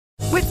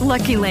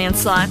Lucky Land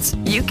Slots,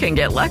 you can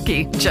get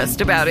lucky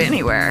just about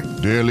anywhere.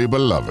 Dearly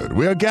beloved,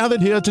 we are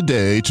gathered here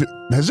today to...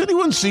 Has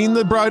anyone seen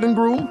the bride and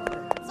groom?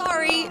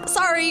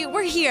 Sorry,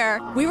 we're here.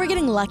 We were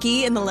getting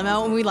lucky in the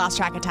limo and we lost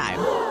track of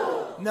time.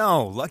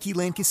 No, Lucky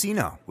Land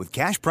Casino, with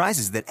cash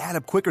prizes that add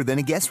up quicker than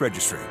a guest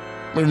registry.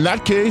 In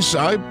that case,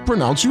 I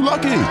pronounce you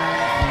lucky.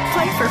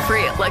 Play for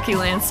free at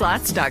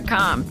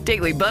LuckyLandSlots.com.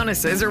 Daily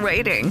bonuses are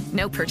waiting.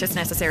 No purchase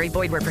necessary.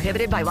 Void where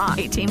prohibited by law.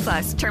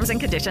 18+. Terms and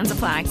conditions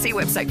apply. See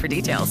website for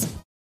details.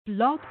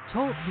 Blog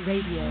Talk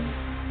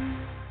Radio.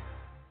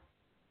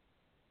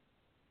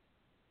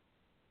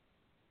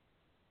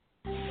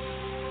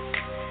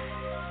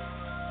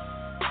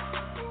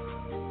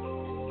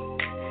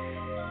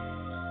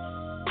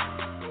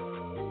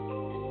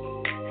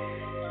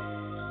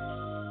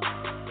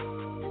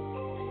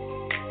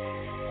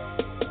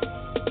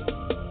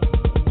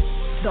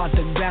 Thought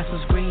the grass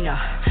was greener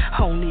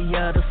on the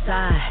other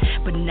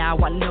side, but now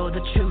I know the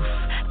truth.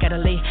 Gotta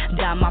lay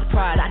down my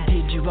pride. I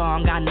did you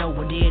wrong, I know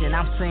I did, and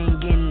I'm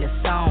singing this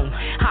song.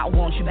 I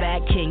want you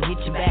back, can't get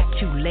you back,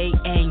 too late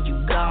and you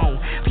gone.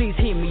 Please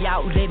hear me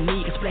out, let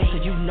me explain so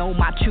you know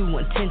my true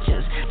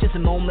intentions. Just a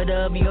moment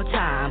of your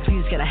time,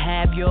 please can I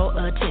have your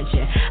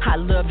attention? I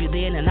love you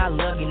then and I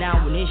love you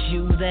now, when it's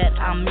you that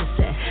I'm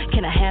missing.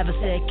 Can I have a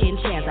second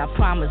chance? I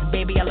promise,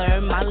 baby, I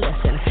learned my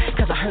lesson.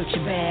 Cause I hurt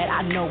you bad,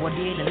 I know I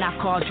did, and I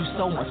caused you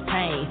so much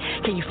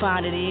pain. Can you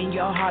find it in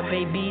your heart,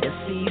 baby, to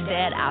see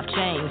that I've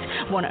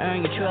changed? Wanna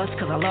earn your trust,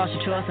 cause I lost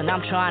your trust and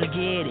I'm trying to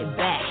get it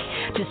back.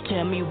 Just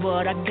tell me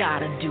what I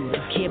gotta do to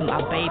get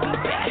my baby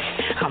back.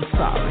 I'm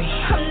sorry,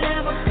 I'm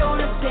never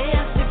gonna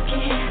dance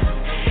again.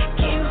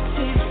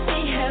 Guilty,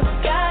 see, have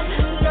got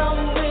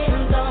no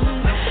rhythm.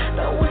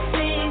 Though it's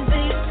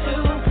easy to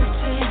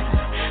pretend,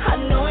 I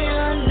know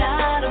you're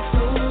not a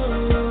fool.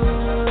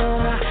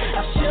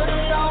 I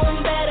should've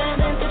known better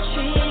than to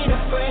cheat a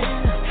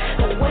friend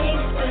and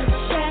waste the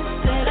chance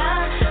that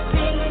I've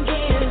been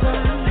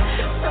given.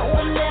 So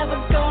I'm never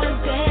gonna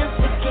dance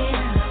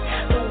again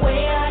the way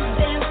I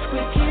danced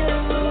with you.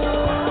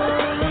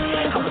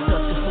 I was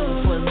such a fool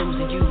for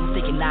losing you,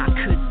 thinking I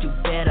could do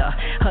better.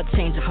 A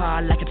change of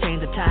heart like a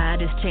change of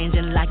tide is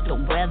changing like the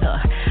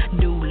weather.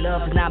 New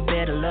love is not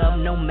better love,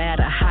 no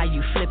matter how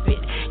you flip it.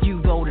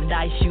 You roll the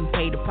dice, you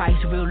pay the price,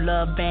 real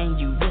love and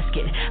you risk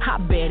it. I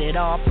bet it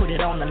all, put it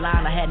on the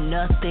line, I had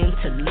nothing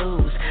to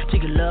lose.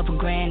 Took your love for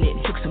granted,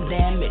 took some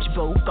damage,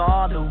 broke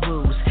all the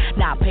rules.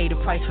 Now I pay the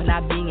price for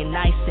not being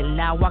nice, and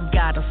now I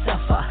gotta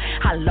suffer.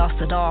 I lost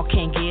it all,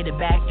 can't get it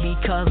back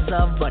because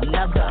of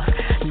another.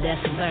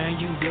 Lesson learned,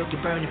 you will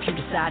get burned if you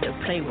decide to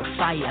play with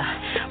fire.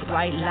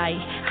 Bright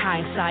light,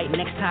 hindsight,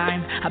 next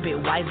time a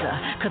bit wiser.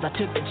 Cause I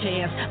took the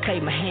chance,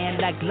 played my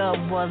hand like love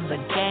was a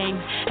game.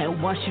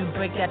 And once you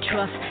break that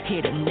trust,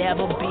 it'll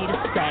never be the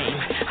same.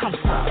 I'm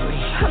sorry,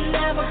 I'm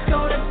never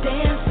gonna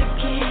dance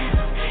again.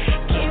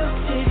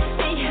 Guilty,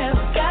 see, have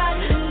got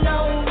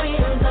no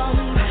rhythm.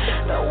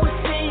 Though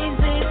it's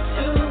easy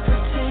to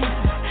pretend,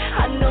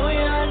 I know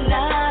you're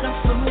not a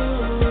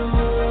fool.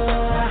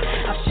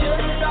 I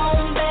should've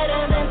known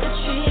better than to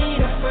cheat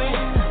a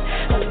friend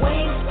and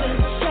waste the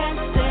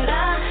chance that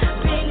I've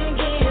been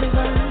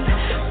given.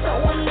 So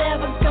I'm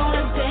never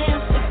gonna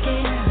dance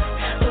again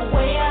the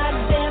way I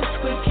danced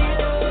with you.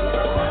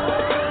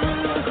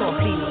 For a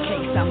pleading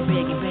case, I'm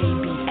begging,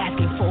 baby,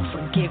 asking for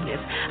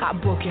forgiveness. I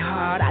broke your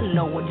heart, I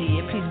know I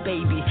did. Please,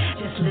 baby,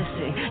 just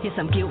listen. Yes,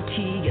 I'm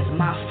guilty, it's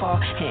my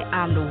fault, and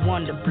I'm the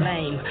one to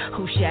blame.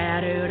 Who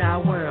shattered our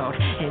world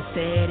and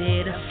set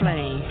it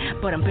aflame.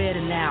 But I'm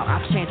better now,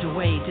 I've changed the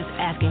way, just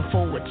asking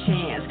for a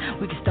chance.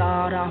 We can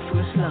start off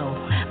real slow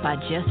by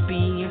just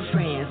being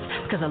friends.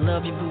 Cause I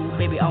love you, boo,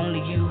 baby,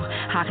 only you.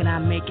 How can I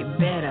make it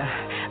better?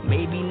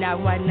 Maybe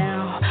not right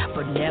now,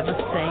 but never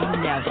say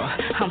never.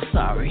 I'm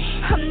sorry,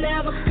 I'm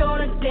never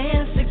gonna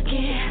dance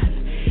again.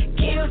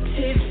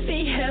 Guilty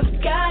feet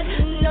have got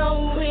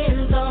no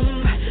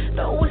rhythm.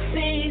 Though it's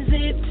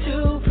easy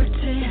to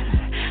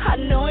pretend, I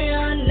know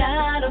you're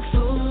not a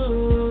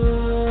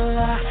fool.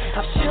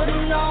 I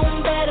should've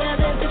known better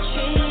than to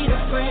cheat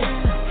a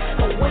friend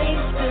and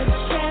waste the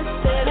chance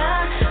that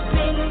I've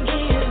been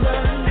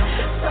given.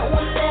 So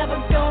I'm never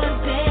gonna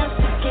dance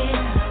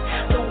again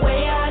the way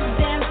I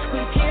danced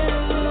with you.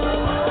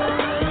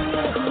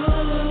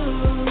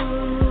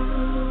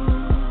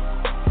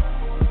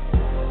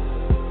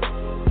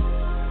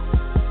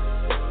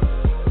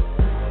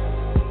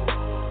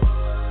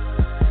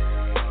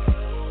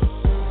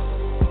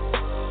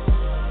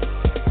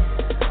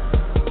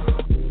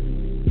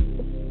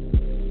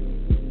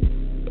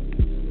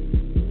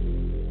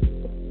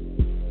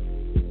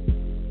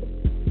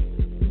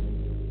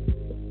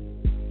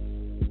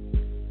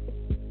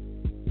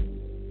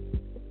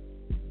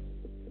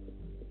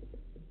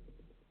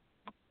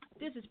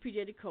 This is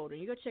PJ Dakota,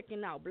 and you're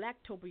checking out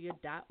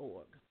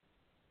blacktopia.org.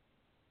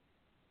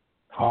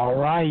 All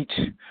right.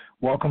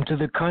 Welcome to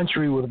the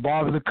country with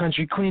Barbara, the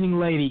Cuntry Cleaning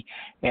Lady,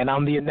 and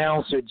I'm the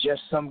announcer,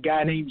 just some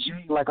guy named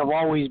Jay, like I've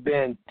always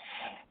been.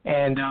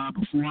 And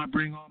before I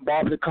bring on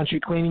Bob the Country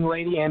Cleaning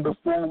Lady, and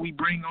before we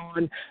bring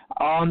on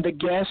the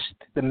guest,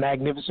 the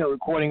magnificent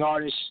recording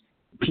artist,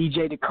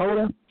 PJ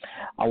Dakota,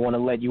 I want to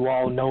let you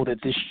all know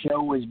that this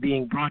show is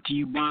being brought to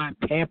you by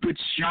Pampered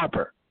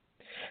Shopper.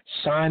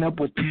 Sign up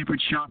with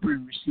Pampered Shopper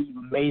and receive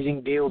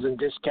amazing deals and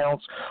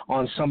discounts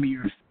on some of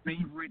your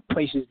favorite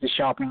places to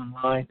shop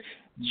online.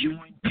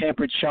 Join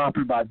Pampered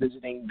Shopper by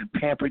visiting the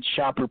Pampered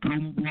Shopper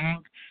promo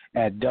blog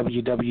at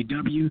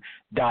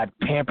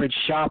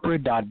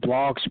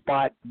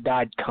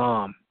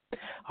www.pamperedshopper.blogspot.com.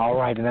 All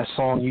right, and that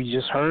song you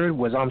just heard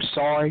was I'm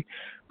Sorry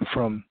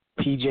from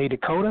PJ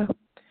Dakota.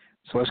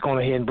 So let's go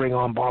ahead and bring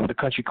on Bob the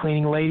Country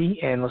Cleaning Lady,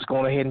 and let's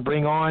go ahead and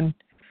bring on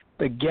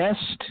the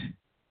guest.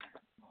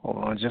 Hold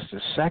on just a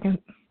second.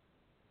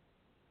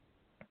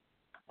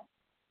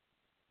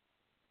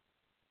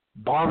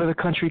 Barbara the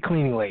Country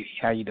Cleaning Lady,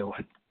 how you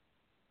doing?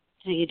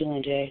 How you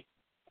doing, Jay?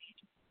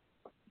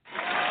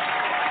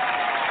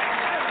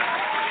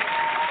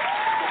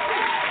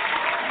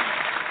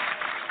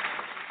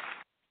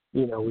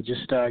 You know, we're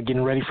just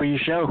getting ready for your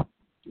show.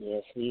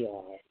 Yes, we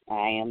are.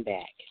 I am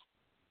back.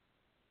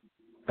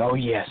 Oh,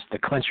 yes, the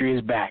country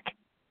is back.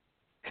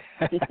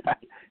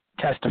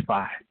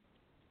 Testify.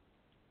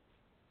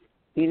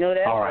 You know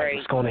that's all right, right.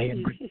 Let's go ahead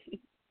and bring...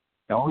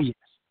 Oh, yes,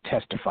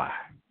 testify.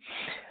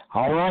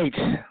 All right,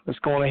 let's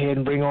go ahead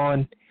and bring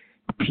on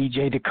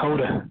PJ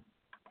Dakota.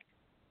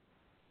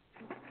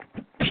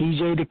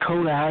 PJ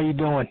Dakota, how you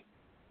doing?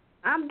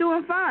 I'm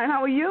doing fine.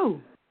 How are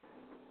you?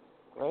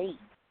 Great.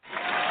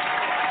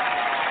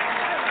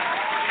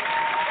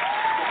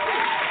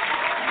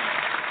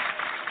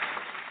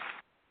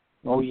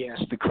 Oh,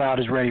 yes, the crowd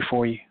is ready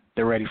for you.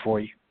 They're ready for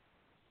you.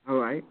 All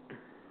right.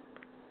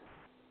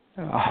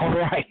 All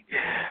right.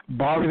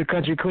 Barbara the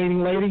Country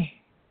Cleaning Lady,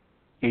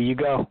 here you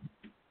go.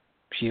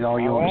 She's all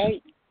yours. All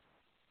right.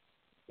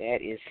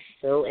 That is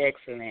so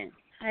excellent.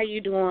 How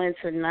you doing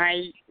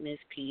tonight, Miss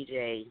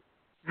PJ?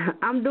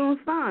 I'm doing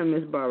fine,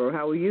 Miss Barbara.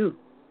 How are you?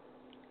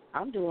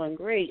 I'm doing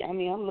great. I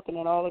mean, I'm looking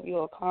at all of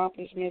your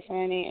accomplishments,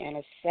 honey, and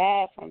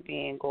aside from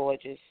being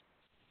gorgeous,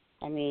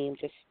 I mean,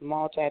 just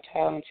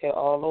multi-talented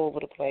all over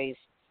the place.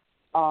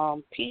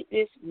 Pete,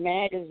 this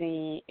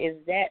magazine, is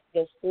that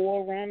the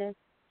forerunner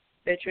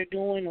that you're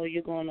doing, or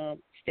you're going to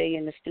stay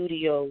in the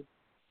studio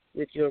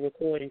with your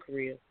recording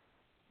career?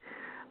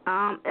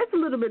 It's a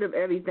little bit of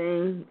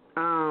everything.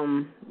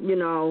 You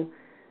know,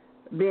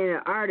 being an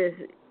artist,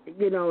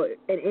 you know,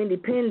 and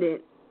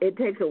independent, it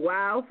takes a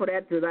while for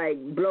that to, like,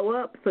 blow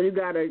up. So you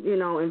got to, you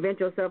know, invent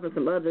yourself in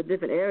some other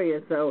different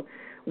areas. So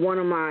one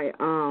of my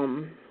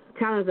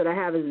talents that I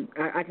have is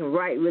I can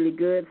write really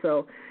good.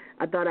 So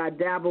I thought I'd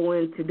dabble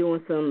into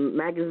doing some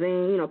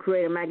magazine, you know,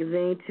 create a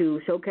magazine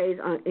to showcase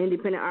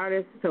independent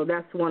artists. So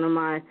that's one of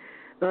my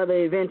other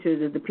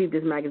adventures is to Peep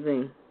This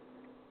magazine.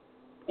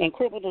 And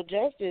criminal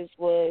justice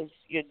was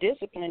your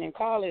discipline in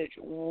college.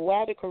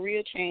 Why the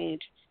career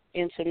change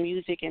into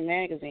music and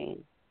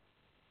magazine?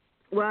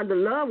 Well, the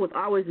love was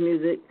always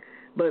music,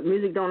 but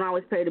music don't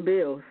always pay the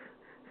bills.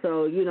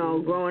 So, you know,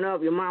 growing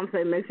up, your mom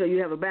said make sure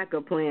you have a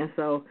backup plan.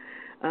 So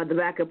the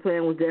backup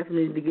plan was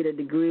definitely to get a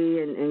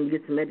degree and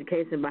get some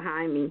education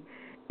behind me.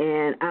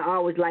 And I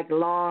always liked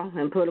law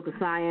and political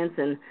science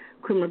and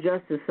criminal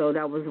justice, so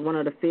that was one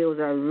of the fields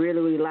I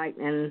really, really liked,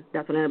 and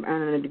that's what I ended up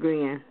earning a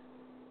degree in.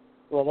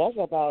 Well, that's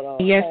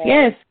about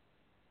yes.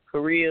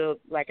 career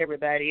like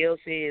everybody else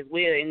is.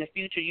 Well, in the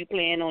future, you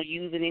plan on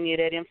using any of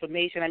that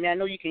information? I mean, I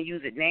know you can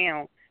use it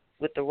now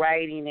with the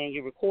writing and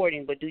your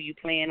recording, but do you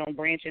plan on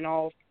branching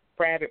off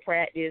private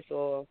practice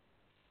or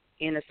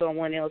into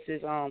someone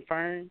else's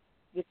firm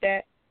with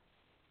that?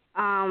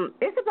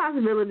 It's a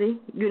possibility,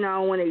 you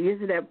know, when it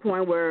gets to that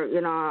point where,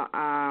 you know,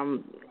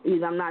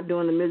 either I'm not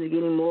doing the music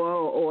anymore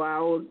or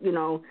I'll,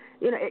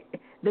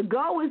 the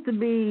goal is to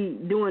be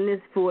doing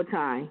this full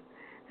time.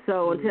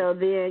 So until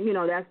then, you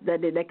know,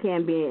 that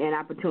can be an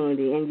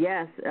opportunity. And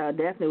yes,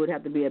 definitely would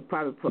have to be a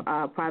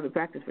private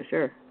practice for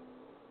sure.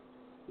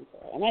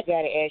 And I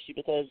got to ask you,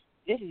 because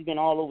this has been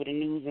all over the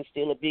news and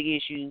still a big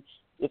issue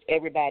with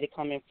everybody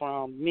coming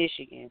from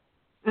Michigan,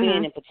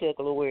 and in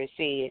particular where it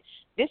said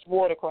this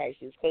water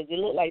crisis, because it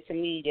looked like to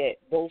me that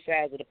both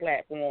sides of the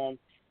platform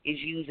is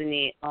using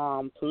it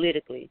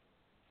politically.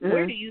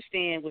 Where do you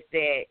stand with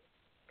that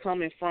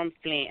coming from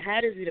Flint?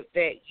 How does it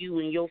affect you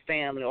and your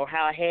family, or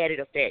how had it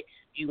affect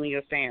you and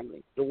your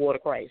family, the water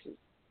crisis?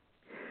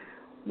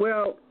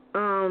 Well,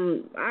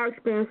 our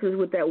experiences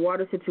with that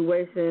water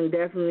situation,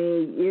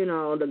 definitely, you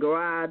know, the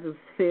garage was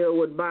filled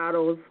with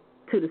bottles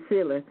to the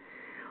ceiling.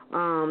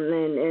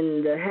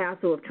 And the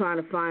hassle of trying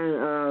to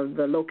find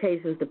the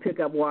locations to pick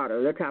up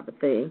water, that type of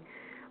thing.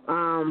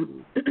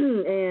 And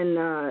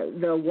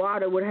the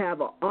water would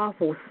have an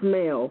awful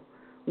smell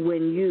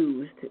when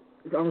used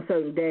on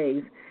certain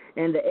days.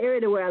 And the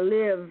area where I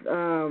live,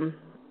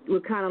 we're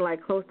kind of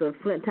like close to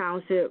Flint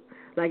Township.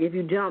 Like if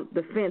you jump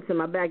the fence in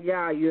my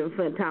backyard, you're in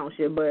Flint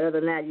Township. But other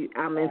than that,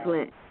 I'm in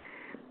Flint.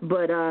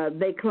 But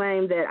they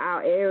claim that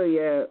our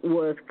area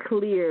was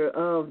clear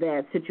of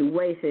that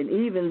situation,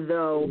 even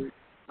though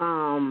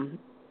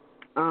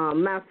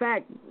Matter of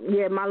fact,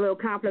 my little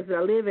complex that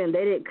I live in,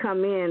 they didn't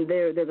come in.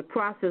 There's a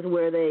process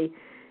where they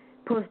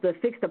supposed to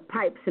fix the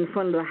pipes in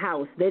front of the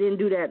house. They didn't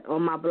do that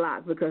on my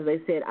block because they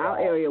said our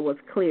area was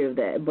clear of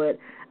that. But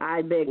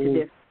I beg to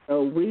differ.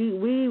 So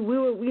we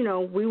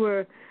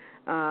were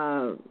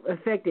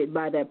affected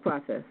by that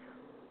process.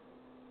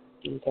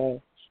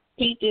 Okay.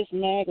 Pete This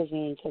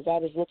magazine, because I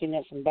was looking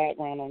at some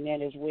background on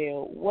that as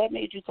well. What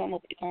made you come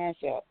up with the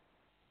concept?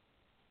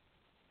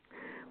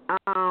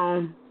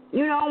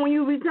 When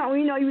you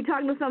you're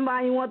talking to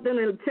somebody, you want them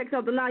to check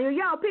something out.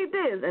 Yo, peep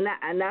this,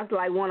 and that's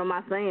like one of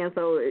my sayings.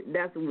 So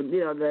that's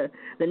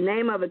the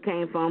name of it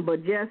came from.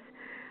 But just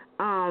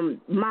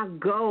my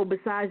goal,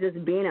 besides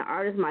just being an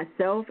artist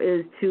myself,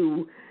 is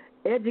to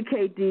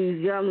educate these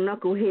young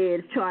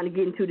knuckleheads trying to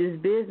get into this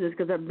business,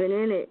 because I've been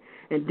in it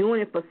and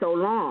doing it for so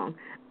long.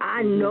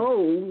 I know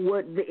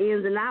what the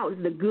ins and outs,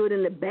 the good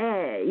and the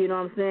bad. You know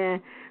what I'm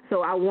saying?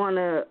 So I want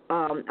to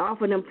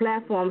offer them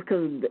platforms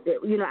because,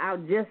 I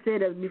just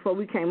said it before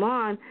we came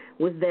on,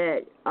 was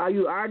that are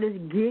you artists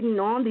getting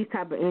on these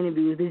type of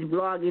interviews, these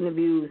blog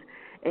interviews,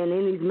 and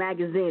in these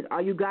magazines?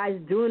 Are you guys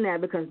doing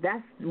that? Because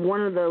that's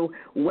one of the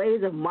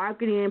ways of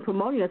marketing and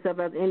promoting yourself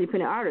as an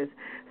independent artist.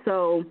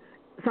 So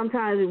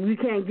sometimes we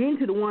can't get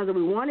into the ones that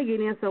we want to get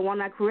in, so why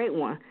not create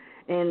one?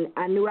 And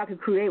I knew I could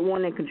create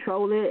one and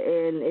control it,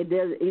 and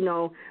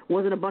it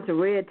wasn't a bunch of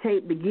red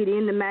tape to get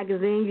in the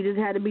magazine. You just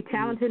had to be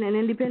talented and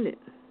independent.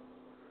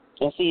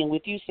 Well, see, and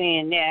with you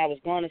saying that, I was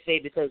going to say,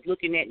 because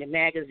looking at the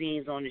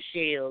magazines on the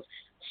shelves,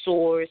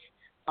 Source,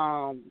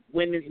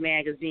 women's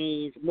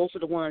magazines, most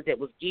of the ones that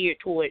was geared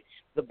toward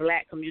the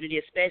black community,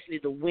 especially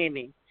the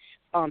women,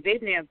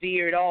 they've now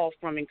veered off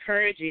from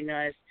encouraging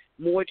us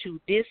more to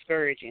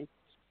discouraging.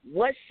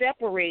 What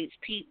separates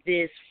Pete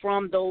This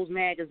from those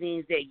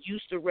magazines that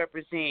used to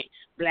represent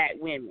black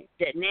women?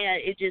 That now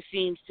it just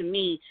seems to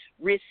me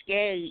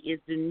risque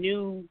is the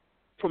new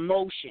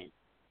promotion.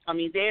 I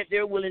mean,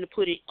 they're willing to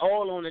put it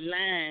all on the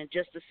line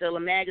just to sell a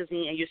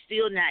magazine, and you're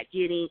still not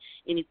getting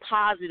any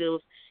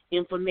positive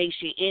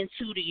information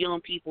into the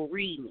young people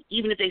reading it.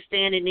 Even if they're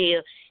standing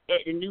there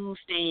at the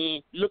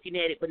newsstand looking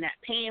at it but not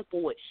paying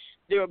for it,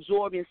 they're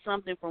absorbing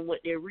something from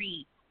what they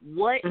read.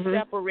 What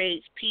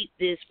separates Pete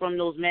This from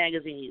those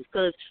magazines?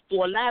 Because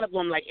for a lot of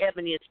them, like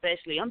Ebony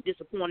especially, I'm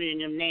disappointed in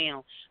them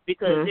now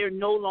because they're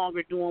no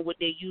longer doing what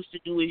they used to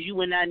do. As you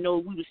and I know,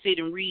 we would sit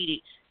and read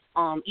it.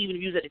 Even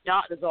if you was at the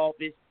doctor's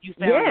office, you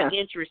found an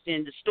interest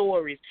in the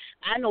stories.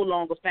 I no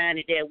longer find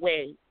it that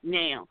way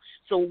now.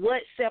 So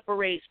what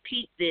separates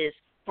Pete This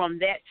from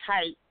that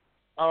type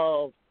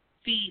of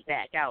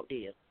feedback out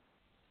there?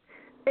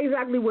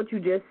 Exactly what you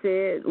just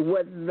said.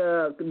 What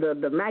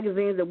the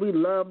magazines that we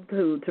loved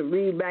to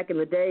read back in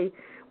the day,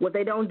 what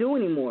they don't do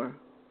anymore.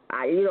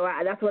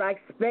 That's what I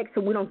expect, so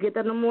we don't get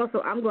that no more.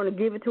 So I'm going to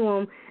give it to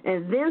them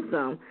and then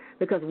some,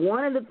 because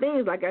one of the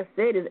things, like I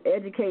said, is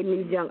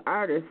educating these young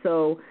artists.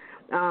 So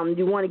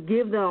you want to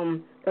give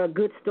them a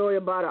good story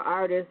about an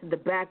artist, the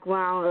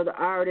background of the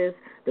artist,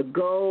 the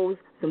goals,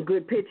 some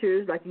good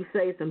pictures, like you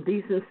say, some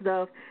decent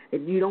stuff.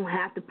 You don't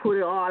have to put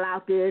it all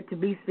out there to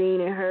be seen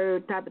and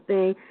heard type of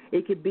thing.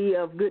 It could be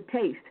of good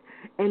taste.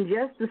 And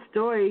just the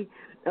story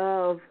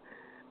of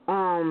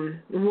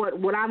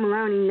what I'm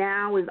learning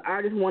now is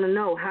artists want to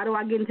know, how do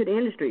I get into the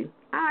industry?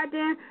 All right,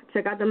 then,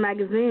 check out the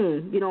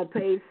magazine,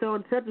 page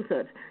so such and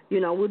such.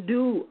 We'll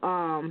do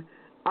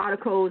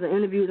articles and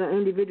interviews on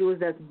individuals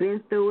that's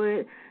been through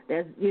it,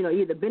 that's,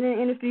 either been in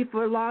the industry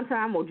for a long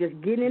time or just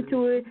getting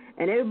into it,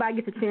 and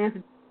everybody gets a chance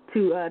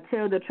to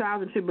tell their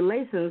trials and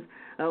tribulations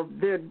of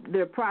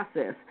their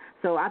process.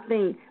 So I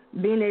think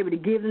being able to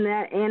give them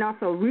that, and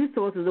also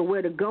resources of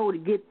where to go to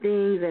get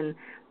things, and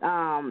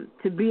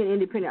to be an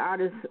independent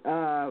artist,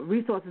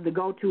 resources to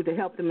go to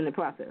help them in the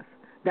process.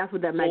 That's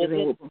what that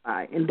magazine will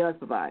provide and does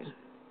provide.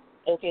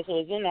 Okay, so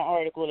it's in the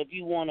article. If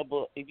you want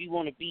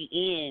to be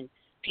in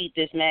Pete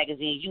This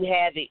magazine, you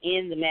have it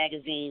in the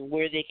magazine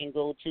where they can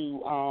go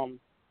to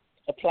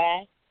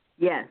apply?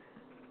 Yes.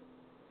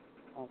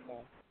 Okay.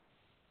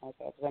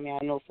 Because,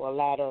 I know for a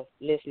lot of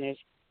listeners,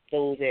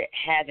 those that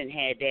haven't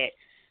had that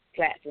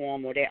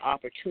platform or that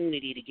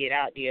opportunity to get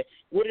out there,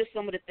 what are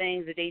some of the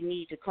things that they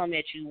need to come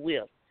at you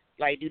with?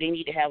 Like, do they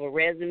need to have a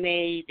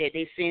resume that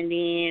they send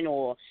in,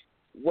 or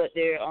what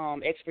their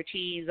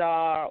expertise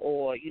are,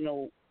 or,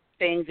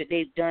 things that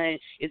they've done?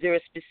 Is there a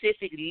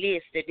specific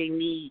list that they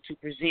need to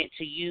present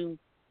to you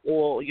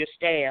or your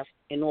staff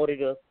in order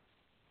to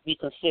be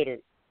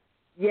considered?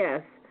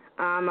 Yes.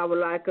 I would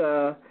like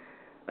a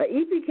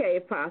EPK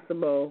if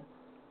possible.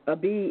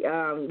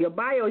 Your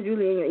bio is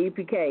usually in your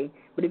EPK,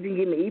 but if you can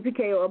give me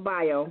EPK or a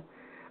bio,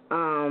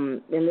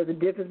 and there's a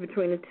difference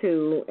between the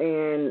two,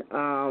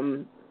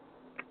 and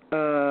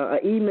an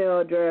email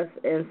address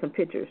and some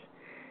pictures.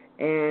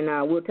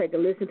 And we'll take a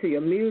listen to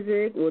your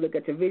music, we'll look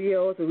at your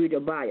videos, we'll read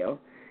your bio.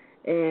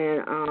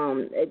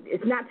 And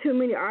it's not too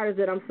many artists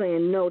that I'm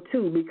saying no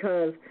to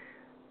because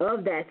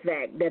of that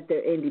fact that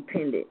they're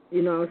independent.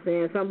 You know what I'm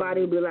saying?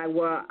 Somebody will be like,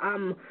 well,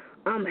 I'm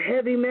I'm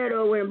heavy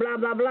metal and blah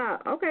blah blah.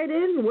 Okay,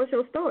 then what's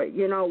your story?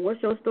 You know,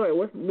 what's your story?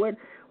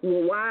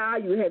 Why are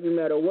you heavy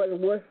metal?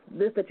 What's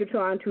this that you're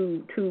trying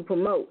to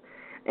promote?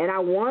 And I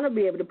want to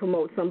be able to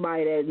promote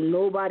somebody that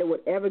nobody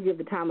would ever give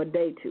the time of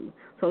day to.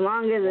 So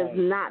long as it's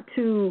not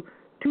too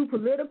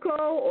political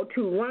or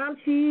too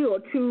raunchy or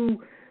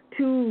too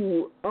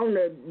on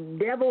the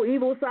devil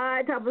evil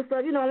side type of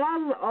stuff. You know, as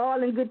long as it's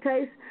all in good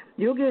taste,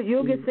 you'll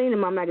get seen in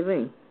my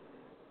magazine.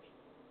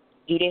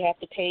 Do they have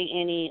to pay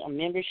any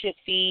membership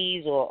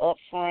fees or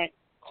upfront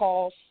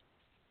costs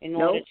in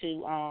order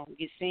to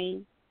get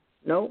seen?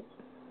 Nope.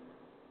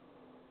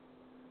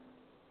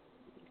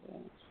 Okay.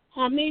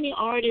 How many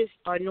artists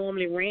are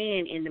normally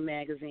ran in the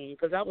magazine?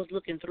 Because I was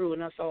looking through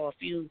and I saw a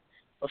few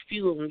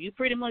of them. You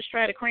pretty much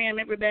try to cram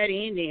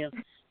everybody in there.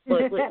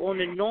 But on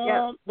the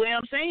norm,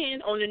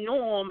 on the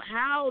norm,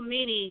 how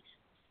many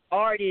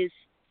artists,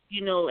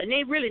 you know, and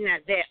they really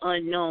not that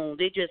unknown.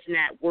 They're just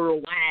not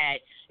worldwide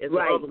as the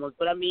other ones.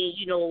 But, I mean,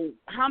 you know,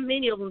 how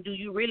many of them do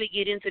you really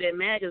get into that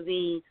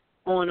magazine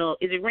on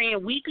is it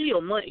ran weekly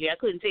or monthly? I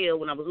couldn't tell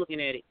when I was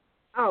looking at it.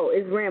 Oh,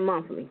 it's ran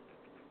monthly.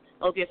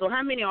 Okay, so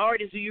how many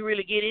artists do you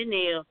really get in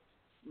there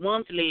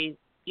monthly,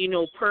 you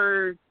know,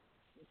 per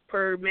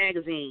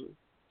magazine?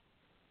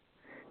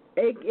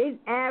 It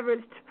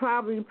averaged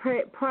probably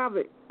like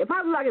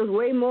it was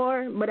way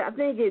more, but I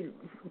think it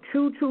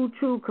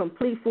true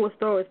complete full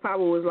stories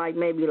probably was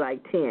maybe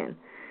 10,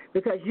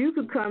 because you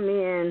could come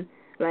in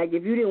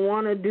if you didn't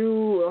want to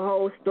do a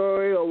whole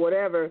story or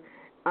whatever,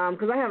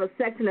 because I have a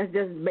section that's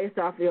just based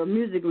off your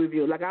music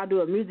review. Like I'll do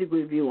a music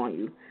review on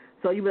you,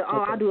 so you be like,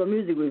 I'll do a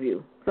music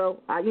review. So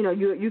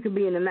you could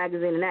be in the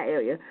magazine in that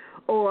area.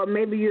 Or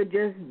maybe you're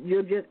just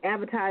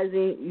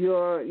advertising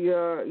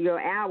your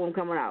album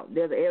coming out.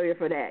 There's an area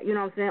for that. You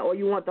know what I'm saying? Or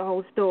you want the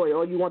whole story,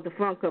 or you want the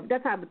front cover,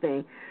 that type of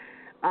thing.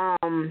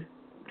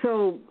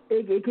 So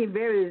it can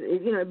vary,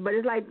 but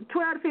it's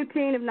 12 to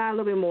 15, if not a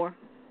little bit more.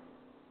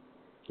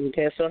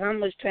 Okay, so how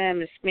much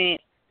time is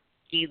spent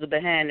either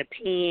behind the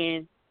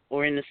pen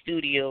or in the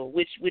studio?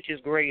 Which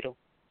is greater?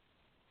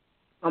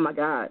 Oh my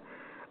God,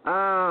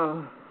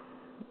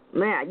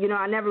 man!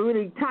 I never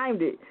really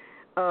timed it.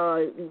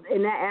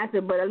 In that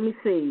aspect, but let me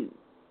see.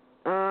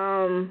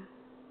 I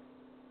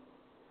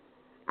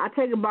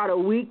take about a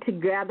week to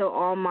gather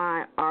all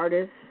my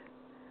artists.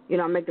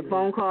 I make the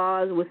phone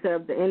calls, we set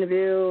up the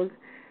interviews,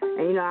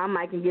 and I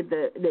might can get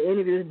the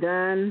interviews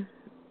done,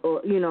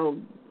 or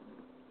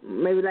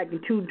maybe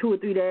in 2 or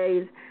 3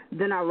 days.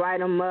 Then I write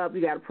them up.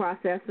 You got to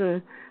process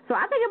them. So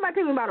I think it might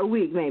take me about a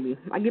week, maybe.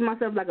 I give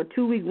myself a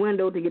 2-week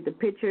window to get the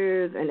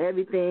pictures and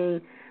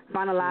everything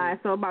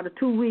finalized. So about a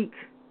 2 weeks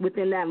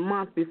within that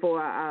month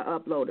before I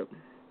upload it.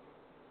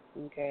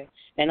 Okay.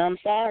 And I'm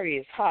sorry,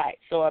 it's hot.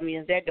 So, I mean,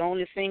 is that the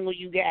only single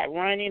you got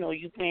running, or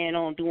you plan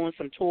on doing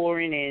some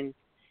touring and,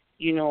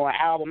 an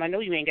album? I know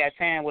you ain't got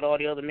time with all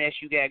the other mess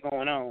you got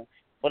going on,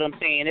 but I'm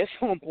saying at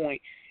some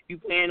point you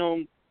plan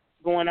on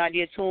going out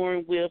there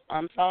touring with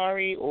I'm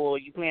Sorry, or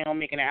you plan on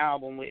making an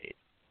album with it?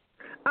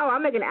 Oh,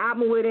 I'm making an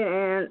album with it,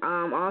 and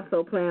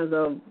also plans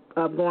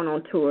of going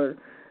on tour.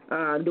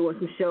 Doing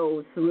some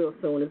shows real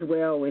soon as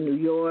well in New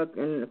York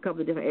and a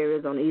couple of different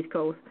areas on the East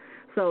Coast.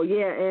 So,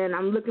 yeah, and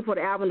I'm looking for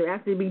the album to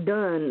actually be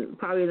done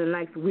probably in the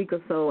next week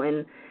or so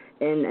and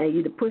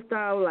either pushed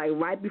out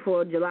right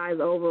before July is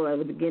over or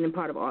the beginning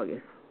part of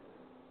August.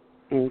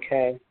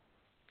 Okay.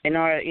 And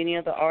are any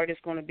other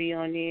artists going to be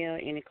on there?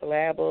 Any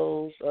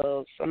collabos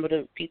of some of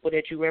the people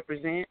that you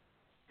represent?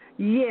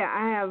 Yeah,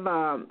 I have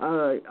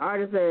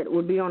artists that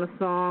would be on a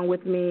song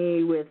with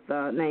me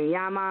named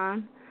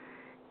Yaman.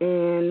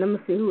 And let me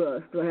see, who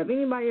else? Do I have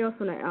anybody else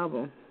on that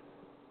album?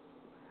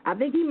 I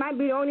think he might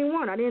be the only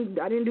one. I didn't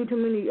do too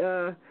many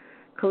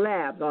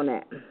collabs on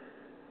that.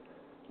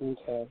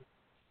 Okay.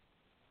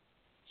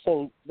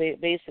 So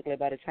basically,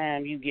 by the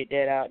time you get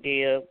that out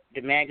there,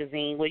 the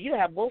magazine, you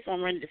have both of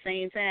them running at the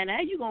same time.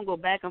 How you gonna go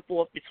back and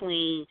forth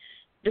between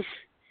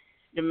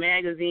the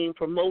magazine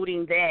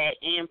promoting that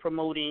and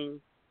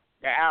promoting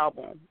the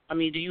album? I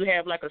mean, do you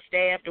have a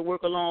staff to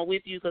work along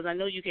with you? Because I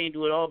know you can't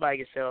do it all by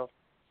yourself.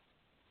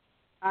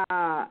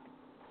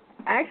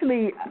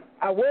 Actually,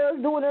 I was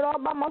doing it all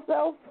by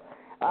myself,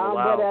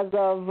 wow. But as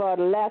of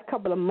the last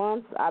couple of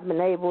months, I've been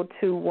able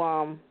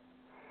to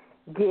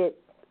get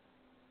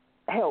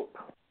help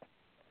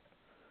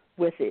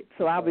with it,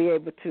 so I'll be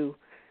able to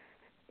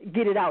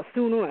get it out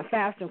sooner and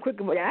faster and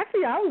quicker. But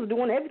actually, I was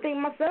doing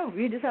everything myself.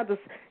 You just have to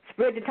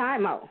spread the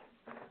time out.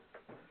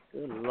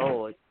 Good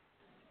Lord.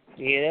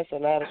 Yeah, that's a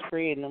lot of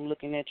spreading. I'm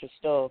looking at your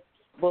stuff.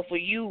 But for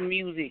you,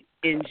 music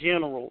in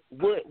general,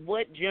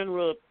 what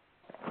genre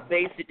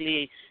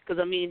basically, because,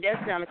 I mean,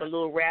 that sounds like a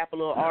little rap, a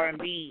little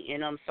R&B,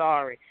 and I'm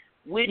sorry.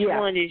 Which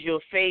one is your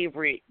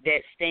favorite that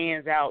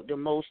stands out the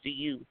most to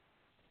you?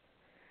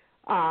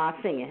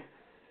 Singing.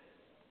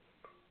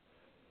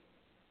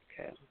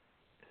 Okay.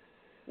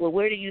 Well,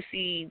 where do you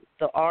see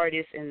the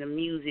artists and the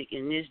music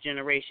in this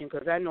generation?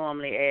 Because I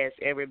normally ask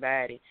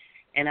everybody.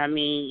 And, I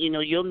mean,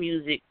 your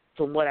music,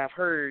 from what I've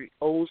heard,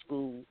 old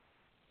school,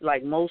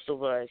 like most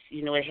of us,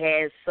 it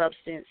has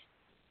substance.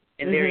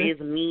 and there is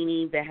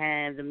meaning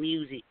behind the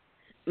music.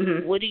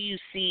 What do you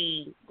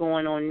see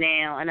going on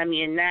now? And I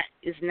mean,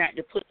 it's not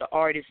to put the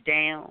artist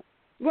down,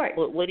 right?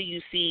 But what do you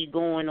see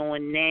going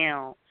on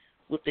now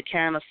with the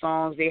kind of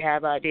songs they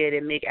have out there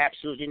that make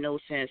absolutely no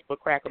sense but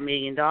crack $1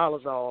 million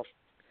off?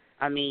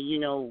 I mean, you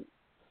know,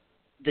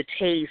 the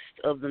taste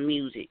of the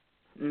music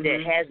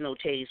that has no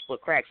taste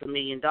but cracks $1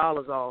 million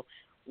off.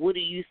 What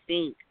do you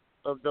think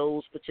of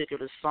those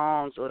particular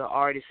songs or the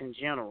artists in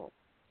general?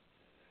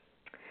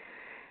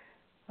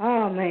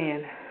 Oh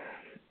man,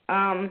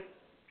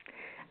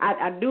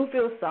 I do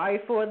feel sorry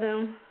for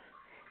them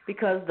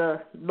because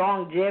the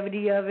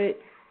longevity of it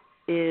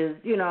is,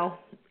 you know,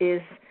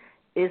 is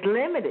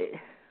limited,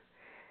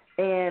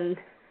 and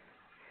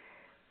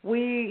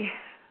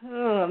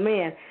oh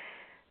man,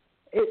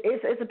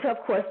 it's a tough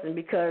question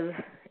because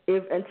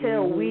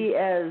until we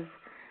as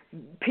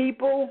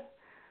people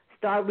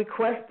start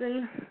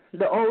requesting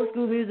the old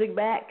school music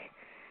back,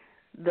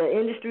 the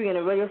industry and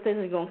the radio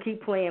stations are gonna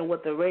keep playing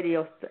what the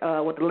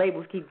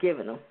labels keep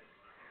giving them.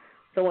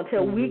 So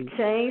until we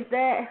change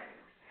that,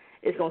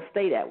 it's gonna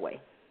stay that way.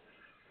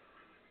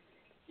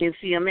 And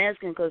see, I'm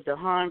asking because the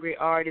hungry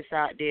artists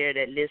out there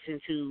that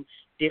listen to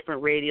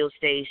different radio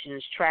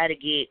stations try to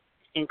get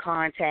in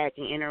contact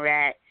and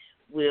interact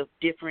with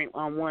different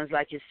ones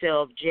like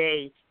yourself,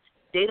 Jay.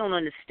 They don't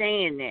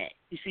understand that.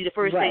 You see, the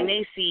first thing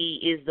they see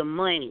is the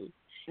money.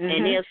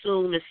 And they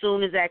assume as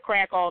soon as I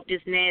crack off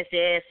this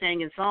nasty-ass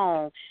singing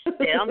song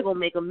that I'm going to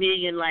make $1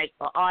 million like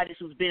an artist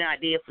who's been out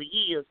there for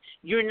years.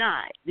 You're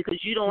not,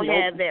 because you don't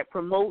have that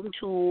promoting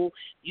tool.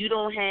 You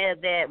don't have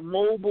that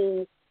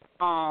mobile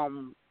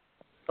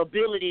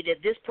ability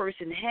that this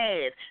person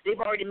has. They've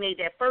already made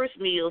that first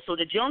meal, so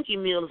the junkie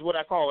meal is what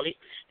I call it.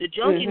 The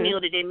junkie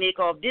meal that they make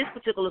off this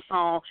particular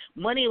song,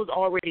 money was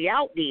already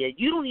out there.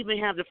 You don't even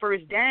have the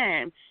first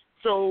dime.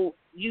 So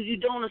you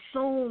don't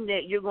assume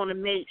that you're going to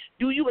make.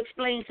 Do you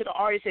explain to the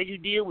artists as you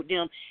deal with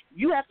them,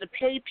 you have to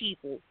pay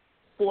people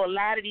for a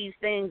lot of these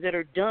things that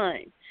are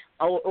done.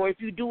 Or if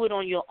you do it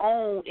on your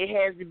own, it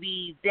has to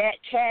be that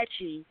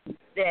catchy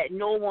that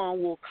no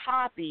one will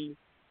copy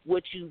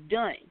what you've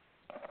done.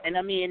 And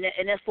I mean,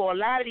 and that's for a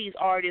lot of these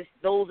artists,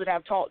 those that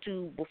I've talked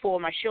to before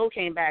my show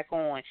came back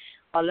on,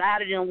 a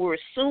lot of them were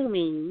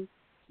assuming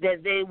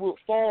that they would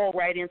fall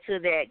right into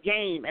that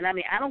game. And I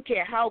mean, I don't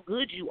care how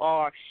good you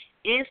are.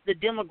 It's the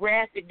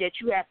demographic that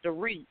you have to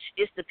reach.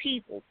 It's the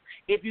people.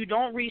 If you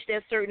don't reach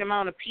that certain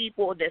amount of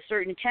people or that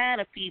certain kind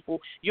of people,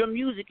 your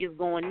music is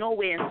going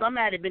nowhere, and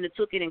somebody been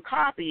took it and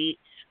copied it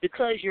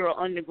because you're an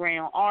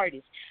underground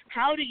artist.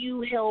 How do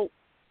you help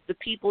the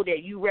people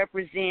that you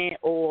represent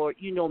or,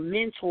 you know,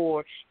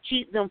 mentor,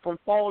 keep them from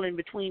falling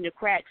between the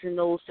cracks in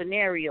those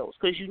scenarios?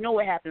 Because you know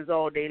it happens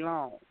all day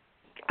long.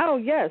 Oh,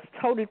 yes,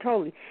 totally.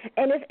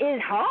 And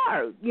it's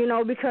hard, you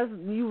know, because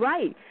you're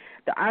right.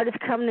 The artists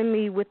come to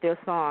me with their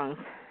songs,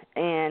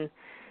 and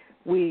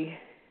we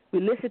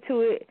listen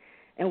to it,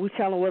 and we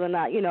tell them whether or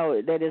not, you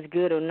know, that it's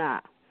good or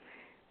not.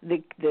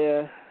 They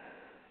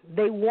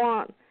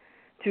want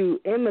to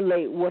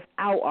emulate what's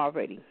out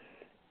already,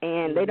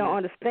 and they don't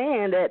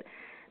understand that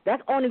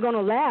that's only going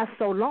to last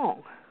so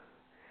long.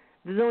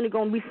 There's only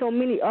going to be so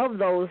many of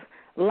those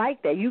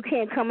like that. You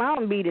can't come out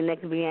and be the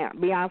next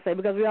Beyonce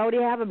because we already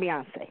have a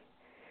Beyonce.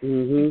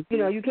 You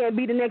know, you can't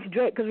be the next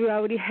Drake because we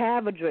already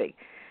have a Drake.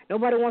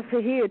 Nobody wants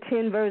to hear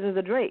 10 versions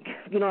of Drake.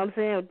 You know what I'm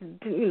saying?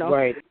 You know.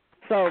 Right.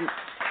 So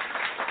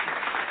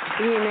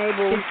being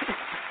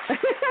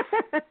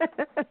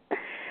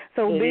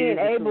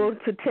able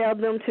to tell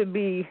them to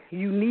be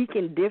unique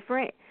and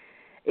different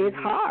is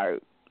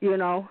hard, you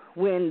know,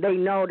 when they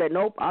know that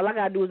nope, all I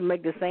gotta do is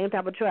make the same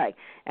type of track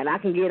and I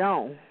can get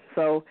on.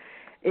 So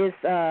it's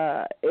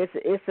a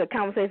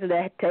conversation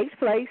that takes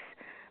place,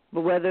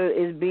 but whether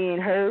it's being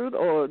heard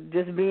or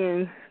just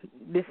being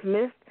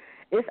dismissed,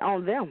 it's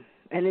on them.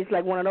 And it's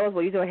like one of those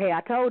where you say, hey,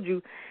 I told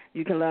you,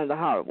 you can learn the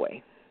hard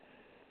way.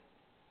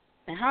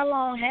 And how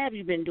long have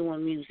you been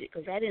doing music?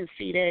 Because I didn't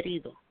see that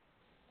either.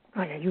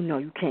 Oh, yeah, you know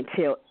you can't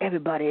tell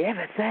everybody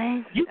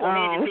everything. You go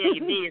ahead and tell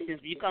your business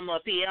when you come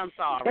up here. I'm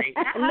sorry.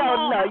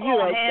 How you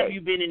long okay. have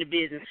you been in the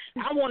business?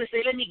 I want to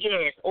say, let me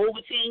guess, over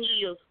 10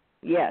 years?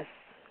 Yes.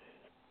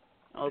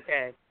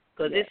 Okay.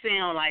 Because it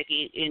sounds like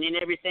it, and in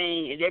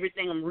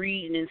everything I'm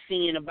reading and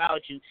seeing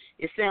about you,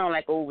 it sounds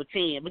like over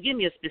 10. But give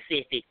me a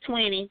specific,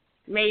 20,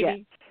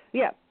 maybe?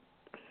 Yeah.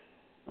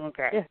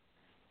 Okay. Yeah.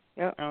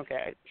 Yep.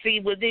 Okay. See,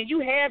 but then you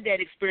have that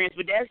experience,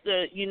 but that's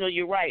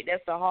you're right.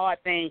 That's the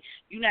hard thing.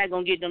 You're not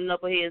going to get them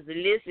knuckleheads to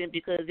listen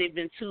because they've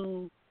been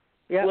too,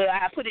 well,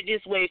 I put it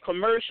this way,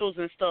 commercials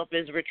and stuff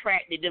has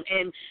retracted them.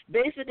 And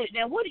basically,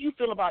 now what do you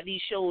feel about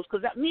these shows?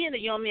 Because me and the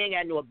young man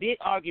got into a big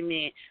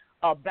argument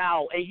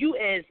about, and you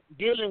as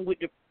dealing with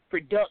the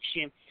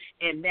production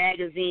and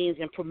magazines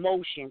and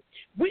promotion,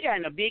 we got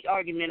in a big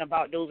argument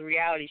about those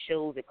reality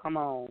shows that come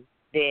on,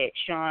 that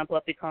Sean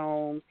Puppy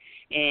Combs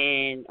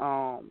and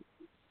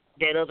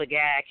that other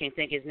guy, I can't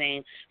think his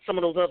name, some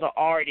of those other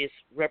artists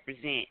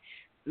represent.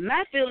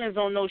 My feelings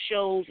on those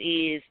shows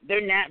is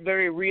they're not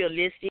very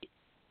realistic.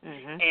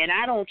 And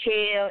I don't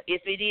care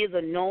if it is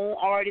a known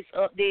artist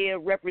up there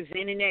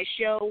representing that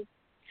show.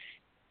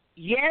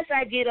 Yes,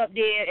 I get up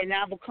there and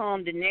I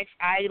become the next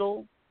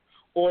idol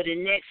or the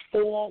next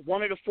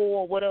one of the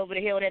four, whatever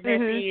the hell that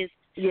best is.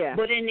 Yeah.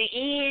 But in the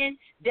end,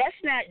 that's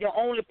not the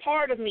only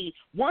part of me.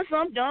 Once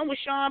I'm done with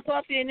Sean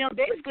Puffy and them,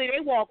 basically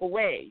they walk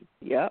away.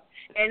 Yep.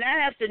 And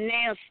I have to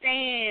now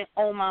stand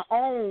on my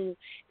own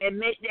and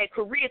make that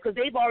career because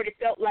they've already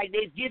felt like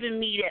they've given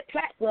me that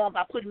platform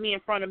by putting me in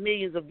front of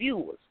millions of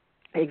viewers.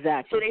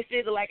 Exactly. So they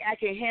figure like I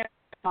can handle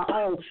my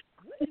own.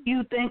 What do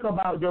you think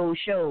about those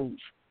shows?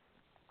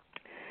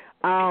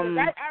 I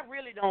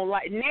really don't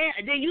like. Now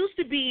there used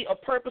to be a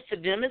purpose to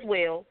them as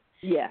well.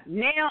 Yeah.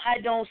 Now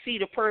I don't see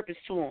the purpose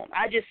to them.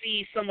 I just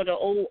see some of the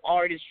old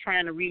artists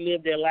trying to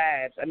relive their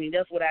lives. I mean,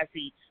 that's what I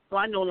see. So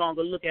I no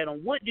longer look at them.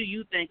 What do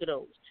you think of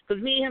those?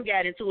 Because me and him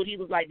got into it. He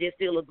was like, they're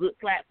still a good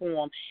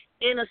platform.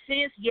 In a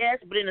sense, yes,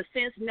 but in a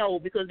sense, no,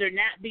 because they're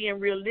not being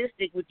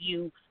realistic with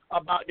you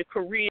about the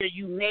career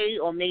you may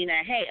or may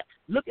not have.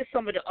 Look at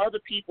some of the other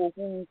people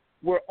who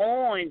were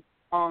on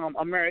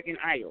American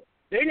Idol.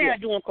 They're not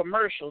doing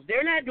commercials.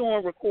 They're not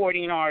doing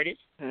recording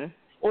artists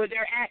or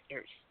they're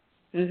actors.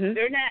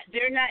 They're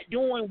not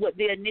doing what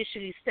they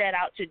initially set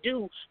out to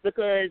do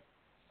because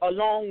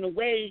along the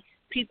way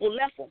people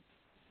left them.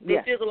 They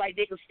feel like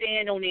they could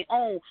stand on their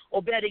own,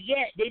 or better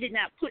yet, they did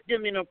not put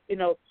them in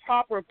a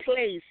proper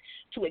place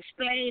to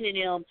explain to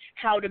them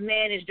how to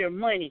manage their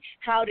money,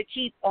 how to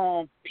keep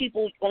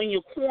people on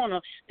your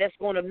corner that's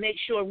going to make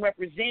sure and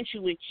represent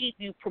you and keep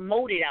you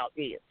promoted out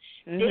there.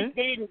 They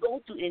didn't go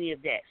through any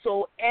of that.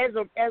 So as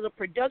a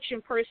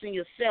production person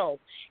yourself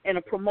and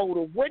a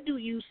promoter, what do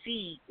you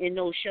see in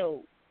those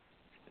shows?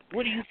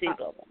 What do you think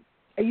of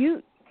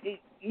them?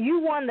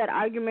 You won that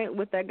argument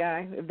with that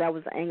guy, if that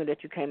was the angle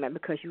that you came at,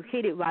 because you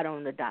hit it right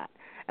on the dot.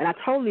 And I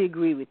totally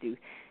agree with you.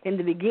 In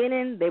the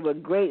beginning, they were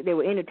great. They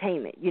were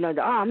entertainment. You know,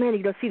 oh, man,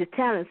 you don't see the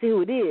talent, see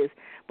who it is.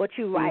 But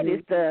you're right.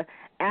 It's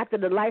after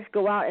the lights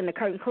go out and the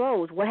curtain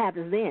closes, what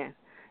happens then?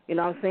 You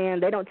know what I'm saying?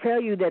 They don't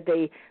tell you that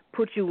they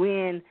put you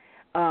in.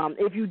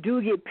 If you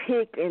do get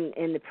picked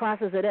in the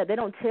process of that, they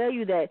don't tell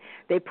you that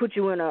they put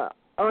you in an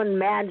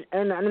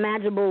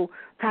unimaginable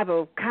type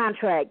of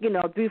contract,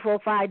 3, 4,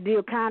 5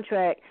 deal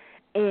contract,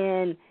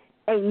 and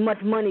ain't much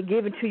money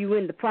given to you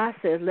in the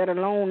process, let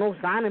alone no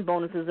signing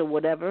bonuses or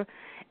whatever.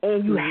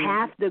 And you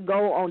have to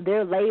go on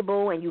their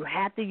label and you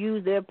have to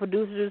use their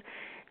producers.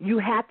 You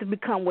have to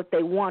become what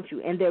they want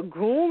you. And they're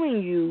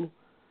grooming you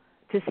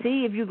to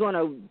see if you're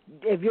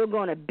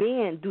gonna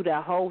bend through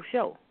that whole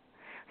show.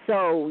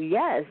 So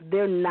yes,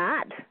 they're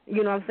not,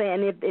 you know what I'm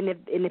saying?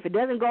 And if it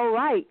doesn't go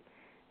right,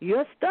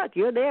 you're stuck.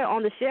 You're there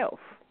on the shelf.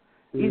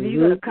 Either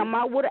you're gonna come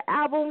out with an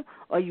album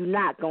or you're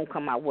not gonna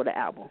come out with an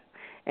album.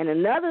 And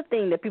another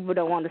thing that people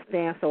don't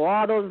understand, so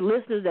all those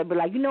listeners that be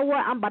like, you know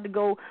what, I'm about to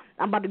go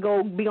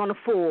be on the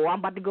Full, I'm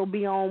about to go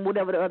be on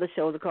whatever the other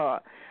shows are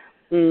called.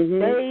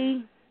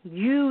 They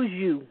use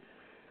you,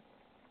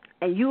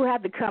 and you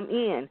have to come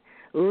in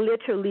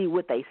literally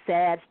with a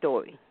sad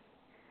story.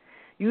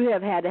 You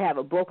have had to have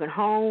a broken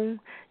home.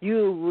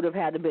 You would have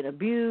had to been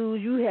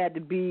abused. You had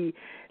to be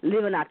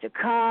living out your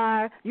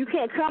car. You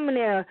can't come in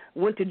there,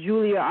 went to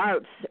Juilliard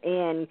Arts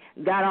and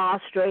got all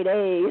straight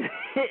A's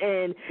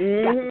and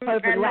got the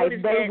perfect life.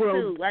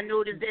 I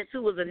noticed that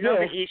too was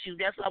another issue.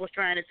 That's what I was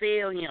trying to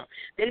tell him.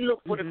 They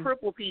look for the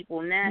crippled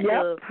people, not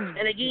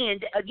and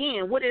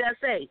again, what did I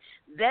say?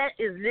 That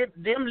is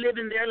them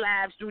living their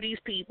lives through these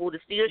people to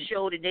still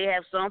show that they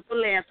have some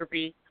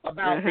philanthropy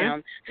about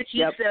them to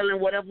keep selling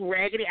whatever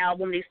raggedy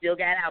album they still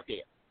got out there.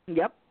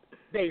 Yep.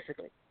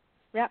 Basically.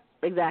 Yep,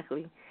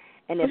 exactly.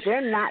 And if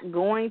they're not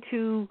going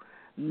to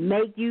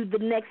make you the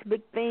next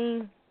big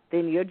thing,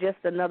 then you're just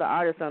another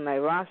artist on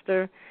their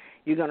roster.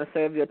 You're going to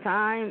serve your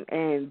time,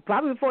 and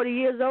probably before the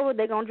year's over,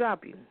 they're going to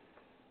drop you.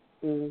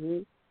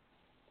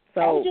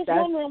 So I was just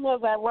wondering,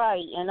 was I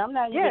right? And I'm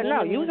not even in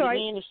the music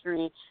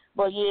industry.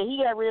 But, yeah,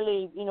 he got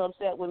really,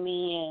 upset with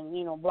me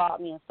and,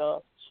 blocked me and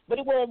stuff. But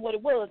it was what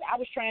it was. I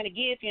was trying to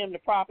give him the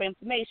proper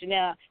information.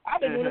 Now,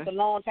 I've been doing this a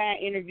long time,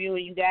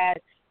 interviewing you guys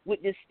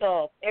with this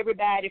stuff. I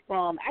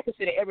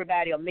consider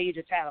everybody a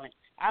major talent.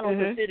 I don't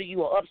consider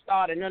you an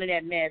upstart or none of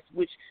that mess,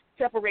 which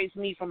separates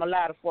me from a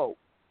lot of folks.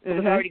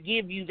 Because I already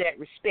give you that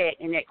respect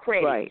and that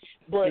credit. Right.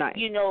 But,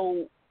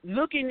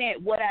 looking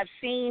at what I've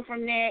seen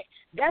from that,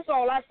 that's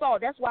all I saw.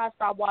 That's why I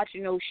stopped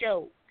watching those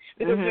shows.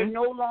 Because they're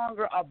no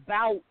longer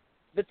about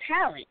the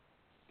talent.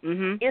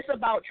 It's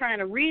about trying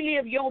to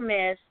relive your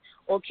mess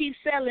or keep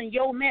selling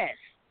your mess.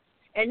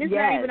 And it's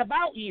not even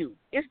about you.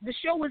 The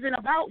show isn't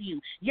about you.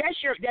 Yes,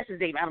 that's his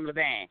name, Adam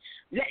Levine.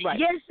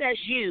 Yes, that's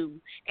you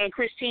and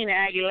Christina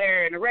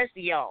Aguilera and the rest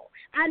of y'all.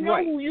 I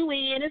know who you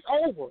in. It's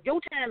over. Your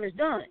time is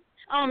done.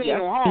 I don't mean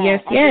no harm. I'm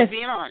just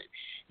being honest.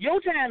 Your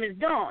time is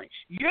done.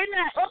 You're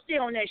not up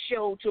there on that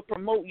show to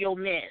promote your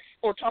mess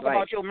or talk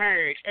about your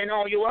marriage and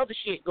all your other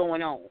shit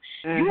going on.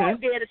 You're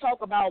up there to talk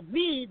about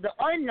me, the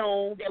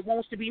unknown that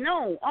wants to be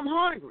known. I'm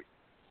hungry.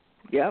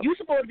 Yep. You're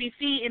supposed to be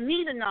feeding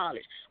me the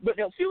knowledge. But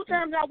the few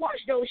times I watch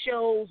those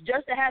shows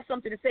just to have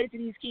something to say to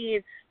these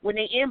kids when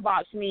they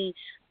inbox me,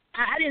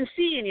 I didn't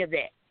see any of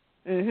that.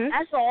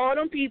 I saw all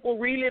them people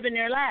reliving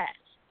their lives.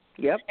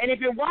 Yep. And if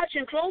you're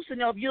watching close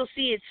enough, you'll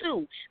see it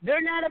too.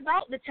 They're not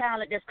about the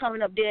talent that's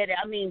coming up there.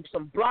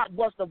 Some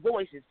blockbuster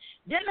voices.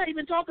 They're not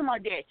even talking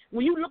about that.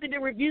 When you look at the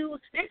reviews,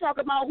 they talk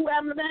about who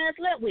Adam Levine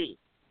slept with.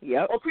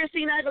 Yep. Or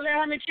Christina Aguilera,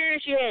 how many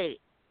chairs she had.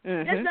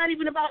 That's not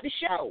even about the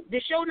show. The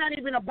show not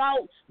even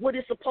about what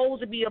it's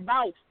supposed to be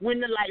about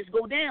when the lights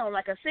go down,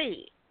 like I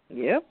said.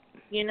 Yep.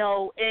 You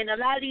know, and a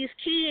lot of these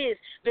kids,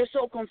 they're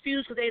so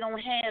confused because they don't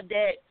have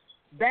that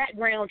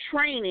background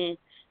training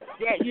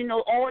that, you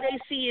know, all they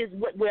see is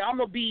where I'm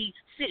going to be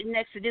sitting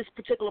next to this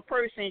particular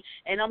person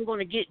and I'm going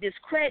to get this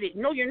credit.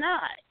 No, you're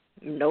not.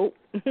 Nope.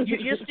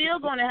 You're still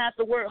going to have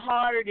to work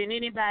harder than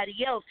anybody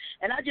else.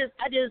 And I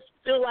just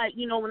feel like,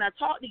 you know, when I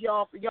talk to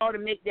y'all, for y'all to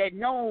make that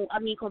known,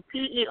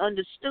 completely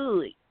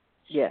understood.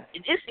 Yes.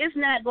 It's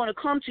not going to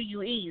come to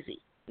you easy.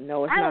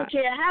 No, it's not. I don't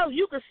care how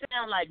you could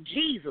sound like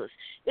Jesus.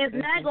 It's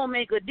not going to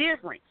make a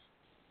difference.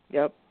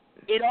 Yep.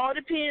 It all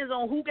depends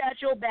on who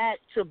got your back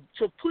to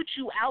put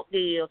you out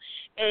there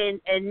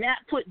and not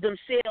put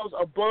themselves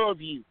above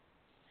you,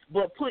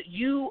 but put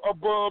you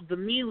above the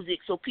music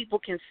so people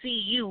can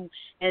see you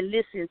and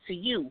listen to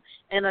you.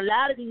 And a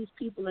lot of these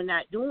people are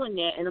not doing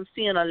that, and I'm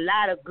seeing a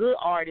lot of good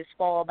artists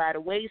fall by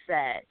the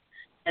wayside.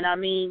 And I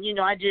mean, you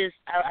know, I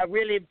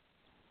really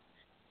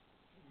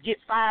get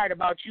fired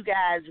about you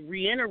guys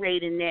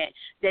reiterating that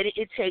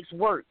it takes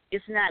work.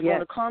 It's not going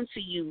to come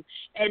to you.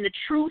 And the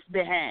truth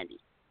behind it.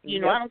 You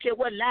know, I don't care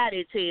what lie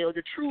they tell.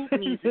 The truth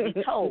needs to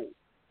be told.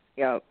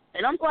 Yep.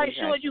 And I'm quite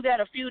sure you got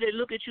a few that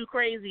look at you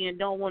crazy and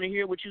don't want to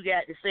hear what you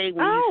got to say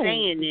when you're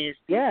saying this.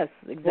 Yes,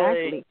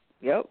 exactly.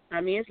 But,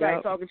 I mean, it's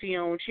like talking to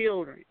your own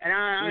children. And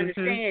I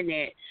understand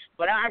that.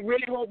 But I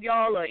really hope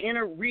y'all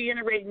are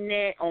reiterating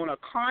that on a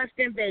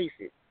constant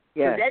basis.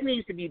 Because that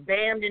needs to be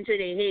bammed into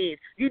their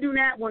heads. You do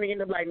not want to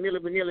end up like Milli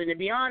Vanilli. And to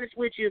be honest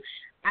with you,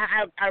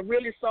 I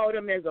really saw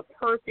them as a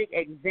perfect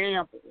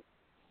example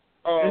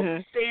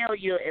of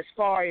failure as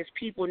far as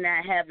people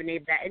not having their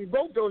back. And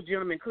both those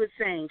gentlemen could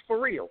sing, for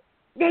real.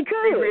 They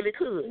could. They really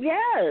could.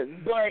 Yes.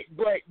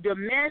 But the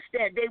mess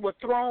that they were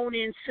thrown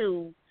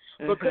into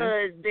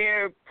because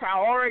their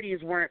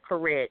priorities weren't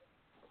correct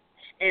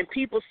and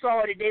people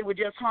saw that they were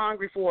just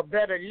hungry for a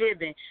better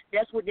living,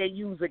 that's what they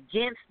use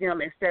against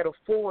them instead of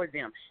for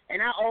them.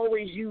 And I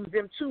always use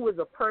them, too, as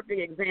a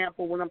perfect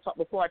example when I'm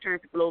talking, before I turn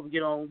people over,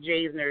 get on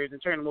Jay's nerves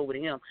and turn them over to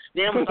him.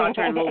 Then I'm going to start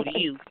turning them over to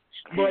you.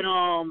 But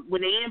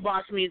when they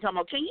inbox me and talk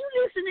about, can you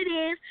listen to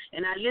this?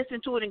 And I listen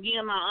to it and give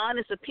them my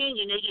honest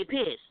opinion, they get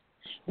pissed.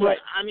 But,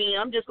 I mean,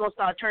 I'm just going to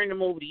start turning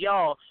them over to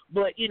y'all.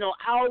 But, you know,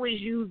 I always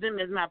use them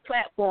as my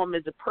platform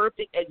as a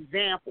perfect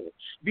example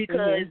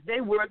because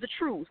they were the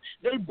truth.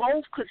 They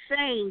both could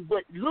sing,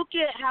 but look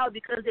at how,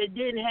 because they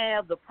didn't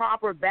have the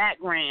proper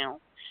background,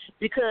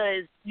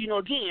 because, you know,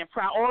 again,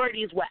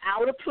 priorities were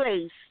out of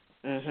place,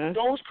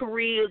 those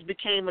careers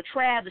became a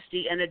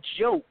travesty and a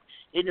joke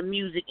in the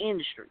music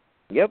industry.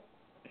 Yep,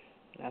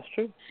 that's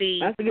true. See,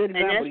 that's a good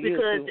example. And that's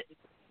because...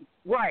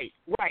 Right.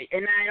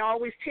 And I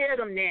always tell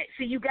them that.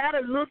 See, you got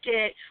to look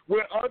at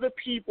where other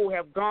people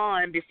have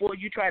gone before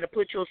you try to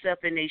put yourself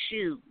in their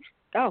shoes.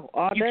 Oh,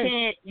 all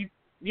day. You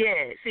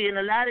can't. See, and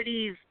a lot of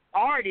these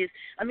artists,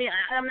 I mean,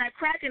 I'm not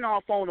cracking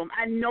off on them.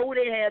 I know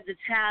they have the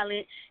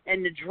talent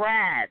and the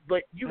drive,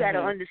 but you got to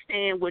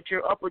understand what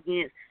you're up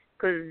against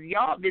because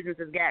y'all business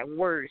has gotten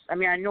worse. I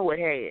mean, I know it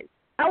has.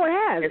 Oh, it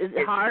has.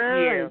 It's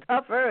harder and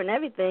tougher and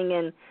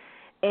everything,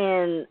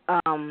 and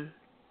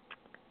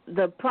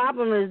the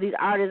problem is these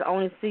artists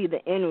only see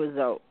the end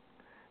result.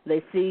 They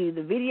see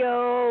the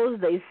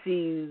videos, they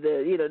see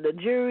the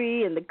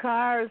jury and the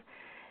cars.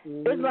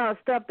 There's a lot of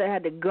stuff that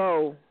had to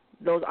go.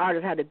 Those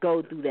artists had to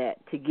go through that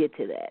to get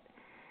to that.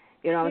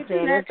 You know what I'm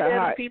saying? That's the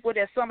hard. People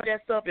that some of that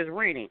stuff is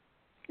renting.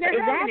 Now,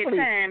 how many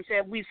times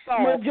have we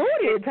saw?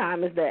 Majority of the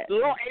time is that.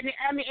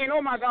 And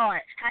oh my God,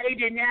 how they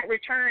did not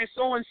return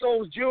so and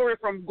so's jewelry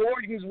from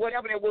Gordon's,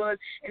 whatever it was,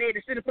 and they had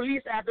to send the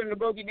police after them to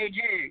go get their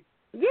jewelry.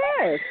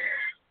 Yes.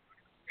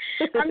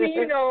 I mean,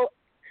 you know,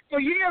 for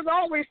years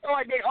I always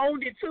thought they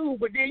owned it too,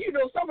 but then, you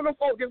know, some of them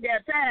folks just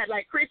got tired,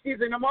 like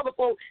Christians and them other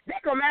folks, they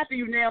come after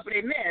you now for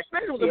their mess,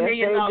 especially with $1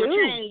 million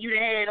chain you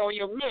done had on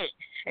your neck.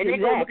 And they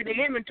go look at the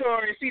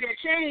inventory and see that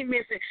chain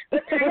missing.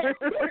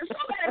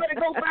 Somebody better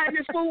go find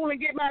this fool and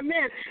get my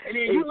mess. And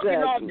then you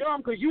looking all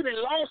dumb because you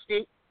done lost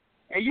it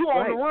and you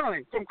on the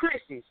run from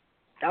Christians.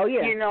 Oh,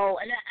 yeah. You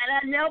know, and I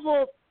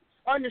never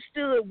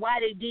understood why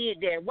they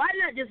did that. Why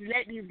not just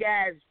let these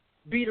guys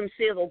be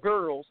themselves, or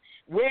girls,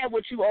 wear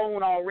what you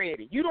own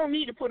already? You don't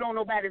need to put on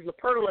nobody's La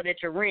Perla that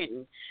you're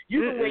renting.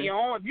 You can wear your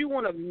own. If you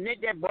want to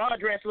make that broad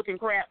dress looking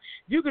crap,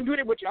 you can do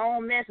that with your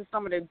own mess in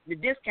some of the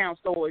discount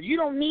stores. You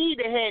don't need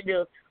to have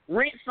to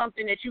rent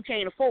something that you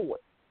can't afford.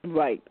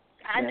 Right.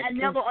 I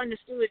never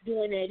understood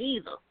doing that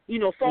either. You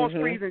know, false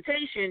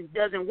presentation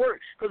doesn't work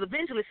because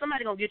eventually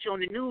somebody's going to get you on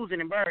the news and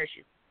embarrass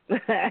you.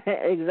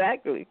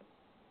 Exactly.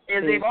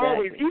 As they've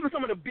always, even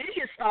some of the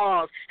biggest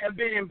stars have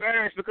been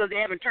embarrassed because they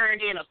haven't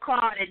turned in a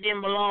car that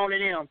didn't belong to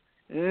them,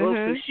 or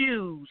some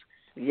shoes.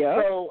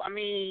 Yeah. So, I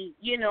mean,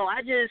 you know,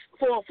 I just,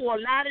 for a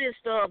lot of this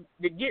stuff,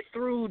 to get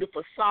through the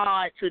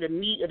facade to the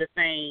meat of the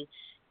thing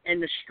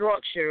and the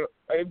structure,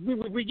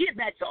 we get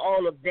back to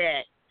all of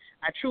that,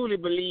 I truly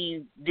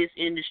believe this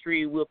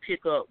industry will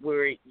pick up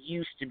where it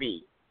used to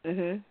be.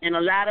 And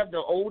a lot of the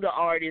older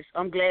artists,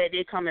 I'm glad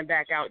they're coming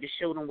back out to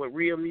show them what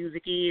real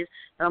music is.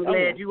 I'm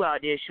glad you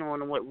out there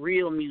showing them what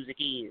real music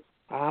is.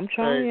 I'm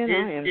trying.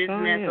 This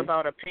mess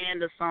about a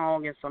Panda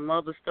song and some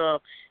other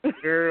stuff,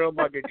 girl,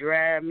 about to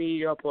drive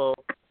me up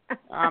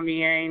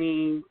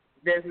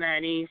that's not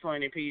even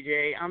funny,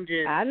 PJ.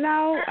 I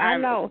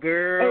know.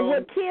 Girl. And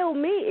what killed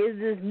me is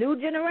this new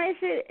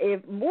generation.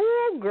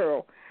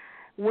 Girl,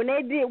 when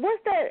they did,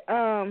 what's that,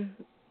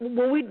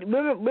 when we,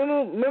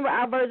 remember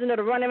our version of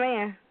the Running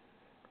Man?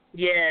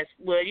 Yes.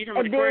 Well, you know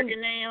what the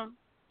twerking now?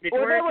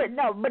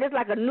 No, but it's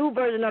like a new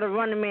version of the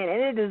Running Man,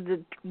 and it is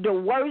the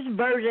worst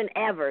version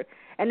ever.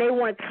 And they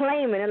want to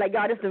claim it. They're like,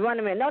 y'all, this is the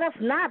Running Man. No, that's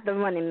not the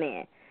Running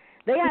Man.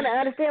 They got to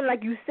understand,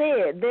 like you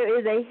said, there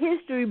is a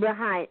history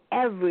behind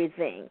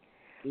everything.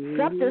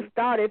 Something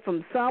started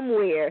from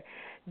somewhere.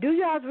 Do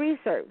y'all's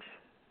research.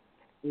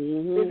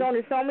 There's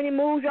only so many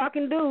moves y'all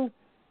can do.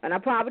 And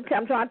I'm trying to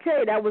tell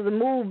you, that was a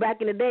move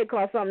back in the day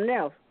called something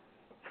else.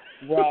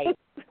 Right.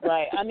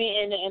 I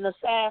mean, and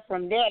aside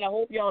from that, I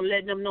hope y'all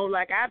letting them know,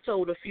 like I've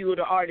told a few of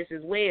the artists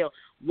as well,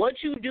 what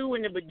you do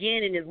in the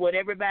beginning is what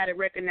everybody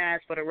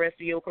recognizes for the rest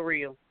of your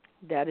career.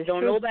 That is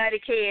Don't true. nobody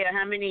care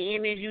how many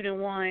Emmys you done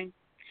won,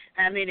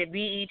 how many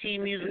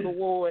BET Music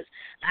Awards.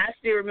 I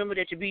still remember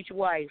that you beat your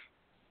wife.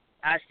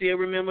 I still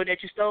remember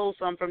that you stole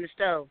something from the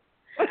stove.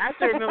 I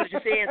still remember that you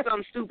said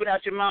something stupid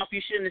out your mouth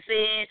you shouldn't have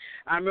said.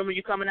 I remember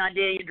you coming out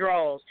there in your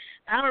drawers.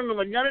 I don't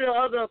remember none of the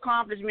other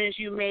accomplishments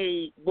you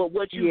made, but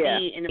what you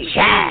did in the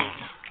beginning.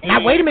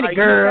 Now, wait a minute,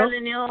 girl. Are you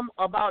telling them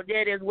about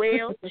that as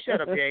well?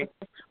 Shut up, Jay.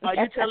 Are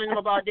you telling them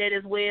about that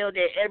as well,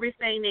 that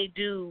everything they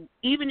do,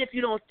 even if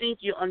you don't think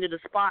you're under the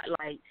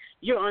spotlight,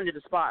 you're under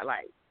the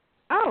spotlight?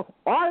 Oh,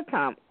 all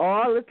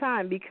the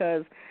time,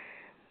 because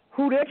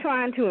who they're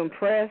trying to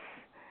impress,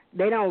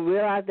 they don't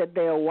realize that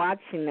they're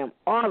watching them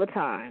all the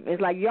time.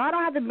 It's like y'all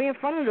don't have to be in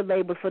front of the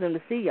labels for them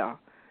to see y'all.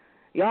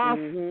 Y'all,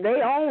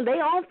 they own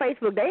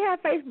Facebook. They have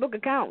Facebook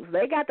accounts.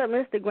 They got them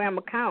Instagram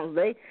accounts.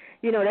 They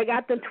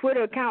got them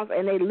Twitter accounts,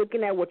 and they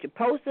looking at what you're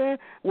posting,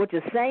 what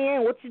you're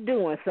saying, what you're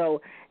doing.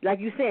 So, like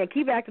you said,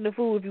 keep acting the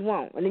fool if you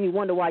want, and then you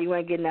wonder why you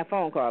ain't getting that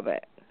phone call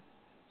back.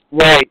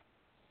 Right.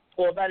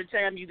 Or by the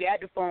time you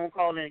got the phone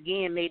call and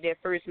again made that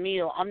first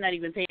meal, I'm not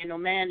even paying no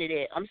mind to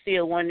that. I'm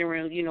still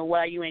wondering,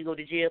 why you ain't go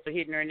to jail for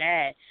hitting her in the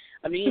eye.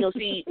 I mean,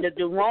 see,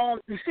 the wrong,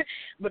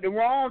 but the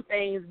wrong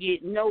things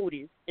get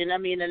noticed. And I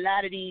mean, a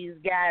lot of these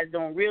guys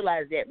don't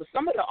realize that. But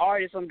some of the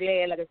artists, I'm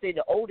glad, like I said,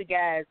 the older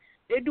guys,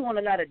 they're doing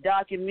a lot of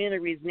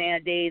documentaries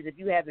nowadays, if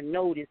you haven't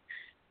noticed.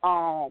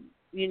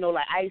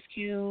 Like Ice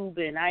Cube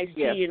and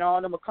Ice-T and all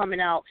of them are coming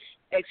out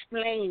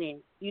explaining,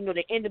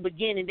 that in the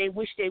beginning they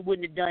wish they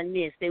wouldn't have done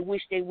this. They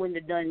wish they wouldn't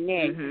have done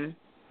that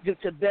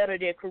to better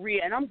their career.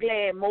 And I'm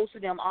glad most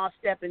of them are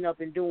stepping up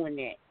and doing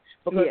that.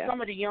 Because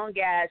some of the young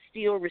guys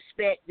still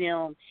respect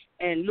them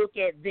and look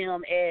at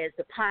them as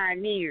the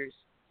pioneers,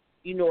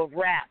 of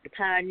rap, the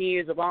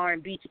pioneers of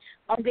R&B.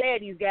 I'm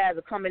glad these guys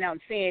are coming out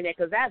and saying that,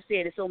 because I've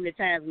said it so many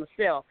times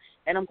myself,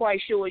 and I'm quite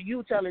sure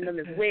you telling them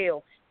as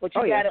well. But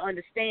you got to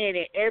understand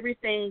that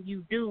everything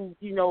you do,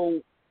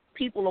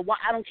 people are,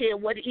 I don't care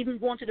what, even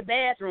going to the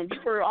bathroom.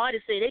 You've heard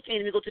artists say they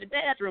can't even go to the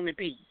bathroom in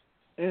peace.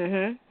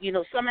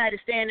 Somebody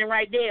standing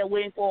right there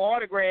waiting for an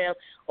autograph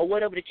or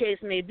whatever the case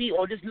may be,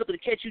 or just looking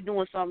to catch you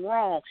doing something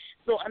wrong.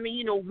 So, I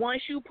mean,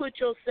 once you put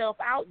yourself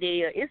out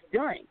there, it's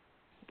done.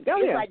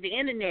 It's like the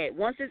internet.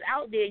 Once it's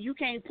out there, you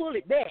can't pull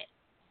it back.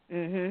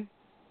 And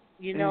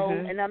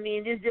I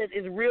mean,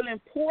 it's real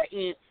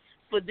important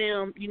for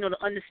them,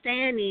 to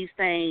understand these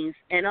things.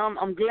 And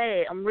I'm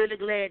glad. I'm really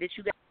glad that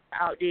you guys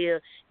are out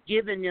there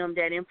giving them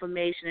that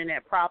information and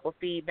that proper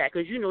feedback.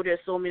 Because, there's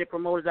so many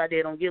promoters out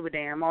there don't give a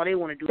damn. All they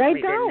want to do is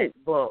make that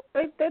next buck.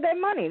 They're their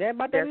money. They're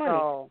about their money.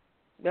 That's all.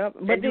 Yep.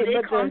 But do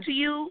they come to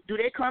you? Do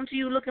they come to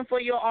you looking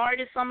for your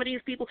artists, some of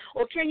these people?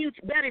 Or can you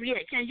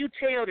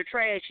tell the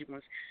trashy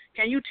ones?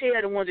 Can you tell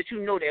the ones that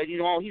that,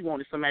 all he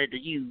wanted somebody to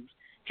use?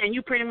 Can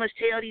you pretty much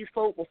tell these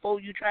folk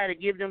before you try to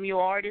give them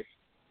your artists?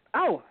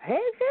 Oh, heck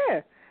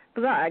yeah.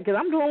 Because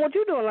I'm doing what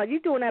you're doing. Like, you're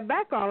doing that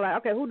background. Like,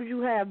 okay, who did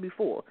you have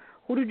before?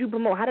 Who did you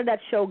promote? How did that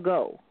show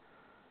go?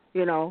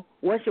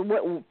 First of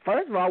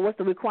all, what's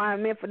the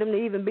requirement for them to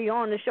even be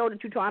on the show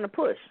that you're trying to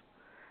push?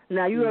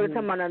 Now, you ever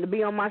talking about to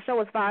be on my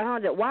show is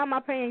 $500. Why am I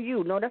paying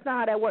you? No, that's not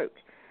how that works.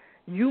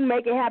 You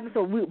make it happen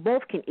so we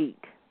both can eat.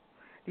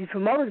 These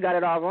promoters got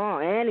it all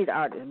wrong, and these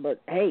artists.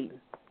 But, hey,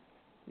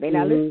 they're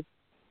not listening.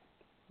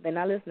 They're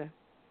not listening.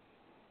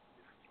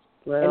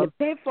 Well, and the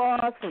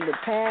pitfalls from the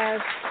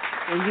past,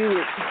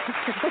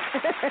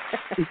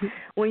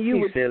 when you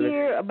would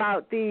hear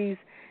about these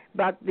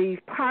about these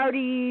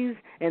parties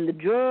and the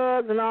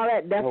drugs and all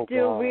that. That's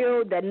still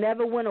real. That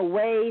never went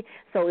away.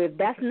 So if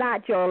that's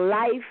not your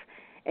life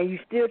and you're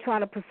still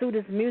trying to pursue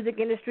this music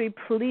industry,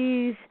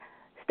 please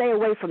stay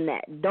away from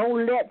that.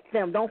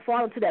 Don't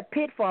fall into that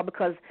pitfall,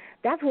 because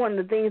that's one of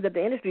the things that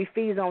the industry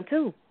feeds on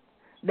too.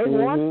 They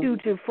want you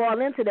to fall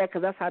into that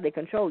because that's how they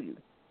control you.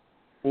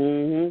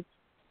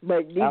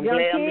 But these I'm young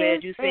kids, I'm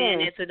glad you're saying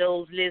that to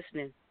those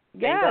listening.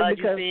 Yeah, thank God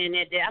because you're saying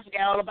that. I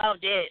forgot all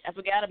about that. I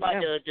forgot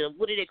about the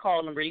what do they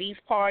call them, release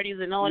parties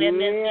and all that.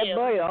 Yeah,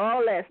 boy,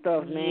 all that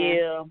stuff,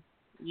 man.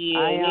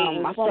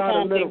 Yeah.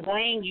 Sometimes they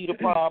bring you the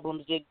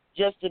problems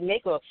just to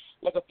make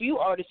like a few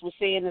artists were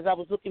saying as I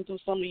was looking through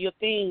some of your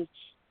things.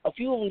 A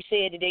few of them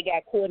said that they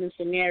got caught in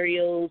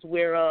scenarios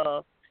where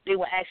they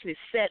were actually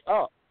set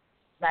up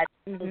by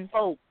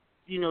folks,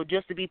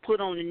 just to be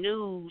put on the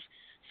news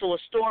so a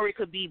story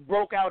could be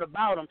broke out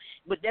about them.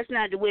 But that's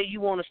not the way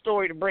you want a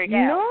story to break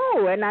out.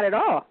 No, and not at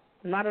all.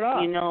 Not at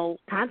all.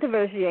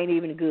 Controversy ain't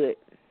even good.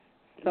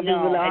 Some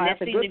no, and that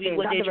seems to be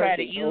what they try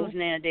to use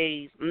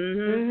nowadays.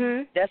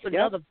 That's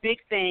another big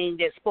thing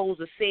that's supposed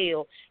to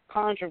sell,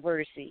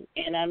 controversy.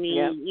 And I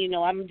mean,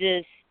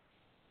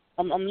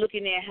 I'm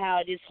looking at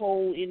how this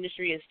whole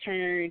industry has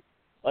turned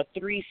a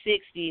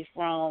 360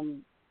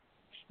 from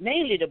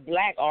mainly the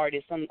black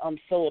artists. I'm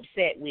so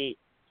upset with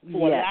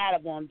for a lot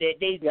of them that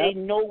they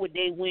know what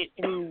they went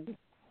through,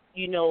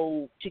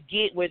 to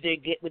get what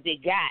they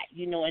got,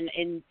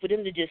 and for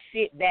them to just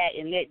sit back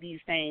and let these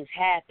things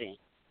happen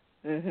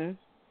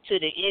to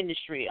the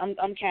industry.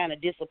 I'm kind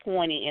of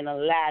disappointed in a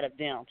lot of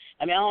them.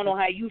 I mean, I don't know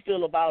how you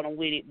feel about them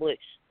with it, but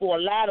for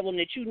a lot of them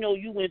that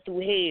you went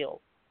through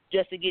hell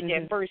just to get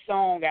that first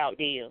song out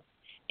there,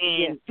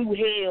 and through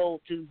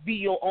hell to be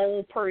your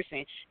own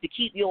person, to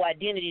keep your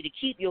identity, to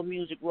keep your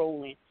music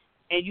rolling.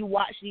 And you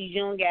watch these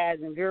young guys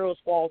and girls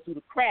fall through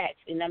the cracks.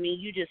 And, I mean,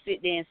 you just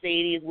sit there and say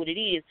it is what it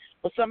is.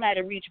 But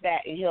somebody reach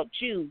back and helped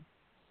you,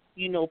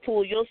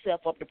 pull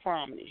yourself up to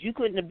prominence. You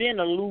couldn't have been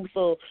a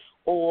Luther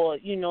or,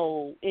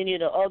 any of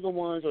the other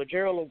ones or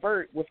Gerald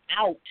Levert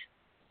without,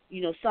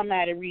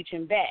 somebody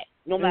reaching back,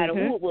 no matter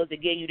who it was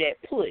that gave you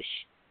that push.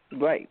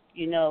 Right.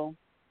 And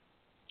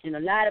a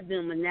lot of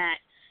them are not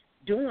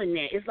doing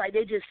that. It's like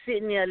they're just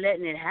sitting there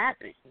letting it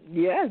happen.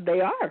 Yes,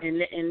 they are. And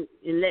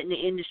letting the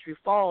industry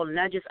fall. And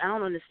I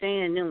don't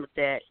understand them with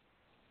that.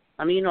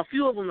 I mean, a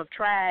few of them have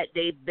tried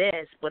their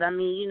best, but I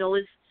mean,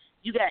 it's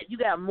you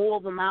got more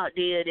of them out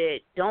there that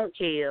don't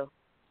care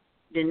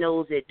than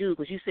those that do.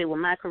 Because you say, well,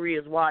 my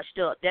career is washed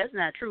up. That's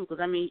not true.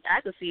 Because I mean,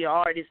 I could see an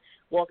artist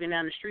walking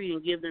down the street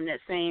and give them that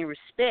same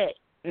respect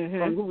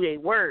from who they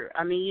were.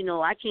 I mean,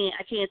 I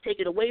can't take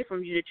it away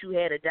from you that you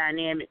had a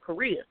dynamic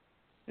career.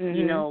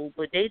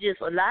 But they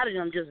just, a lot of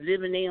them just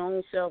living their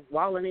own self,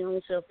 wallowing their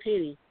own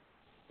self-pity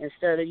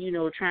instead of,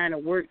 trying to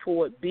work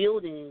toward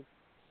building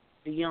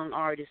the young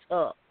artists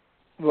up.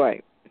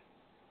 Right.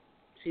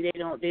 See, they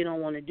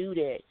don't want to do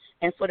that.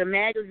 And for the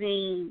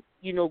magazine,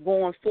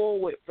 going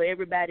forward, for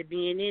everybody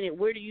being in it,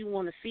 where do you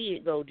want to see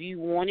it go? Do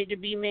you want it to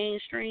be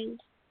mainstream?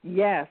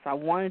 Yes, I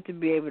want it to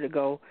be able to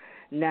go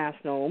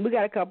national. And we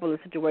got a couple of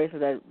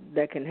situations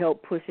that can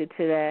help push it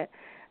to that.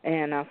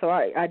 And so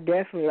I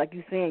definitely, like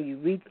you're saying,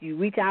 you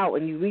reach out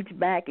and you reach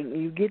back and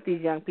you get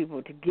these young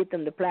people to get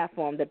them the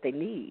platform that they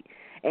need,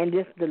 and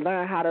just to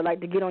learn how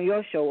to get on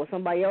your show or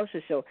somebody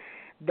else's show.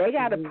 They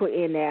got to put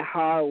in that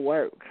hard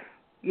work.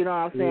 You know what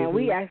I'm saying?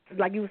 We asked,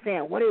 like you were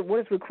saying, what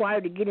is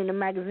required to get in the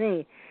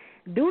magazine?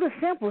 Do the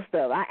simple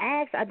stuff. I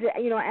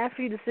asked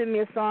for you to send me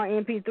a song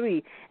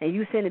MP3, and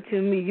you send it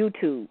to me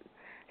YouTube.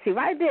 See,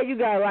 right there, you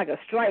got a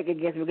strike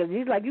against me because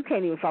you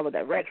can't even follow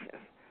directions.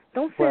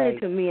 Don't send it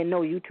to me in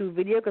no YouTube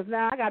video because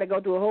now I got to go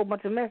through a whole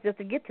bunch of mess just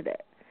to get to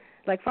that.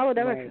 Follow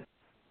directions.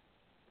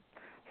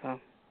 Right.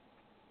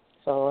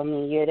 So I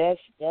mean,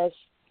 that's.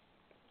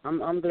 I'm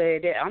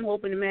glad that I'm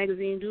hoping the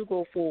magazine do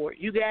go forward.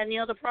 You got any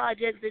other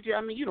projects that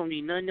you don't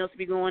need nothing else to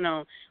be going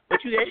on, but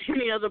you got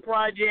any other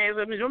projects?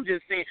 I mean, I'm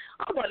just saying,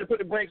 I'm about to put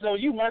the brakes on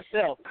you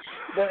myself.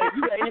 But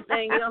you got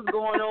anything else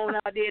going on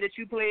out there that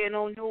you plan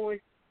on doing?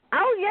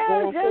 Oh,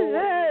 yes.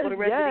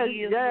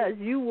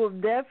 You will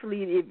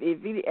definitely,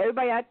 if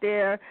everybody out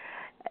there,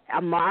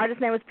 my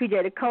artist name is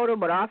PJ Dakota,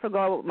 but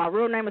also my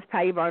real name is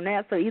Patty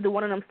Barnett, so either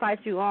one of them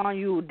sites you on,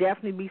 you will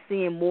definitely be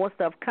seeing more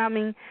stuff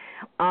coming.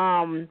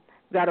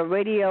 Got a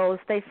radio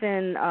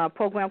station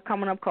program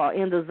coming up called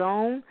In the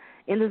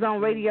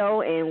Zone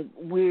Radio, and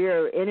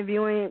we're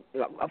interviewing,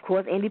 of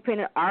course,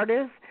 independent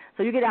artists.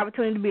 So you get the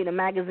opportunity to be in a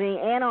magazine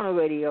and on a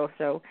radio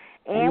show.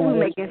 And we're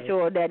making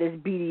sure that it's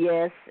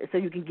BDS, so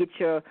you can get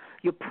your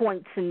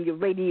points and your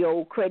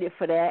radio credit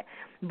for that.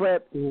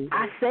 But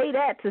I say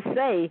that to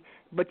say,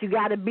 but you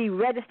got to be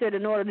registered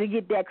in order to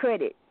get that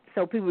credit.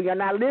 So people, you're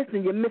not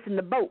listening, you're missing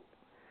the boat.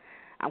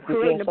 I'm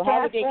creating a platform.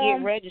 How would they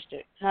get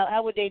registered?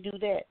 How would they do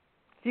that?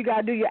 You got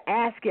to do your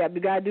ASCAP. You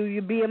got to do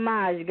your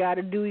BMIs. You got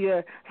to do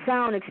your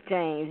sound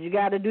exchange. You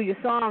got to do your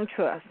song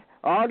trust.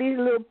 All these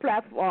little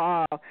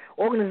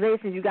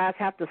organizations you guys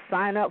have to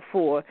sign up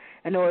for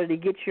in order to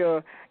get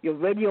your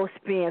radio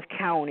spins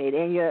counted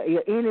and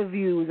your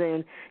interviews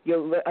and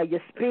your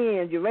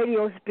spins, your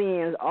radio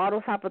spins, all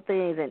those type of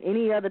things, and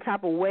any other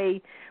type of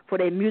way for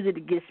their music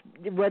to get,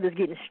 whether it's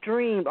getting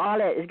streamed, all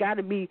that. It's got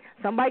to be,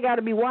 somebody got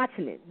to be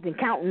watching it and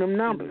counting them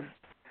numbers.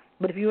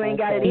 But if you ain't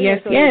got it in,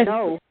 so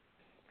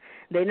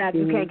they know,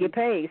 you can't get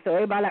paid. So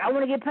everybody like, I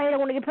want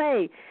to get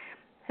paid.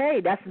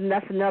 Hey, that's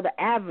another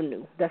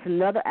avenue.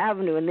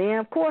 And then,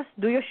 of course,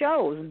 do your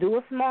shows. Do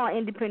a small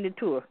independent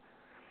tour.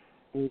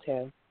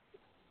 Okay.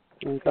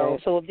 So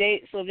if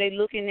they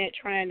looking at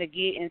trying to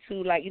get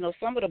into, like, you know,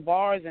 some of the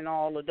bars and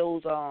all of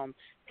those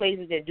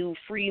places that do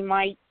free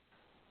mic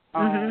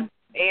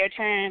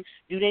airtime,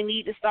 do they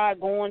need to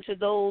start going to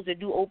those that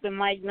do open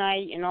mic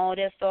night and all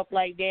that stuff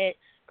like that?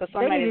 Because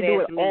somebody they need to do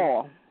it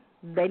all.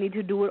 They need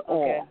to do it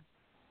all.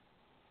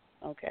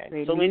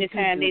 Okay. So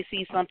anytime they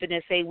see something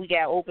that say we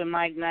got open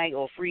mic night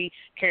or free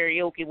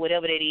karaoke,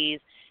 whatever that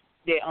is,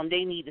 that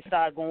they need to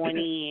start going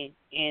in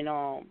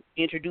and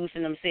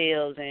introducing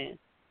themselves and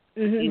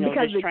you know,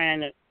 because just trying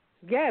to.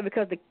 Yeah,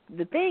 because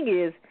the thing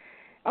is,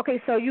 okay,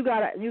 so you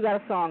got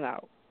a song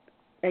out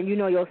and you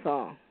know your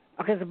song.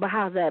 Okay, so but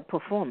how's that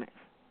performance?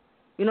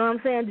 You know what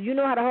I'm saying? Do you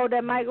know how to hold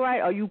that mic right?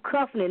 Or you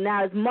cuffing it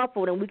now? It's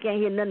muffled and we can't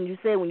hear nothing you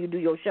say when you do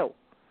your show.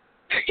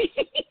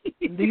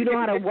 Do you know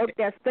how to work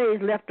that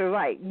stage left or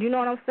right? You know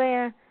what I'm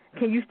saying?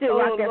 Can you still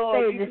rock that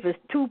stage if there's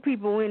two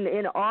people in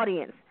the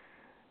audience?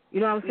 You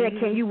know what I'm saying?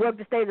 Can you work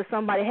the stage with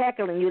somebody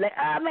heckling you like,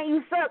 man,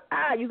 you suck.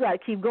 You got to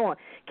keep going.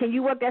 Can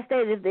you work that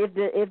stage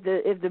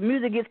if the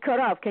music gets cut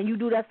off? Can you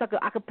do that sucker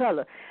a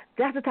cappella?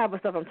 That's the type of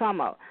stuff I'm talking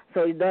about.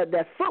 So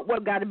that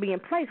footwork got to be in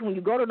place when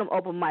you go to them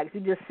open mics. You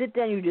just sit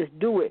there and you just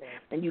do it,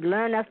 and you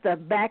learn that stuff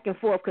back and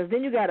forth, because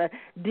then you got to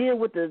deal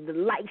with the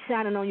light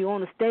shining on you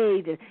on the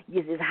stage, and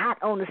it's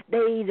hot on the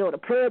stage, or the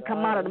plug come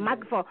out of the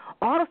microphone.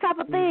 All those type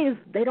of things,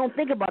 they don't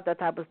think about that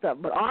type of stuff.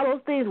 But all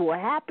those things will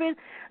happen,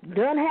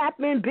 been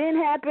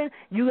happen.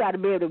 You got to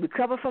be able to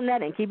recover from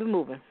that and keep it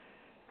moving.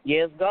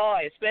 Yes,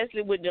 God,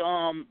 especially with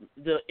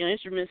the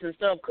instruments and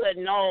stuff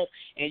cutting off,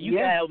 and you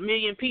got a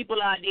million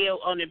people out there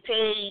on the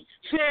paid,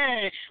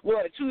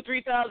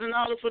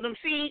 $2,000-$3,000 for them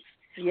seats.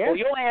 Yes. Well,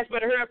 your ass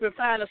better hurry up and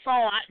find a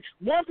song.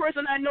 One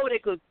person I know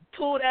that could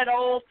pull that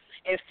off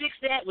and fix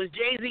that was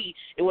Jay-Z.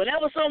 And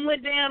whenever something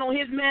went down on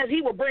his mess,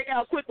 he would break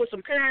out quick with some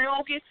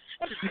karaoke.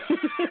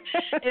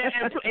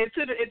 and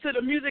to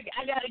the music,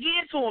 I got to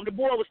get to him. The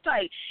boy was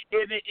tight.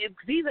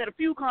 These are the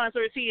few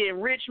concerts here in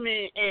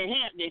Richmond and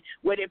Hampton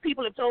where the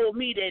people have told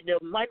me that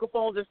the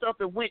microphones and stuff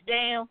that went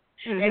down.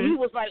 And he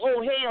was like, oh,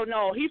 hell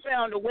no. He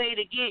found a way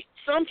to get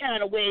some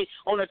kind of way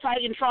on a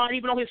Titantron,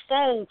 even on his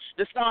phone,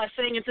 to start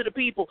singing to the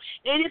people.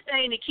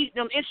 Anything to keep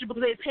them interested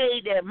because they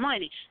paid that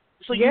money.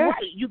 So you're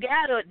right. You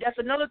gotta. That's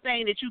another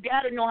thing that you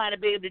gotta know how to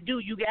be able to do.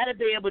 You gotta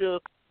be able to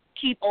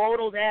keep all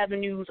those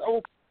avenues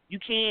open. You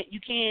can't.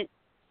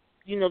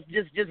 You know,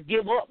 just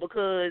give up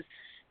because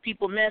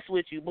people mess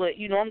with you. But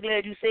you know, I'm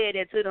glad you said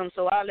that to them.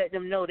 So I'll let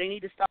them know they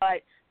need to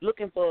start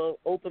looking for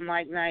open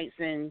mic nights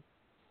and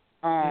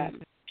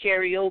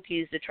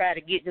karaoke's to try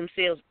to get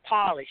themselves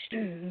polished.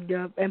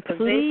 Yep. And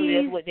basically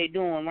that's what they're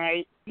doing,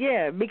 right?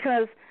 Yeah,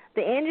 because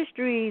the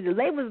industry, the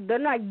labels, they're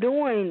not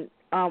doing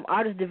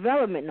artist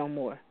development no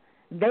more.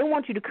 They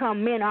want you to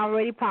come in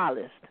already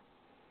polished.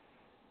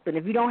 But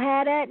if you don't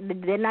have that,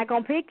 they're not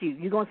going to pick you.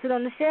 You're going to sit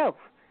on the shelf.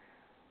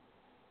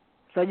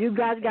 So you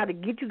guys got to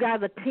get you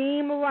guys a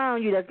team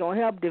around you that's going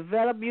to help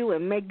develop you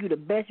and make you the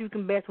best you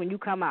can best when you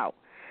come out.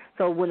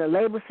 So when the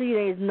label see you,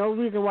 there's no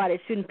reason why they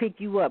shouldn't pick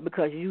you up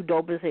because you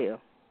dope as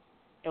hell.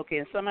 Okay,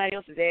 and somebody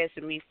else is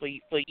asking me for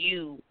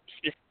you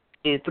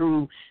specifically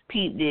through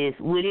Peep This.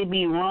 Would it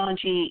be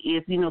raunchy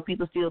if, you know,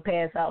 people still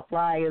pass out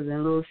flyers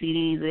and little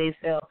CDs that they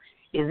sell?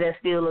 Is that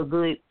still a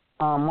good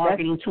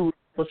marketing tool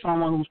for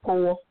someone who's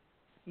poor?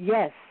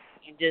 Yes.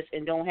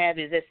 And don't have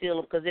it? Is that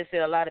still, because they say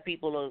a lot of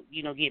people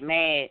get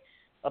mad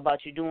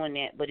about you doing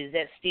that, but is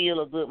that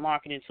still a good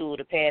marketing tool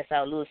to pass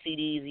out little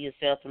CDs of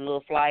yourself and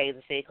little flyers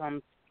and say,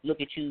 come look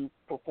at you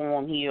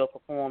perform here or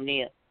perform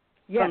there?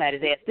 Yes,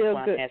 it's still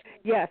good.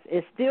 Yes,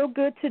 it's still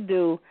good to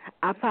do.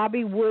 I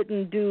probably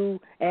wouldn't do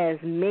as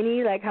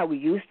many like how we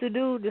used to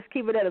do. Just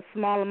keep it at a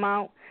small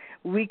amount.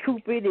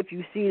 Recoup it if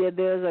you see that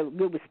there's a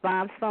good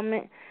response from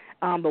it.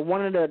 But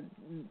one of the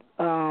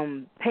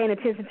paying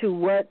attention to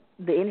what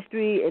the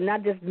industry, and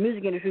not just the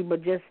music industry,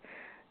 but just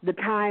the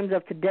times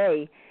of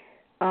today,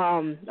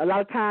 a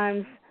lot of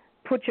times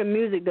put your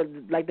music,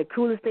 the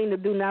coolest thing to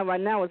do right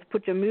now is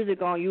put your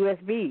music on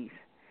USBs.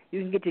 You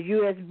can get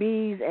your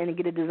USBs and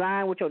get a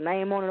design with your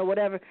name on it or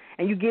whatever,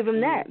 and you give them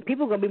that.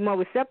 People are going to be more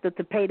receptive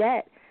to pay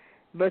that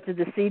versus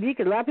the CD,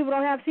 because a lot of people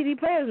don't have CD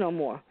players no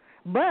more.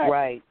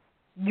 But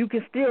you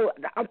can still,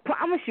 I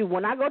promise you,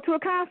 when I go to a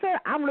concert,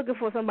 I'm looking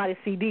for somebody's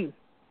CD.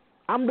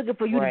 I'm looking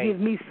for you to give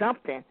me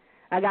something.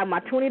 I got my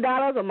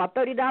 $20 or my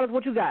 $30.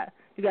 What you got?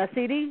 You got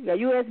CD? You got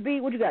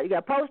USB? What you got? You got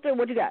a poster?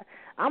 What you got?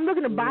 I'm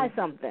looking to buy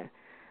something.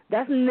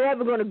 That's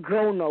never going to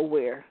go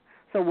nowhere.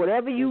 So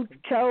whatever you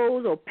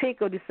chose or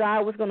pick or decide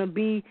what's going to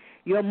be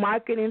your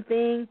marketing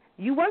thing,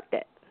 you work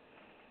that.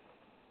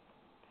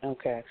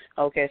 Okay.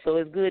 So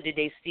it's good that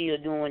they still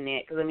doing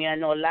that, because I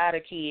know a lot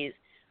of kids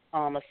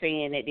are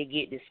saying that they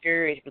get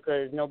discouraged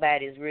because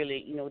nobody's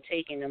really,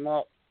 taking them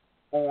up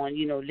on,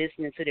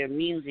 listening to their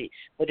music.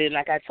 But then,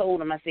 like I told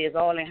them, I said, it's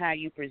all in how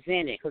you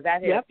present it. Because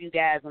I've had a few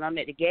guys, when I'm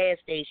at the gas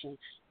station,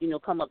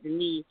 come up to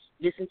me,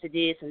 listen to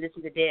this and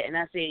listen to that. And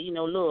I said,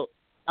 look,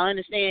 I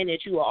understand that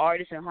you are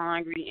artist and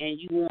hungry and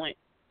you want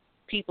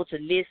people to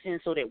listen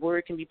so that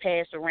word can be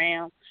passed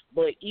around.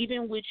 But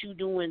even with you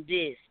doing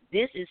this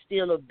is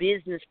still a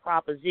business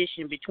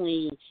proposition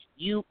between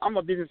you. I'm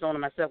a business owner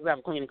myself because I have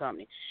a cleaning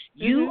company.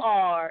 You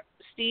are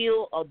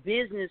still a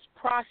business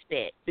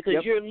prospect because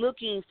you're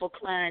looking for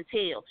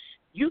clientele.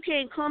 You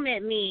can't come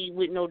at me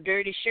with no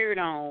dirty shirt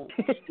on,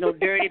 no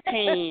dirty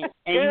pants,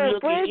 and you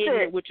looking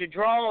ignorant with your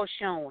drawers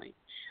showing.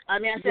 I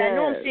said, I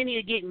know I'm sitting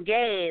here getting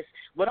gas,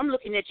 but I'm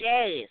looking at your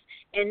ass.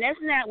 And that's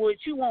not what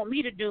you want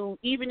me to do,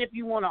 even if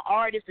you want an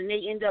artist and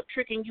they end up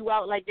tricking you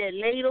out like that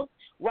later.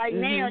 Right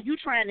now, you're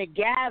trying to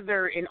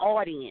gather an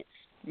audience.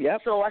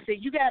 So I said,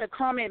 you got to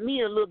come at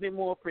me a little bit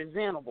more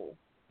presentable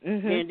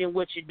than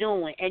what you're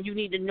doing. And you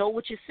need to know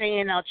what you're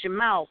saying out your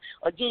mouth.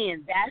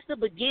 Again, that's the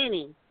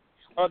beginning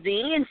of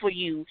the end for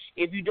you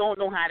if you don't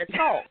know how to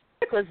talk.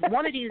 Because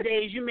one of these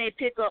days you may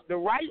pick up the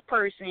right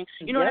person.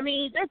 You know what I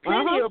mean? There's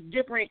plenty of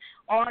different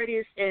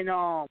artists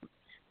and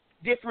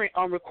different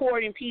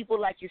recording people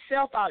like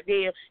yourself out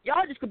there.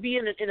 Y'all just could be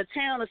in a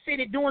town or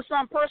city doing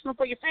something personal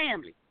for your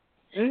family.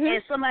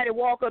 And somebody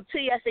walk up to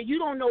you. I said, you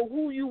don't know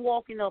who you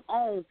walking up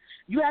on.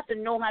 You have to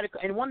know how to.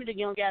 And one of the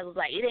young guys was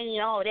like, it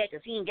ain't all that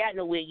because he ain't got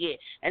nowhere yet.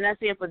 And I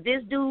said, for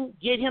this dude,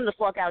 get him the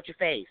fuck out your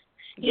face.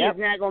 He is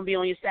not going to be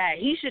on your side.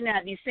 He should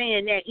not be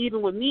saying that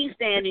even with me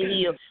standing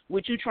here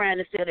with you trying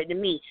to sell it to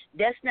me.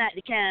 That's not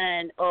the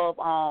kind of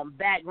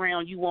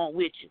background you want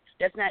with you.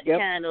 That's not the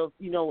kind of,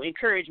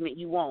 encouragement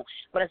you want.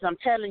 But as I'm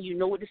telling you,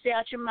 know what to say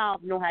out your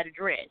mouth, know how to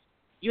dress.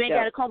 You ain't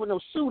got to come with no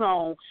suit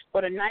on,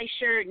 but a nice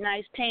shirt,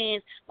 nice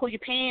pants, pull your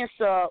pants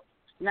up,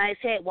 nice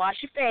hat, wash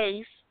your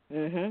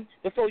face.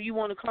 Before you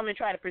want to come and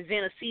try to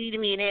present a CD to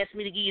me and ask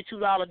me to give you a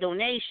 $2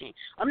 donation.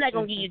 I'm not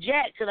going to give you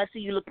jack till I see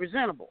you look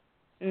presentable.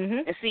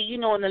 And see,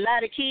 and a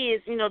lot of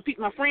kids,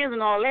 my friends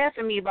and all laugh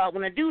at me about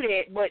when I do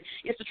that, but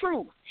it's the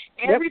truth.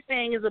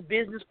 Everything is a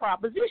business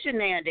proposition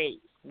nowadays.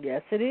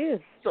 Yes, it is.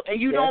 So, and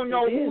you don't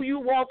know who you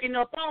walking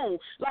up on.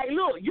 Like,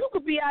 look, you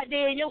could be out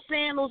there in your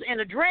sandals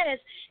and a dress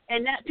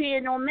and not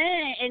paying no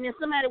man, and then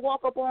somebody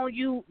walk up on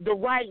you the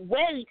right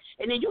way,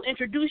 and then you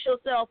introduce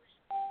yourself,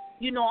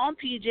 I'm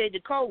PJ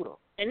Dakota.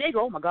 And they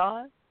go, oh, my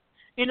God.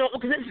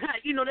 Because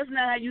that's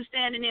not how you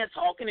standing there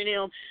talking to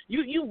them.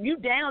 You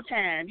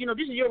downtime.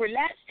 This is your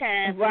relaxed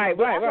time. Right.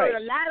 I've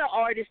heard a lot of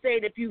artists say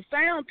that if you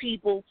found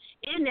people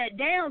in that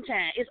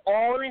downtime, it's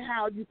all in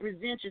how you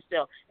present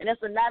yourself. And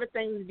that's a lot of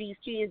things these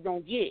kids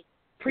don't get.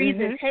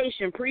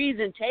 Presentation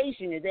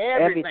is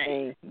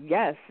everything.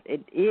 Yes,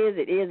 it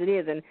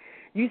is. And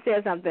you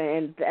said something,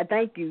 and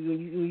thank you.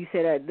 You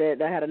said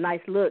that I had a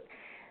nice look.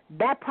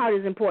 That part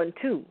is important,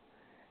 too.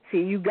 See,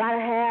 you got to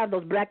have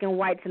those black and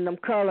whites and them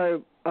color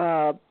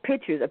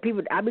pictures of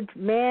people. I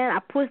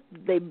push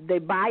they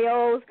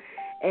bios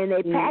and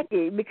they pack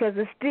it because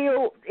it's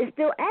still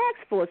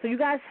asked for. So you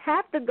guys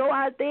have to go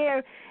out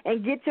there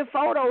and get your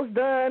photos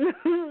done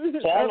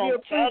of your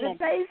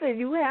presentation.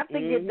 You have to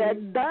get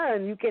that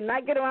done. You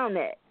cannot get around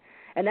that.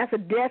 And that's a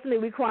definite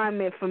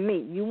requirement for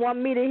me. You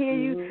want me to hear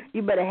you,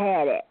 you better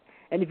have that.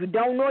 And if you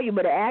don't know, you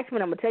better ask me,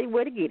 and I'm going to tell you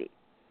where to get it.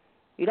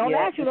 You don't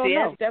ask, you don't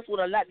know. That's what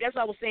I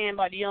was saying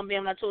about the young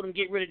man when I told him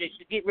get rid of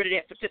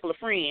that particular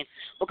friend,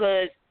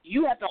 because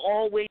you have to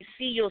always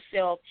see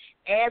yourself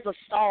as a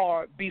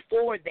star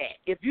before that.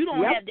 If you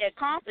don't have that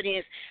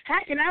confidence, how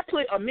can I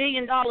put $1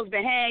 million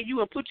behind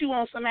you and put you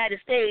on somebody's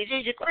stage?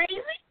 Is you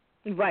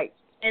crazy? Right.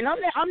 And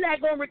I'm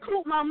not going to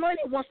recruit my money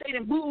once they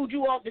done booed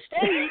you off the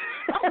stage.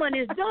 My money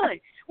is done.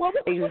 Well,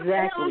 what the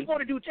hell I'm going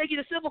to do? Take you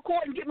to civil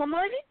court and get my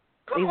money?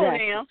 Come on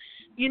now.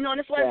 And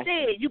that's what I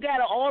said. You got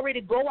to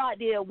already go out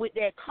there with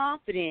that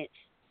confidence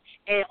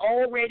and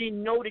already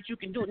know that you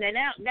can do it.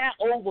 Now, not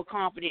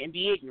overconfident and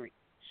be ignorant.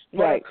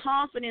 But a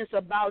confidence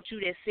about you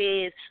that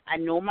says, I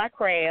know my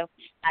craft.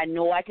 I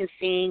know I can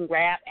sing,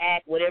 rap,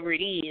 act, whatever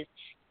it is.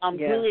 I'm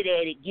good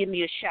at it. Give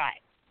me a shot.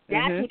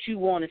 That's what you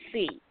want to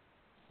see.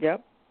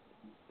 Yep.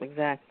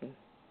 Exactly.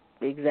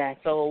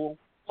 So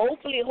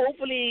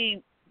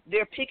hopefully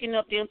they're picking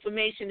up the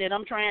information that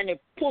I'm trying to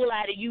pull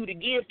out of you to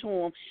give to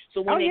them.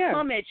 So when they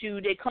come at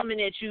you, they're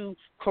coming at you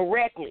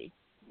correctly.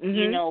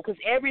 Because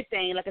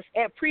everything, like I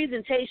said,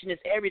 presentation is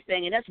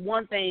everything, and that's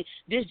one thing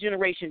this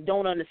generation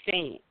don't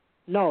understand.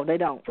 No, they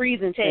don't.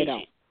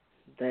 Presentation.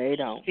 They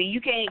don't. See,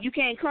 you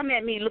can't come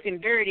at me looking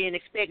dirty and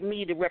expect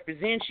me to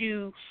represent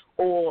you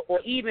or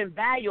even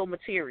buy your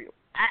material.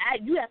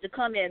 You have to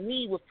come at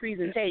me with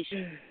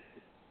presentation.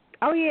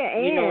 Oh, yeah,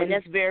 and and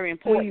that's very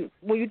important.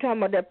 When you're talking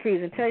about that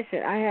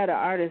presentation, I had an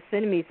artist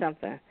send me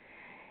something.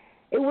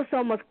 It was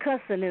so much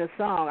cussing in a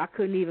song, I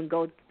couldn't even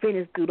go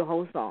finish through the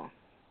whole song.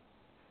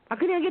 I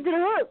couldn't even get to the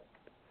hook.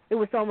 It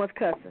was so much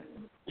cussing.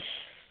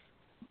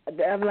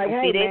 I'm like,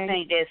 hey, see, they man.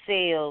 think that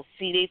sells.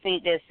 See, they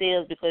think that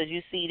sells because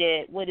you see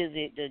that, what is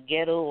it, the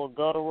ghetto or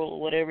guttural or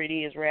whatever it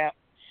is rap.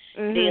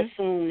 Mm-hmm. They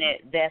assume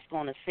that that's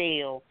going to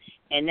sell,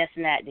 and that's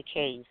not the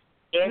case.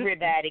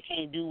 Everybody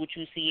can't do what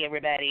you see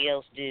everybody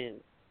else do.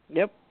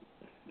 Yep.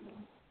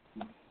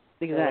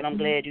 Exactly. So, and I'm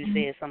glad you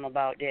said something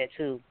about that,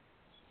 too.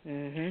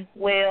 Mm-hmm.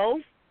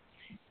 Well,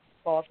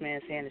 Boss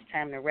Man saying it's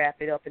time to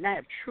wrap it up, and I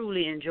have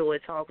truly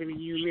enjoyed talking to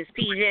you, Miss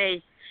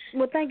PJ.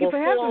 Well, thank you for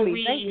having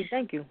me.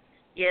 Thank you.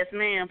 Yes,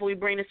 ma'am. Before we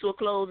bring this to a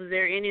close, is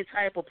there any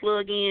type of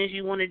plug-ins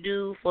you want to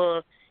do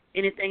for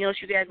anything else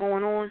you got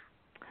going on?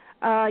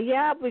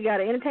 Yeah, we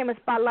got an Entertainment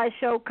Spotlight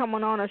show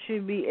coming on. It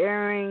should be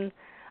airing,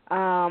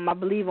 I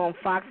believe, on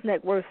Fox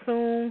Network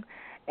soon.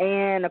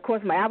 And, of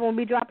course, my album will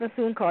be dropping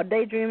soon called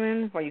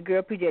Daydreaming for your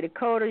girl, PJ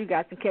Dakota. You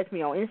guys can catch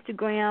me on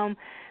Instagram,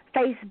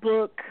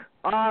 Facebook,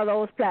 all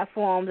those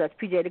platforms. That's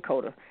PJ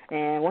Dakota.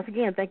 And, once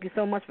again, thank you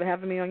so much for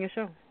having me on your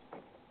show.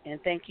 And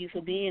thank you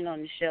for being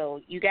on the show.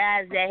 You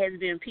guys, that has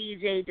been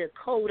PJ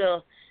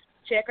Dakota.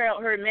 Check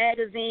out her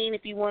magazine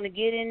if you want to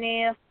get in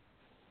there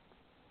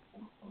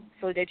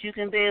so that you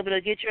can be able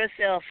to get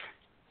yourself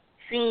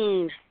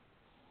seen.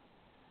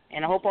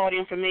 And I hope all the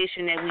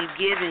information that we've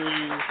given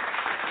you,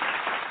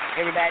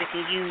 everybody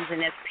can use.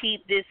 And that's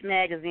Peep This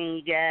Magazine,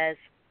 you guys.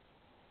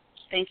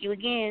 Thank you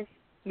again.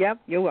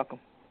 Yep, you're welcome.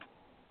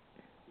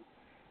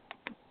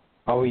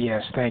 Oh,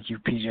 yes, thank you,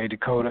 PJ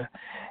Dakota.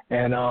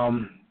 And,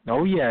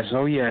 oh, yes.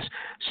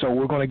 So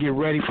we're going to get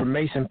ready for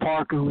Mason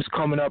Parker, who's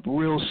coming up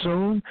real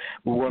soon.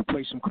 We're going to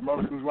play some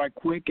commercials right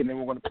quick, and then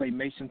we're going to play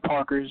Mason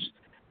Parker's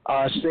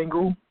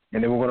single,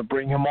 and then we're going to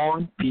bring him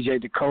on.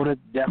 PJ Dakota,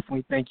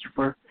 definitely thank you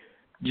for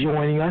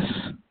joining us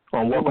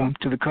on Welcome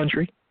to the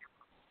Country.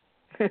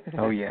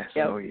 Oh, yes.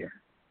 Yep. Oh, yeah.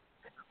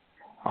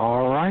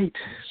 All right.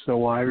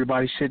 So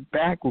everybody sit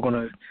back. We're going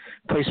to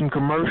play some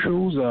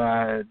commercials,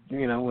 and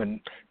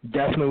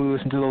definitely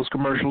listen to those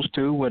commercials,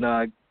 too,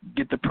 and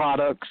get the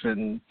products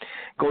and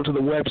go to the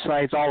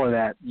websites, all of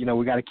that. We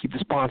got to keep the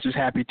sponsors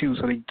happy, too,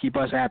 so they can keep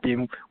us happy,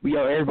 and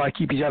everybody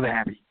keep each other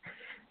happy.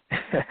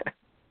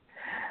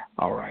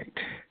 All right.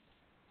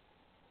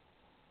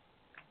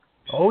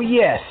 Oh,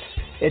 yes.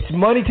 It's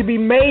money to be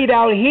made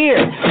out here.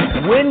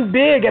 Win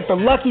big at the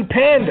Lucky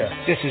Panda.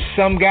 This is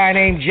some guy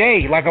named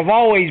Jay, like I've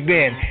always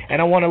been.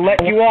 And I want to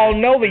let you all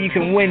know that you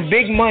can win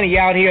big money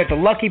out here at the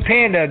Lucky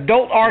Panda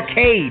Adult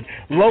Arcade,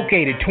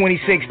 located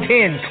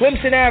 2610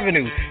 Clemson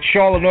Avenue,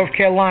 Charlotte, North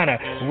Carolina,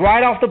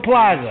 right off the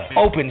plaza.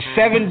 Open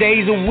 7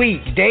 days a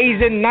week, days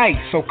and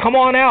nights, so come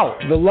on out.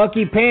 The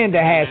Lucky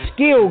Panda has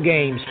skill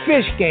games,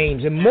 fish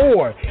games, and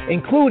more,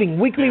 including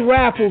weekly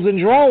raffles and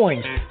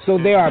drawings. So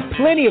there are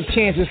plenty of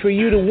chances for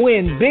you to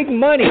win big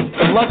money.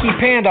 The Lucky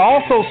Panda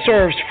also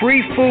serves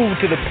free food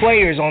to the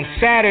players on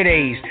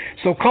Saturdays.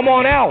 So come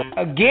on out.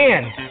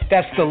 Again,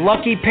 that's the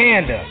Lucky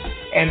Panda.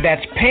 And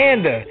that's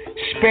Panda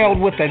spelled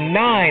with a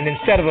 9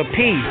 instead of a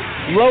P.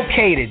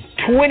 Located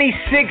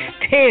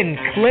 2610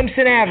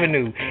 Clemson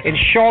Avenue in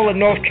Charlotte,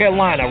 North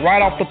Carolina,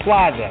 right off the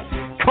plaza.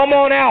 Come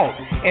on out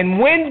and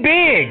win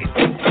big.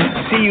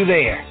 See you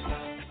there.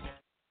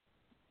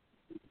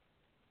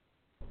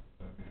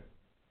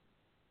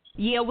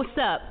 Yeah, what's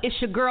up? It's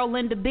your girl,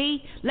 Linda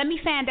B. Let me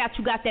find out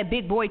you got that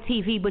big boy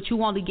TV, but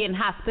you only getting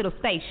hospital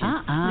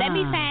station. Let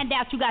me find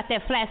out you got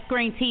that flat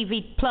screen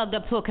TV plugged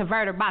up to a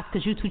converter box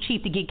because you too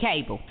cheap to get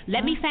cable.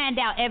 Let me find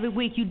out every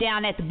week you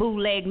down at the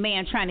bootleg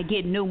man trying to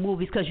get new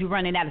movies because you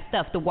running out of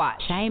stuff to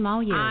watch. Shame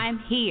on you. I'm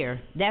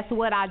here. That's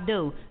what I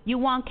do. You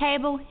want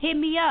cable? Hit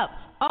me up.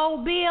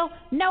 Oh, Bill?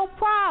 No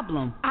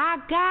problem. I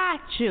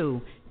got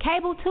you.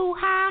 Cable too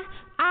high?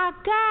 I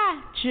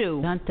got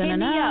you. Dun, dun, Hit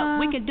me dun. up.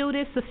 We can do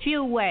this a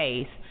few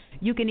ways.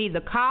 You can either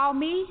call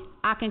me,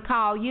 I can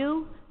call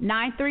you,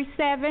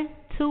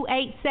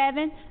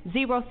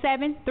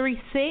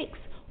 937-287-0736,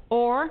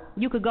 or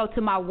you could go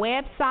to my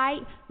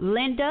website,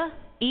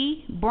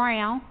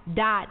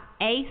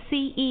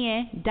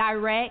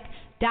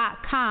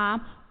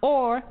 lindaeBrown.acndirect.com,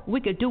 or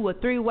we could do a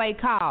 3-way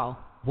call.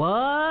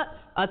 What?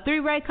 A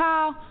 3-way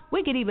call?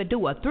 We could even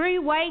do a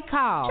 3-way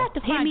call. Shut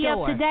the front Hit me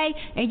door. up today,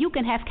 and you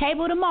can have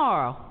cable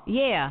tomorrow.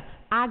 Yeah,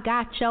 I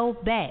got your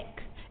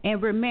back.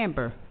 And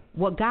remember,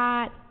 with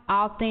God,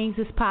 all things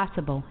is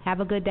possible. Have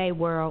a good day,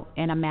 world,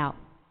 and I'm out.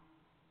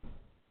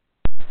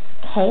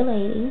 Hey,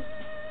 ladies.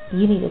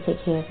 You need to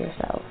take care of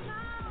yourself.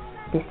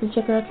 This is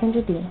your girl,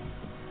 Kendra D.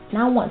 And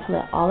I want to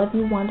let all of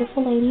you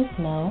wonderful ladies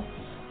know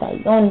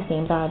that Yoni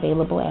Steams are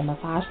available at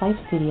Massage Life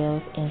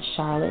Studios in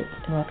Charlotte,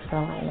 North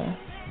Carolina.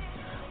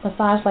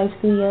 Massage Life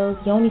Studios'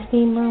 Yoni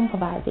Steam Room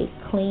provides a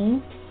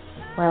clean,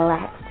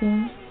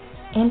 relaxing,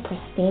 and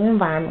pristine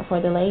environment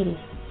for the ladies,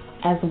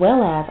 as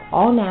well as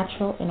all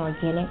natural and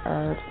organic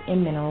herbs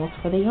and minerals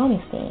for the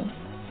Yoni Steam.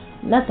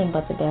 Nothing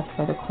but the best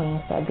for the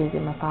queens that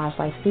visit Massage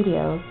Life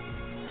Studios.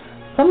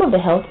 Some of the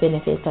health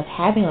benefits of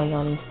having a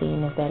Yoni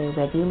Steam is that it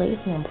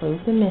regulates and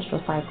improves the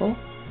menstrual cycle,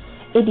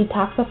 it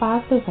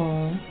detoxifies the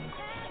womb,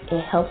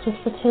 it helps with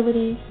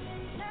fertility,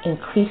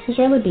 increases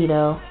your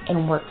libido,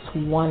 and works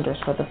wonders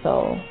for the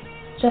soul.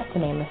 just to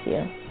name a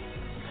few.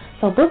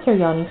 So book your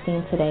yawning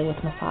scene today with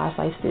Massage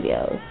Life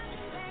Studios.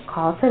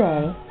 Call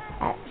today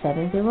at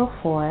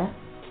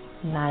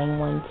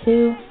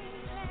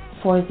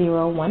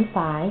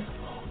 704-912-4015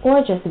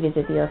 or just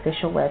visit their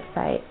official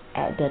website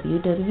at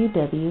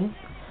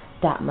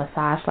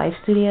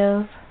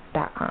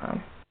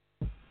www.massagelifestudios.com.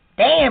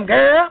 Damn,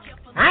 girl.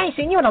 I ain't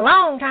seen you in a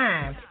long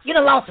time. You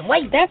done lost some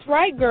weight. That's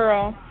right,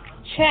 girl.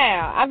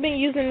 Child, I've been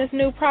using this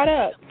new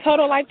product,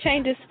 Total Life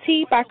Changes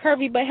Tea by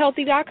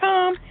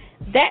CurvyButHealthy.com.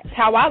 That's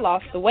how I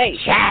lost the weight.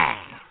 Child.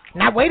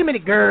 Now, wait a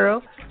minute,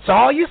 girl. So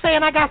all you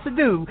saying I got to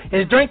do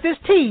is drink this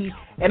tea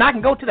and I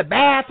can go to the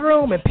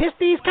bathroom and piss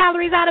these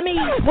calories out of me?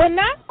 Well,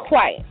 not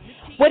quite.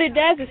 What it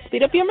does is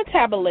speed up your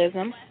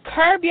metabolism,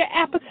 curb your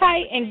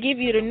appetite, and give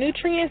you the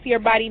nutrients your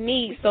body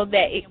needs so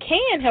that it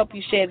can help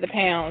you shed the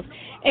pounds.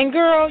 And,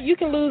 girl, you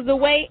can lose the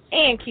weight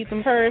and keep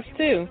some curves,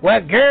 too. Well,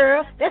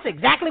 girl, that's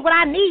exactly what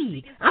I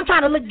need. I'm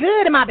trying to look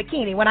good in my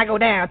bikini when I go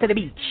down to the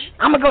beach.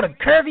 I'm going to go to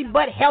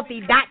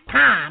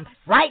CurvyButHealthy.com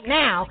right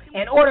now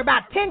and order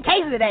about 10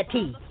 cases of that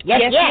tea.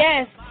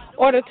 Yes.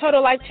 Order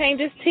Total Life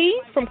Changes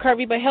Tea from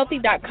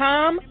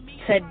CurvyButHealthy.com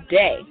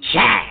today.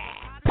 Child.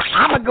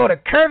 I'm going to go to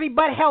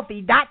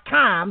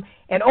CurvyButHealthy.com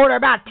and order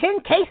about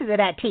 10 cases of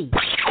that tea.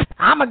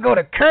 I'm going to go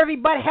to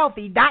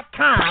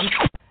CurvyButHealthy.com.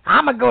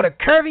 I'm going to go to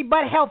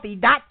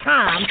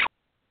CurvyButHealthy.com.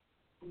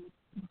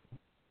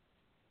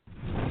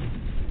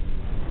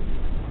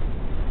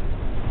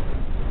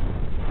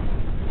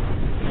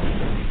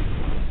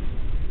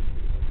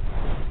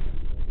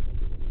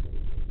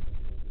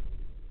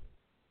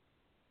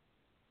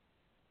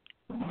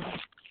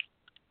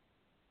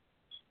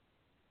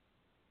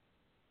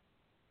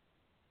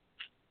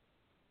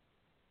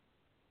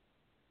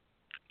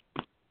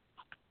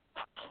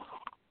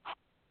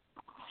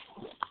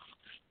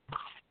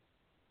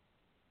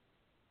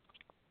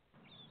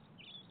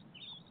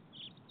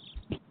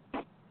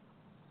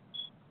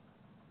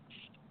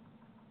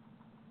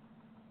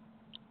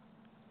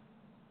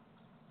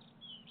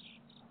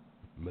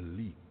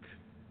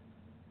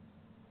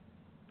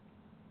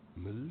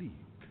 Malik,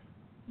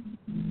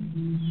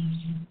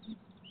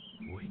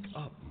 wake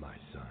up, my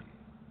son.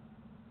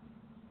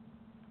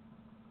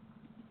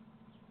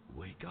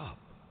 Wake up.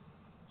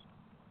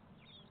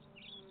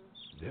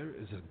 There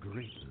is a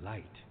great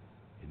light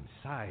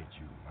inside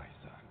you, my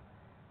son.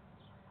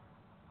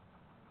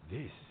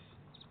 This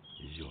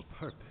is your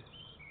purpose.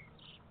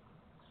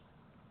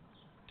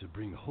 To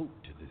bring hope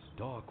to this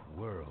dark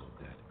world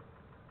that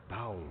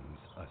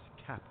bounds us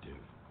captive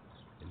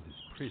in this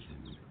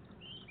prison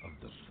of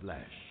the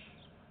flesh.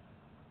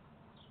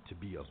 To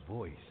be a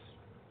voice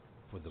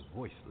for the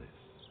voiceless.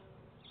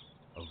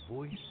 A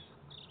voice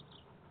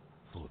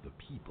for the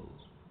people.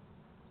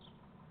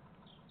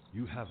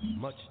 You have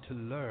much to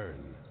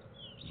learn,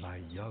 my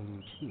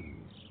young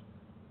king.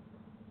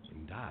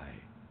 And I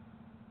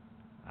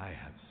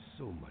have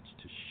so much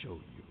to show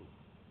you.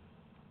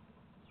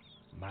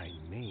 My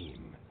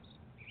name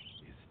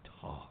is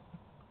Talk.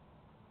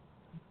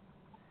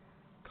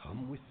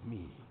 Come with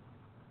me.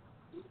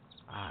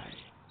 I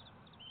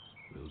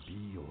will be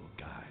your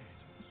guide.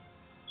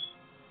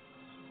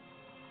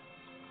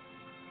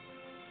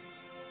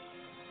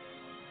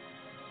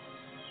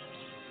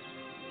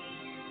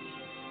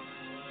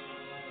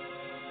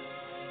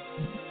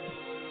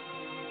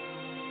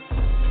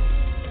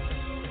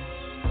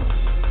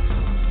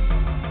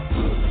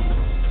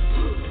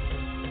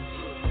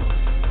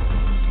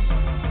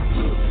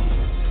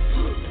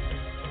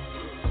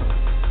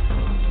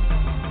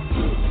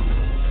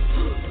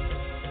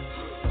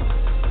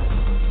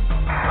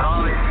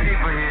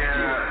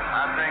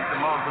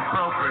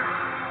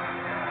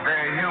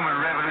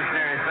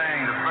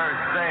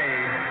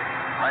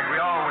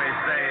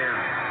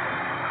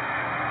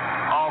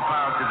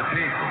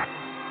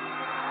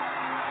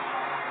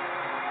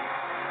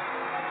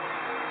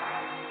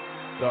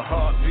 The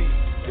heartbeat,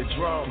 the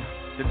drum,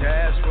 the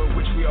diaspora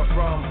which we are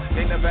from.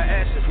 They never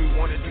asked if we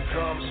wanted to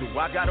come, so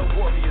I got a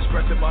warrior's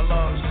breath in my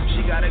lungs.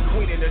 She got a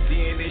queen in her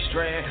DNA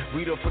strand.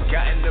 We done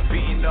forgotten the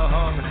beating, the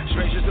hung.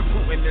 Strangers to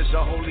fruit in this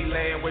a holy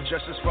land where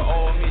justice for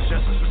all means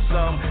justice for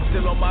some.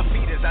 Still on my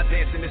feet as I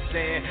dance in the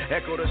sand.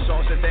 Echo the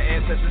songs that the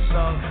ancestors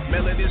sung.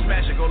 Melody's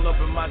magical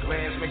up in my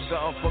glands. Make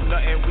something from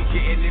nothing, we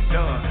getting it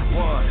done.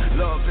 One,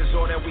 love is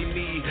all that we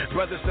need.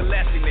 Brothers, the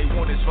last thing they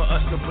want is for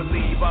us to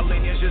believe. Our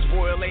lineage is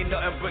royal, ain't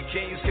nothing but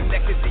kings.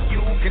 Connected to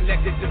you,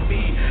 connected to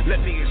me.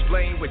 Let me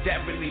explain what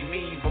that really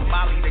means. From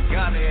Mali to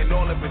Ghana and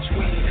all in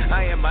between.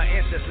 I am my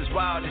ancestors'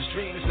 wildest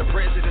dreams. The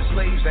president's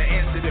slaves that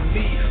answer to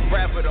me.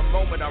 Rap for the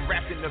moment, I'm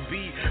wrapped in the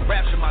beat.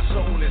 Rapture my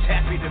soul is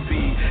happy to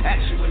be.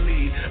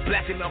 Actually,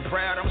 black and I'm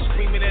proud. I'm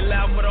screaming it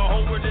loud for the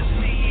whole world to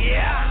see.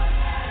 Yeah.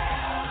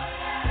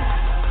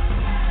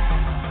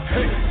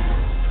 Hey.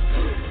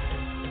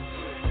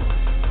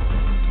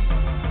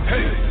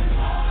 Hey.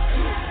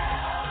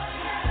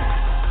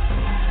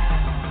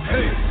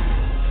 Hey.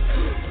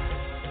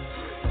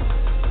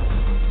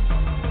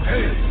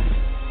 Hey.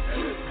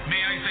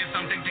 May I say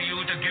something to you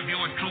to give you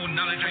a true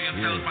knowledge of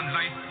yourself and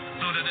life?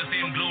 so that the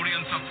same glory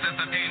and success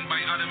attained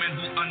by other men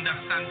who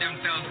understand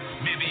themselves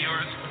may be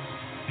yours.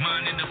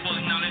 Man in the full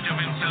knowledge of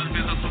himself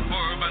is a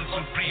superb and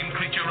supreme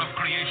creature of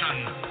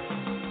creation.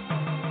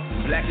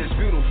 Black is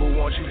beautiful,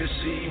 want you to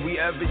see. We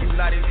ever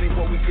united, think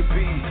what we could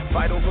be.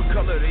 Fight over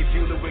color, they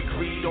fuel it with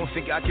greed. Don't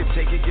think I can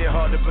take it, get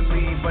hard to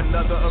believe.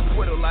 Another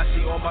acquittal I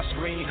see on my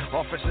screen.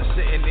 Officer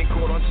sitting in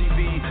court on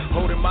TV,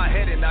 holding my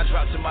head and I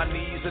drop to my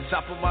knees. The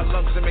top of my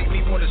lungs and make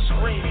me want to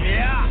scream,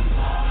 yeah.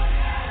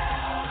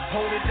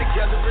 Hold it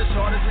together as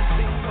hard as it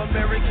seems.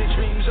 American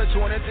dreams are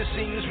torn at the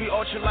seams. We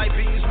ultralight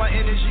beams, my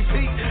energy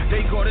peak.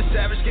 They caught us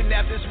savage,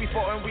 kidnapped us, we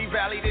fought and we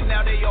rallied, and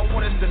now they all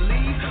want us to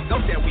leave. Know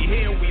that we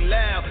here and we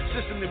loud.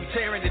 System that we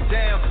tearing it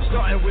down.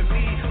 Starting with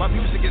me, my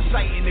music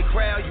inciting the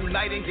crowd.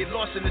 Unite and get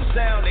lost in the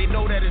sound. They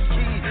know that it's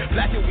key.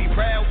 Black and we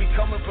proud, we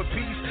coming for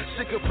peace.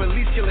 Sick of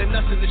police killing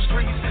us in the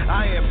streets.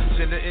 I am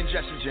tender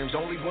ingestion gyms,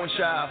 only one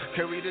child.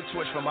 Carry the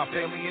torch for my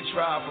family and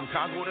tribe. From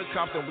Congo to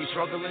Compton, we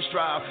struggle and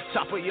strive.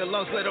 Top of your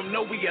lungs, let them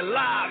know we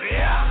alive,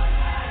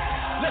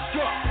 yeah. Let's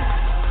go.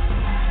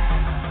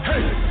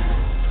 Hey.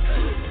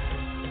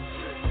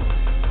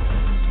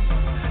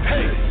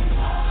 Hey.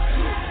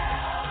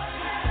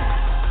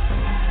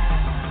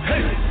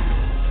 Hey. Hey.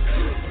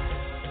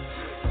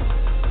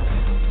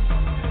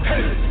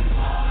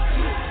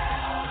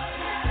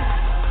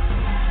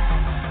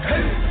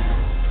 Hey.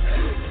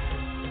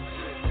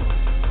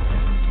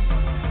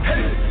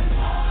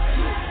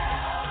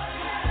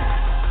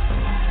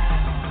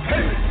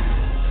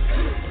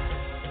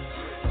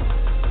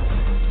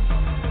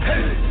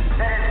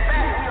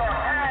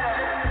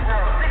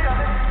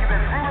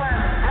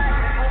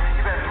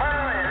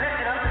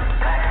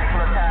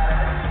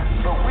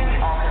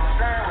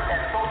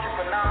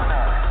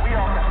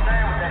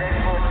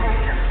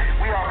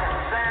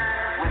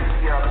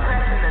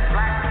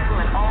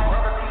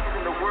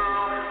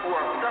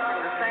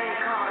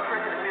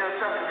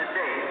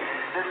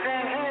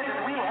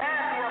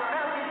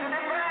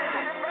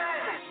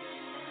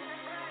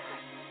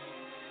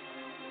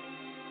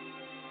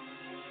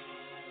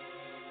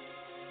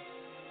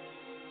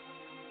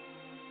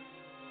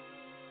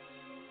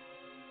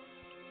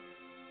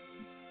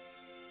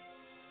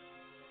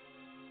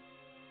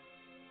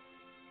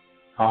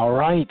 All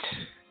right.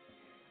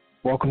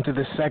 Welcome to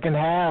the second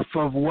half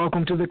of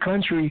Welcome to the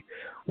Country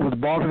with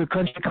Barbara the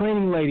Cuntry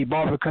Cleaning Lady.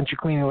 Barbara the Cuntry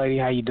Cleaning Lady,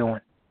 how you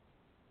doing?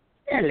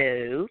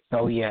 Hello.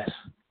 Oh, yes.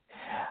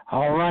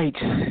 All right.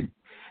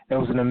 That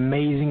was an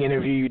amazing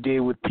interview you did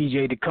with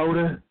PJ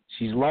Dakota.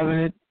 She's loving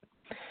it.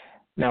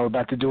 Now we're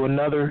about to do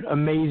another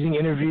amazing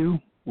interview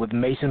with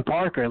Mason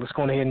Parker. Let's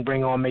go ahead and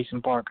bring on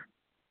Mason Parker.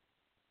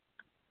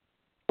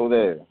 Hello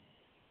there.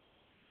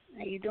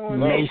 How you doing,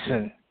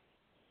 Mason?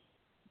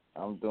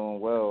 I'm doing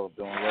well.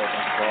 Thank you,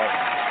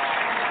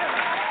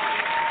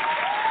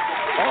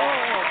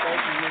 Oh,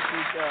 thank you.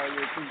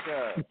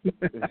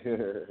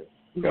 You're too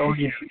Oh,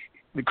 yeah.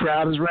 The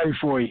crowd is ready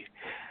for you.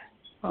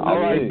 All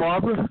right,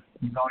 Barbara.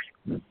 He's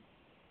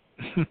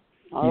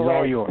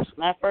all yours.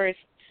 My first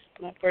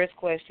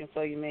question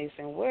for you,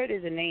 Mason. Where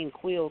does the name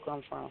Quill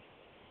come from?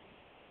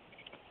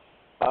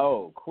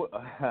 Oh,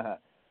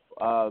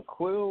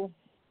 Quill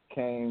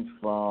came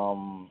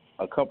from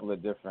a couple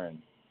of different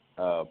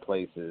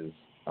places.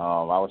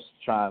 I was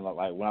trying to,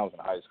 like, when I was in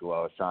high school,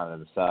 I was trying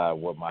to decide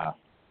what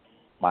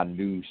my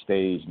new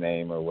stage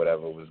name or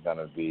whatever was going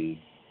to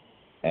be.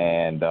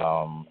 And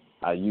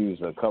I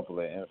used a couple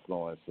of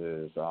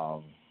influences.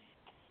 A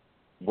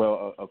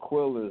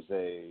quill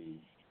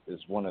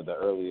is one of the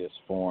earliest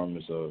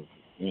forms of,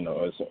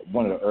 it's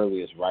one of the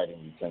earliest writing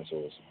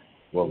utensils,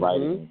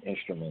 writing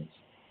instruments.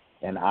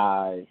 And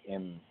I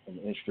am an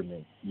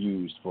instrument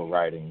used for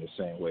writing the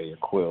same way a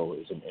quill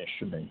is an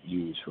instrument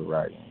used for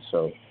writing.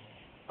 So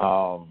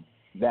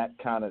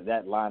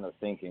that line of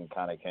thinking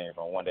kind of came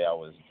from one day I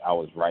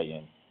was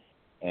writing,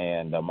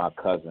 and my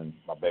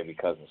baby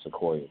cousin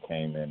Sequoia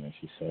came in and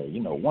she said,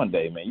 one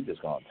day, man, you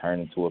just gonna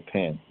turn into a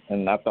pen.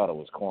 And I thought it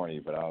was corny,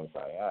 but I was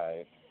like, all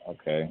right,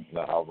 okay,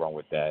 I'll run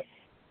with that.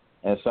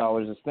 And so I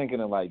was just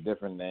thinking of like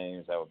different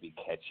names that would be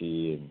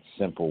catchy and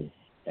simple.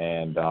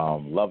 And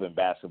Love and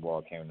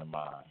Basketball came to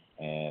mind,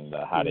 and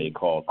how they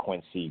call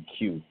Quincy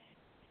Q.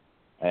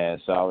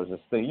 And so I was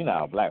just thinking,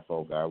 how black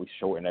folk are, we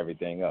shorten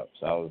everything up.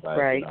 So I was like,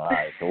 right. All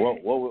right, so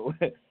what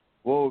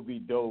would be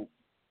dope,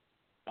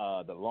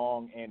 the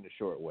long and the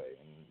short way,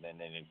 and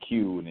then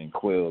Q and then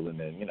Quill, and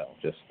then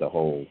just the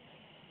whole,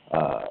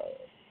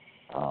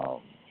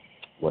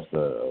 what's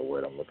the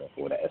word I'm looking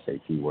for? The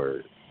SAT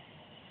word.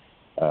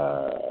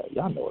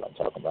 Y'all know what I'm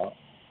talking about.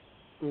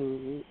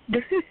 Mm-hmm.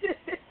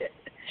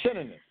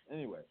 Synonyms.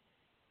 Anyway,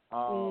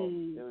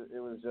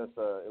 it was just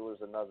it was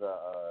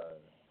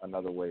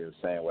another way of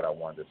saying what I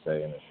wanted to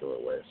say in a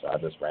short way. So I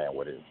just ran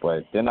with it.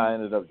 But then I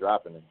ended up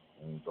dropping it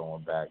and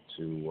going back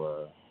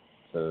to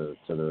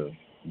the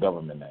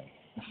government name.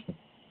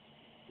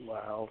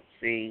 Wow.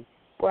 See,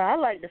 well, I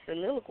like the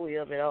soliloquy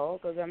of it all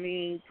because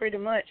pretty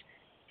much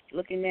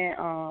looking at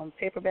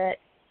Paperback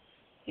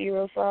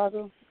Hero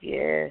Saga,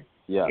 yeah,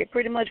 it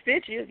pretty much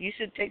fits you. You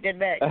should take that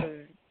back.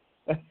 'Cause,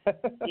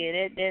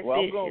 yeah, that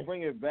well, fits I'm gonna you.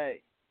 bring it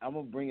back. I'm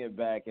gonna bring it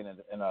back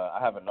I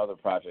have another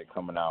project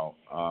coming out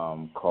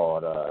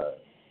called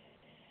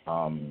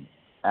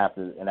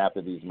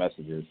After These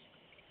Messages,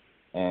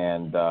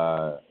 and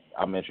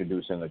I'm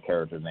introducing a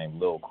character named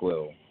Lil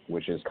Quill,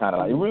 which is kind of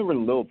like, you remember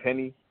Lil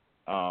Penny,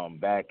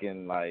 back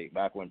when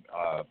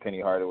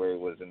Penny Hardaway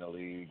was in the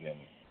league, and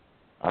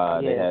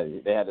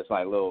they had this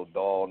like little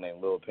doll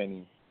named Lil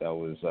Penny that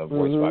was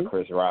voiced by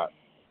Chris Rock.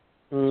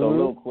 So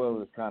Lil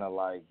Quill is kind of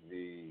like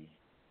the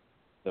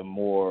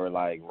more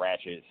like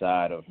ratchet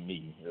side of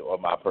me, or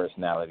my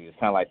personality. It's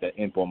kind of like the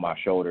imp on my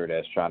shoulder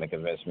that's trying to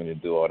convince me to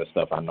do all the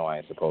stuff I know I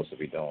ain't supposed to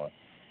be doing.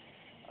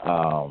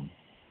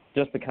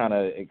 Just to kind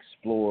of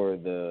explore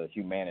the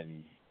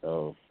humanity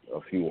of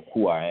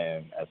who I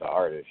am as an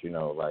artist. You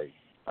know, like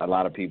a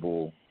lot of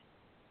people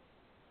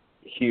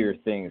hear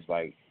things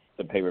like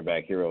the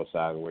Paperback Hero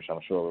Saga, which I'm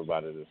sure we're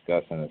about to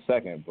discuss in a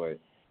second, but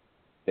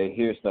they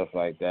hear stuff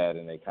like that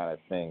and they kind of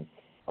think,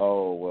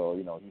 oh, well,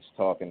 you know, he's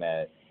talking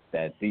that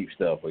deep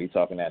stuff, or he's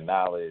talking that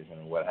knowledge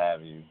and what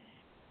have you,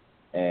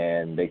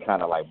 and they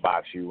kind of like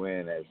box you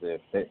in as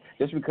if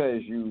just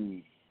because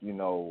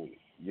you're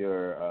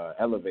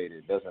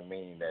elevated doesn't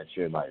mean that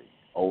you're like,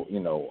 oh, you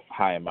know,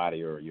 high and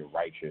mighty or you're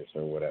righteous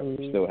or whatever.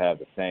 You still have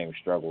the same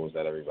struggles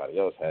that everybody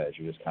else has.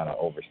 You just kind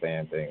of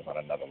understand things on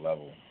another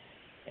level.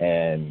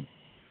 And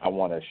I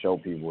want to show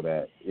people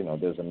that, you know,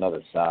 there's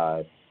another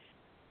side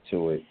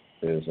to it.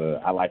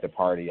 I like to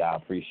party. I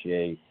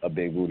appreciate a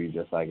big booty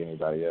just like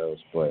anybody else,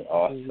 but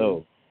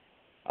also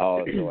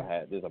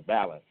there's a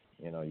balance.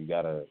 You know, you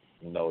gotta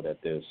know that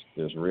there's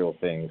real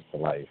things to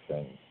life,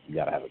 and you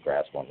gotta have a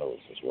grasp on those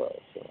as well.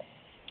 So.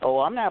 Oh,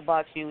 I'm not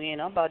boxing you in.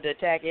 I'm about to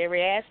attack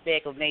every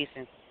aspect of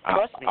Mason.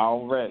 Trust me.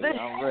 I'm ready.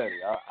 I'm ready.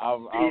 I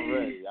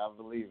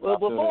believe it. Well,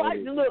 before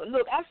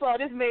look, I saw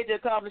this major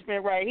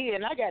accomplishment right here,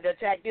 and I got to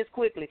attack this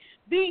quickly.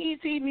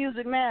 BET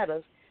Music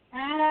Matters.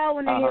 How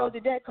in the hell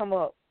did that come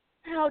up?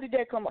 How did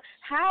that come up?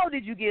 How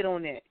did you get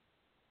on that?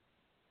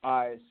 All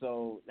right,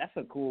 so that's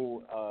a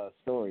cool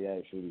story,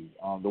 actually.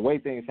 The way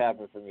things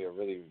happen for me are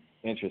really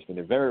interesting.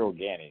 They're very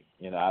organic.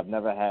 You know,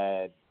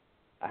 the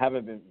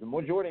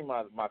majority of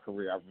my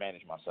career I've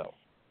managed myself.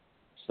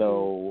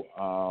 So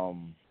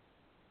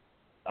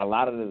a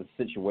lot of the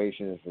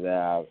situations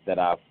that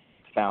I've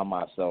found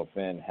myself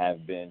in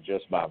have been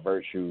just by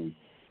virtue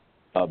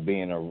of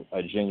being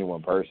a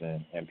genuine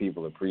person and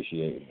people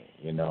appreciating it,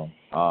 you know,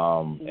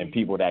 and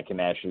people that can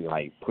actually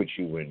like put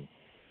you in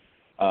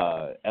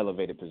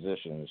elevated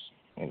positions,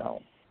 you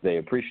know, they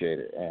appreciate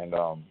it. And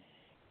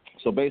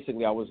so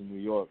basically I was in New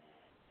York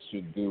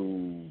to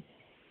do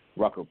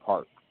Rucker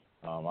Park.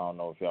 I don't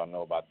know if y'all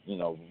know about, you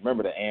know,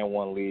 remember the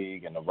AND1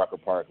 League and the Rucker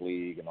Park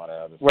League and all that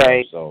other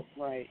stuff. So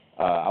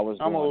I was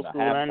doing the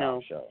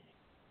halftime show.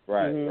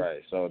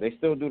 Right. So they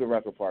still do the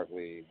Rucker Park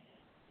League.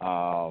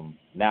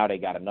 Now they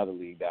got another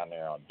league down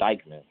there on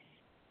Dykeman.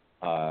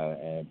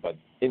 But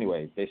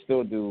anyway, they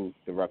still do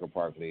the Rucker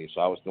Park League.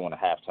 So I was doing a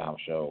halftime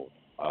show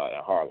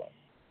in Harlem.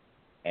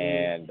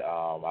 And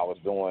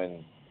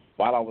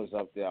while I was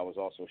up there, I was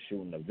also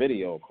shooting a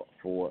video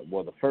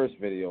the first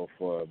video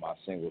for my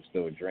single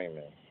Still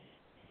Dreaming.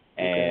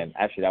 And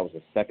actually that was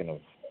the second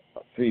of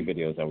 3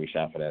 videos that we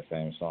shot for that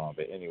same song.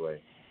 But anyway,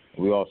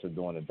 we were also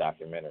doing a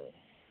documentary.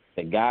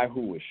 The guy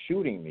who was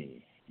shooting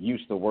me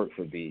used to work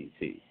for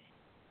BET.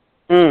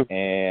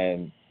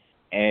 And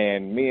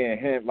me and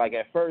him, like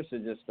at first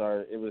it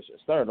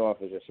started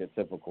off as just your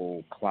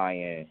typical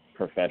client,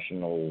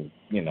 professional,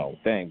 you know,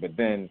 thing. But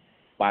then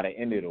by the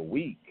end of the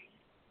week,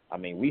 I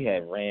mean, we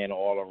had ran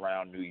all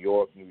around New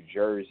York, New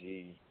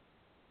Jersey,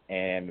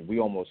 and we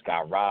almost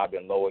got robbed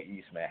in Lower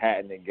East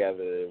Manhattan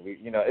together. We,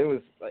 you know, it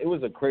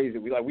was a crazy.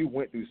 We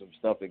went through some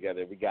stuff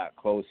together. We got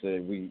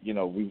closer. We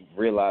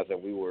realized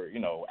that we were, you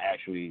know,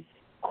 actually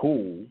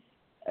cool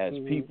as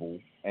people.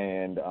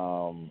 And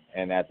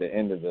at the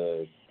end of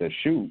the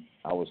shoot,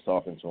 I was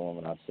talking to him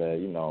and I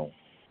said, you know,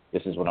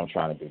 this is what I'm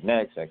trying to do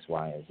next, X,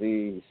 Y, and Z.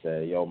 He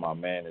said, yo, my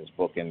man is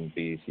booking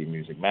BET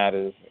Music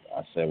Matters.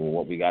 I said, well,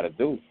 what we got to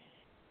do?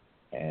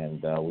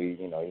 And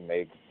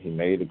he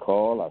made the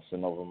call. I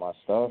sent over my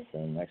stuff,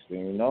 and next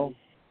thing you know,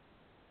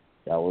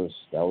 that was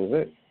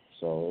it.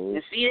 So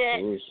let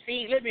me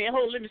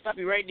stop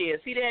you right there.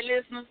 See that,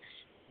 listeners?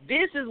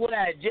 This is what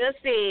I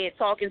just said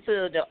talking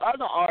to the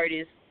other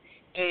artist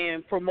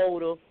and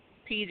promoter,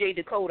 PJ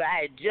Dakota.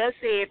 I had just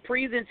said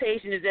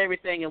presentation is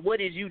everything, and what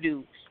did you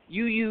do?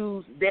 You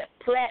use that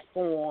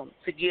platform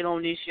to get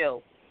on this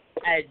show.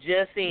 I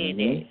just said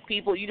that.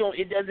 People,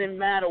 it doesn't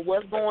matter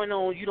what's going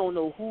on. You don't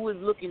know who is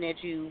looking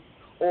at you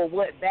or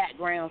what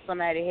background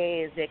somebody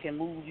has that can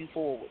move you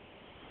forward.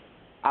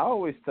 I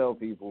always tell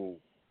people,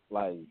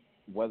 like,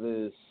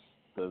 whether it's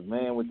the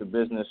man with the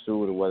business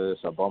suit or whether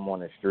it's a bum on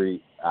the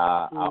street,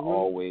 I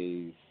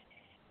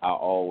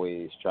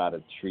always try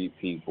to treat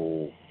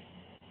people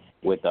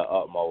with the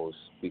utmost,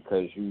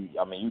 because you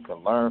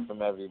can learn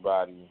from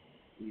everybody.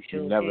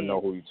 You never know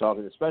who you're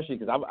talking to, especially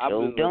because I've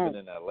been living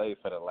in L.A.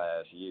 for the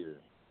last year,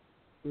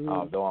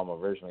 though I'm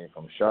originally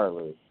from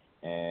Charlotte.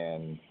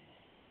 And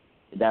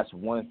that's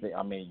one thing.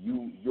 I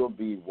mean, you'll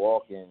be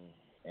walking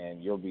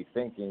and you'll be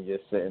thinking you're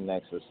sitting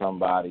next to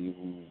somebody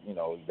who, you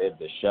know, they're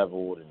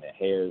disheveled and their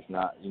hair's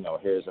not, you know,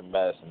 hair's a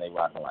mess, and they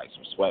rocking like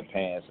some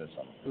sweatpants and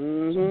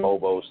some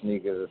Bobo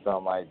sneakers or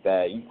something like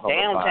that. You come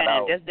to find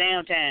out. That's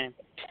downtime.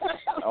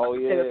 Oh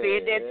yeah, I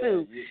said that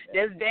too.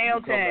 That's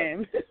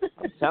downtime.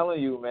 I'm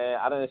telling you, man,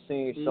 I done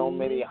seen so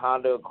many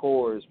Honda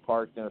Accords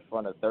parked in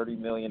front of $30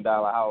 million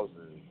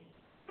houses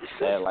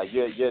that like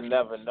you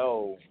never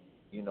know,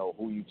 you know,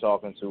 who you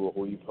talking to or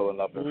who you pulling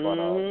up in front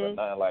of or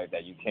nothing like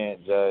that. You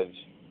can't judge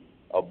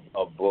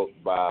a book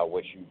by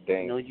what you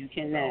think. No, you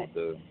cannot.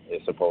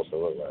 It's supposed to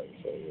look like.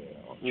 So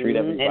yeah, treat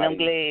everybody and I'm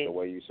glad. the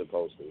way you're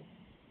supposed to.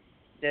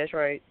 That's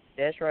right.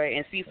 That's right.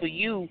 And see, for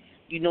you,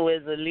 you know,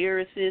 as a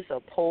lyricist, a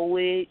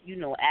poet, you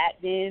know,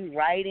 acting,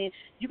 writing,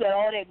 you got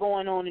all that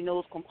going on in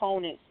those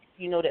components,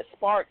 you know, that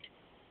sparked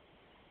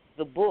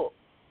the book,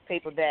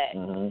 Paperback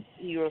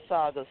Hero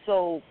Saga.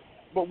 So,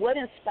 but what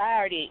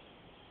inspired it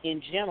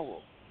in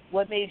general?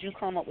 What made you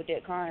come up with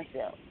that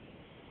concept?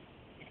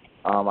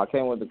 I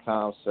came with the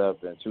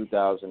concept in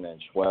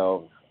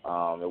 2012. It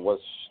was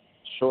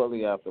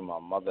shortly after my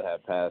mother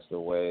had passed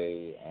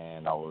away,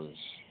 and I was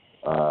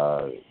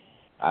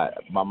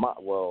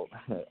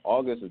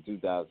August of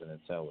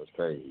 2010 was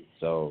crazy.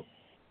 So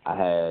I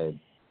had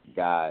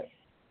got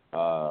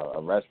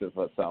arrested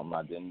for something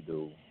I didn't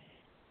do.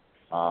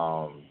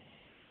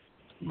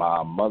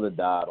 My mother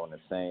died on the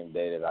same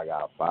day that I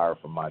got fired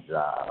from my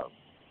job,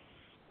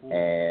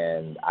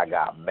 and I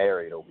got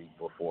married a week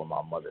before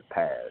my mother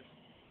passed.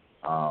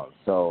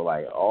 So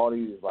like all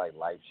these like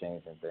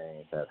life-changing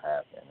things have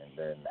happened, and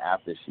then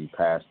after she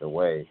passed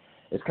away,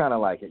 it's kind of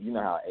like, you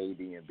know how A,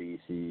 B, and B,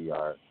 C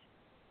are,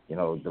 you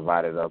know,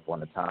 divided up on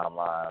the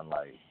timeline,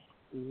 like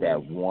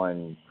that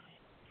one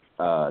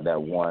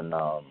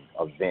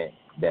event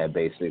that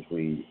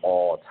basically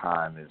all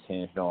time is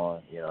hinged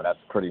on. You know, that's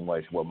pretty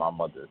much what my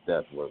mother's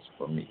death was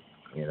for me.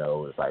 You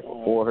know, it was like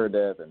before her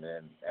death, and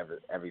then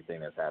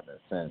everything that's happened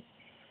since.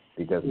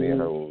 Because me and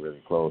her were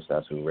really close.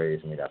 That's who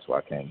raised me. That's who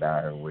I came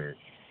down here with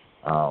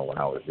when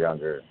I was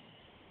younger.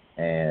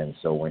 And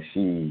so when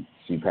she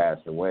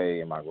passed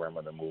away and my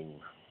grandmother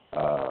moved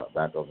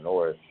back up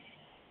north,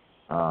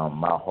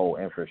 my whole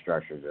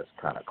infrastructure just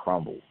kind of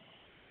crumbled.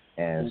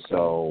 And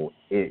so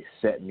it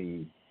set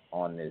me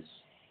on this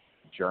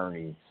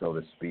journey, so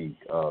to speak,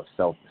 of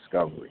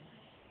self-discovery.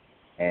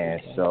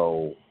 And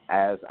so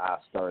as I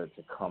started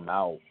to come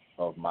out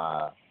of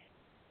my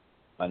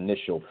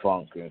initial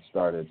funk and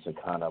started to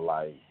kind of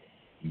like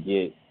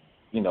get,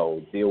 you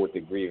know, deal with the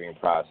grieving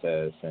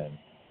process and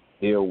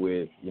deal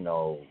with, you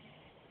know,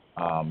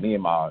 me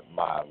and my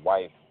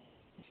wife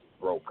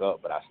broke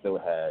up, but I still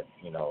had,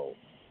 you know,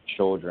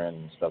 children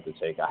and stuff to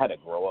take. I had to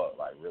grow up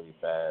like really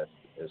fast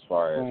as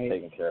far as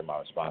taking care of my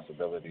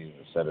responsibilities,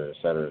 et cetera, et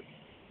cetera.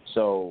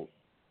 So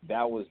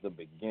that was the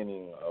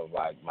beginning of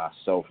like my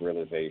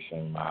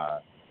self-realization, my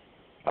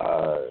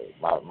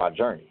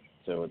journey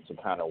to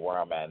kind of where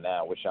I'm at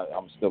now, which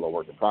I'm still a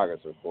work in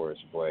progress, of course,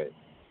 but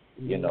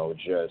you know,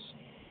 just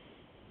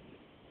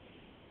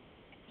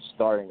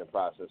starting the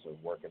process of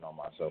working on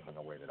myself in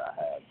the way that I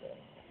have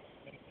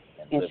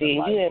been. And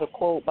see, you had a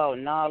quote about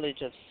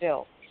knowledge of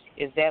self.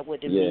 Is that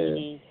what the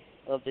meaning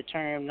of the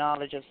term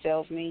knowledge of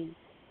self means?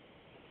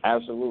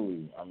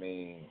 Absolutely. I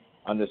mean,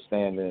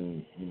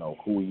 understanding, you know,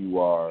 who you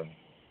are,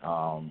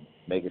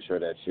 making sure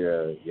that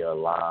you're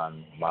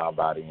aligned, mind,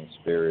 body, and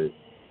spirit,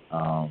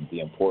 the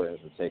importance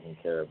of taking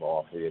care of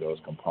all three of those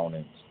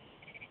components,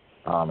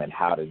 and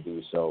how to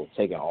do so,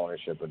 taking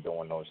ownership of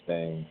doing those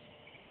things,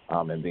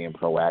 and being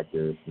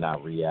proactive,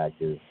 not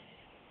reactive.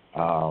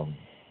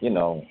 You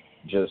know,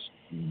 just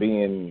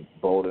being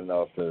bold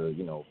enough to,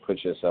 you know,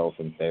 put yourself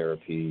in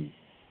therapy,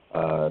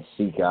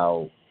 seek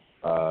out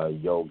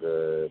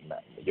yogis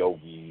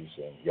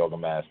and yoga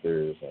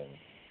masters and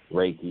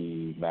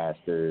Reiki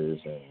masters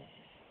and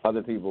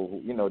other people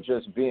who, you know,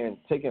 just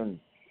taking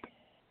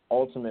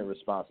ultimate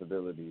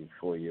responsibility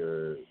for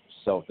your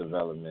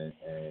self-development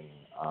and,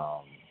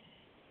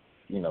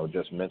 you know,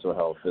 just mental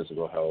health,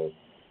 physical health,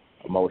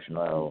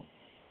 emotional health.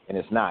 And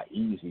it's not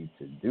easy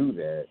to do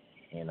that,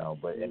 you know,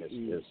 but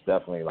it's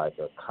definitely like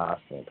a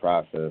constant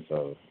process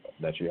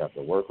that you have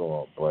to work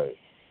on. But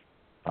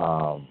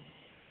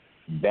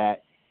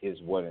that is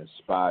what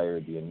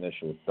inspired the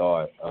initial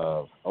thought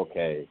of,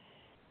 okay,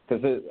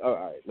 because all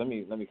right, let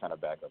me kind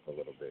of back up a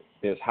little bit.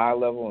 There's high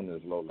level and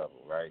there's low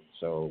level, right?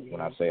 So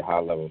when I say high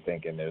level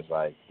thinking, there's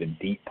like the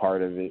deep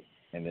part of it,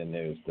 and then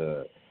there's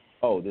the,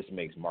 oh, this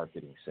makes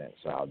marketing sense,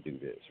 so I'll do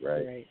this,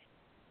 right?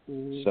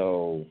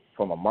 So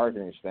from a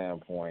marketing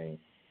standpoint,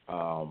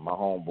 my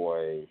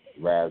homeboy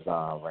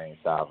Razan Rain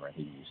Sovereign,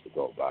 he used to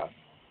go by.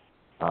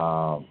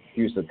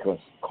 He used to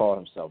call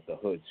himself the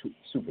hood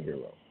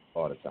superhero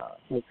all the time.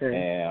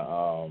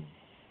 And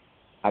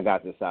I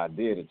got this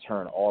idea to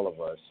turn all of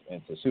us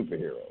into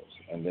superheroes.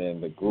 And then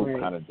the group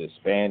kind of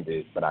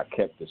disbanded, but I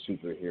kept the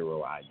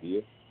superhero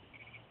idea.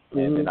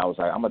 And then I was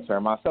like, I'm going to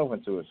turn myself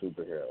into a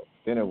superhero.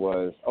 Then it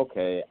was,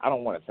 okay, I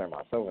don't want to turn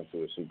myself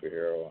into a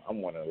superhero. I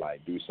want to,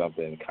 like, do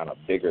something kind of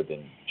bigger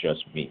than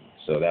just me.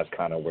 So that's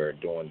kind of where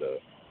doing the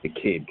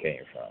kid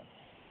came from.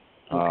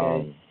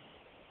 Okay.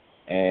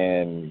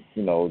 And,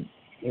 you know,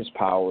 his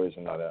powers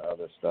and all that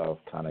other stuff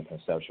kind of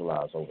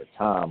conceptualized over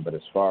time. But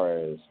as far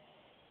as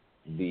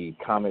the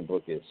comic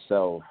book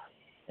itself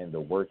and the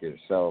work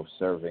itself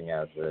serving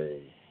as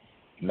a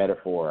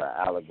metaphor or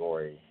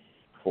allegory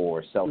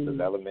for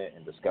self-development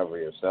and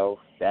discovery of self,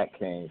 that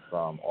came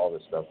from all the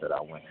stuff that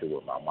I went through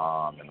with my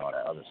mom and all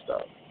that other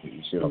stuff.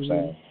 You see what I'm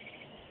saying?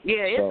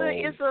 Yeah,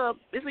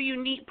 it's a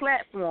unique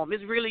platform.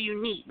 It's really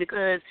unique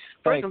because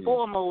first and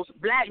foremost,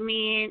 black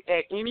men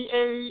at any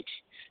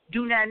age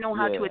do not know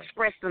how to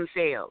express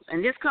themselves,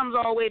 and this comes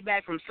all the way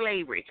back from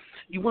slavery.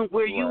 You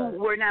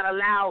were not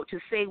allowed to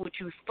say what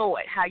you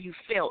thought, how you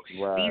felt.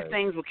 These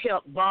things were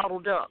kept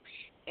bottled up,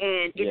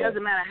 and it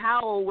doesn't matter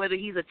how old, whether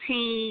he's a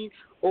teen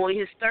or in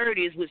his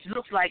 30s, which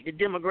looks like the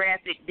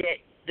demographic that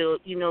the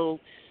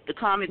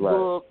comic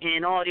book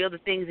and all the other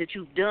things that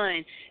you've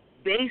done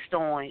based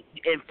on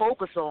and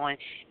focus on,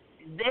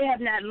 they have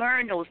not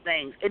learned those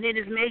things. And then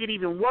to make it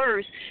even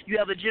worse, you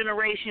have a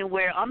generation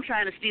where I'm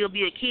trying to still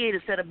be a kid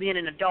instead of being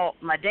an adult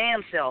my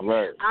damn self.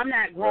 I'm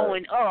not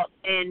growing up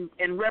and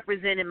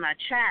representing my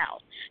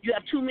child. You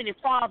have too many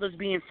fathers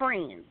being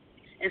friends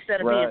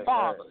instead of being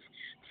fathers.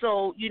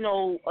 So,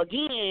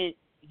 again,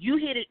 you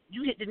hit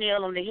the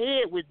nail on the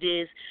head with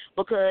this,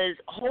 because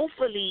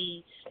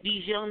hopefully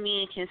these young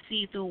men can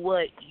see through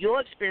what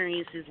your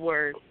experiences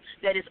were,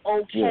 that it's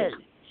okay.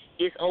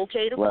 It's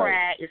okay to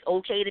cry. It's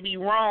okay to be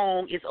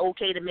wrong. It's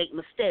okay to make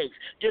mistakes.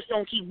 Just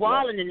don't keep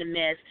wallowing in the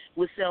mess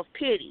with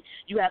self-pity.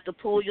 You have to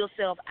pull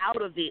yourself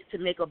out of it to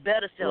make a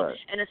better self,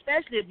 and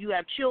especially if you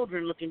have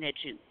children looking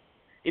at you.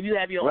 If you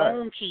have your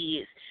own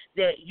kids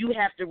that you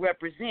have to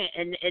represent,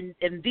 and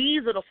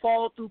these are the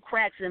fall-through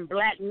cracks in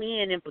black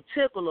men in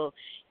particular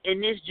in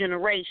this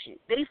generation.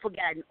 They've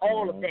forgotten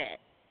all of that,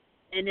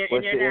 and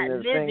they're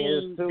not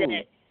living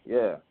that.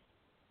 Yeah.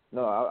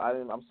 No,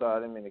 I'm sorry, I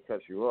didn't mean to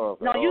cut you off.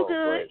 No, you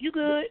good. You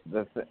good.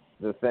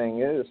 The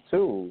thing is,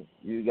 too,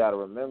 you got to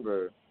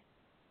remember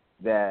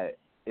that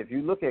if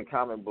you look at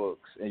comic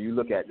books and you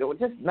look at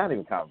just not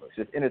even comic books,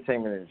 just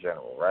entertainment in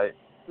general, right?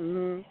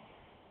 Mm-hmm.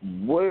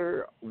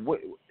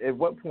 At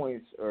what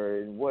points or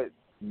in what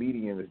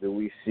mediums do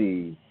we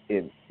see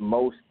it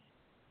most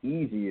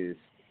easiest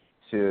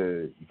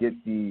to get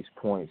these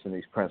points and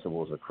these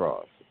principles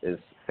across?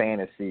 It's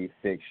fantasy,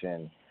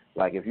 fiction.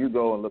 Like if you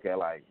go and look at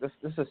let's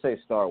just say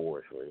Star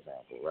Wars, for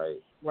example,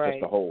 right? Right.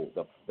 Just the whole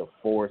the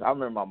Force. I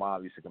remember my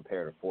mom used to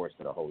compare the Force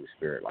to the Holy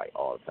Spirit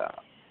all the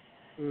time,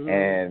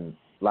 and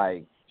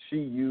she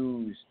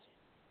used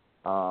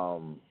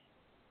Star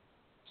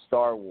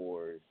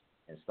Wars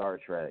and Star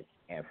Trek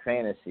and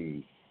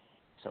fantasy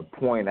to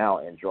point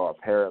out and draw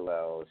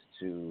parallels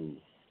to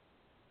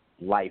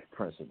life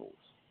principles.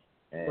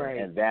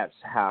 And that's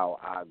how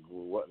I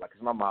grew up.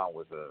 Because my mom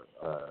was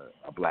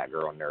a black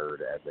girl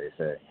nerd, as they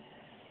say.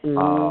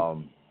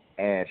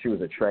 And she was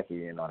a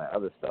Trekkie and all that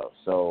other stuff.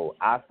 So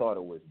I thought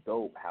it was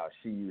dope how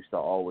she used to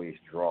always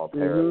draw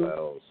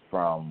parallels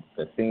from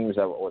the themes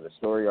or the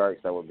story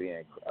arcs that would be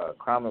in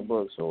comic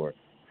books or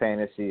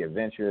fantasy,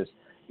 adventures,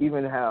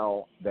 even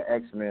how the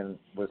X-Men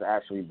was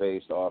actually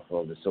based off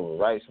of the Civil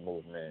Rights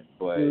Movement,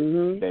 but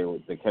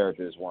the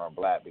characters weren't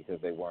black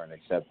because they weren't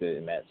accepted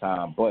in that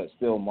time. But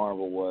still,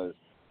 Marvel was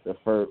the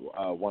first,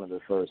 one of the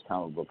first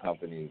comic book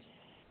companies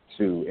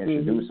to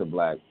introduce a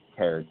black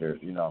character,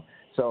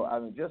 So, I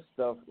mean, just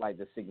stuff like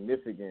the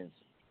significance,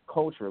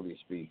 culturally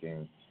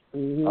speaking,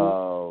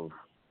 of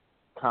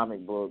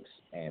comic books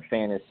and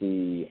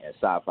fantasy and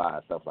sci-fi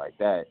and stuff like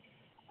that.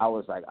 I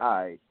was like, all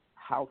right,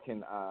 how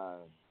can I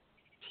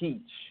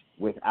teach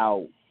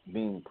without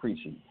being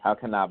preachy? How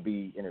can I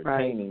be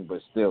entertaining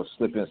but still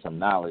slip in some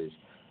knowledge?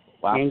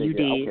 Well, I figured,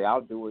 okay,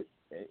 I'll do it.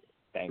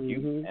 Thank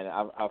you. And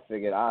I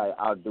figured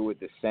I'll do it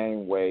the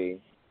same way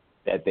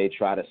that they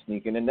try to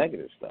sneak in the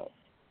negative stuff.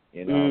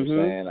 You know what I'm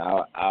saying?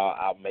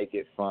 I'll make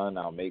it fun.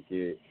 I'll make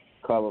it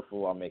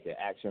colorful. I'll make it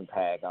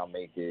action-packed. I'll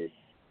make it,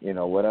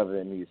 whatever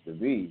it needs to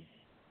be,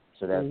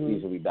 so that's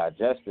easily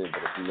digested.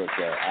 But if you look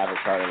at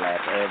Avatar: The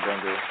Last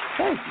Airbender,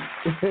 thank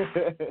you.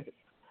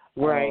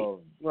 Right.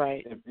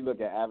 If you look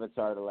at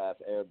Avatar: The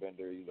Last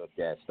Airbender, you look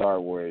at Star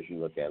Wars, you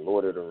look at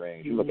Lord of the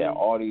Rings, you look at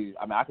all these.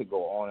 I mean, I could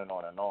go on and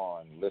on and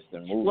on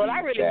listing movies. Well, I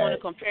really want to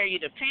compare you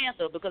to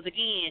Panther because,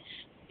 again,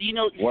 see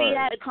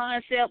how the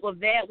concept of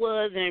that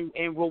was in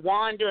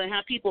Rwanda and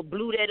how people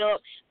blew that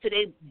up till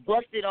they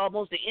busted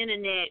almost the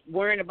internet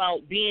worrying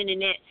about being in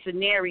that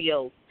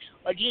scenario.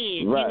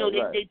 Again,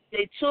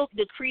 they took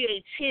the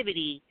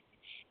creativity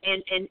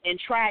and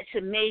tried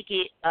to make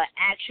it an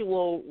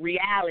actual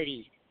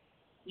reality.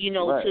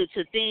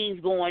 To things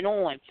going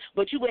on.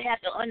 But you would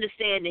have to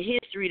understand the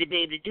history to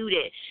be able to do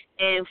that.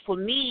 And for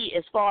me,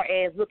 as far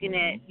as looking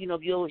at,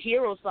 your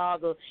Hero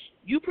Saga,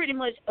 you pretty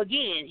much,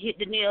 again, hit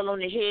the nail on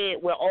the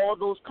head where all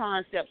those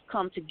concepts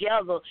come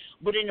together,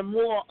 but in a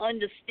more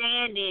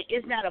understanding,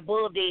 it's not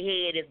above their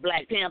head as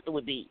Black Panther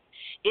would be.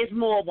 It's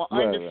more of an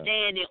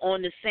understanding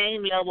on the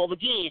same level of,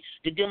 again,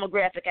 the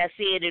demographic I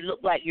said, it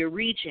looked like you're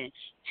reaching.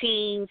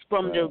 Teens,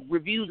 from the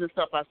reviews and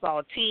stuff I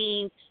saw,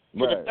 teens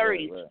to the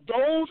 30s.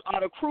 Those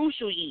are the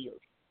crucial years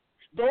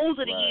Those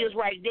are the years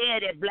right there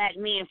that black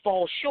men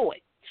fall short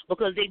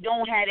because they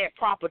don't have that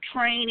proper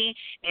training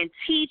and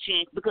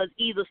teaching because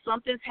either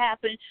something's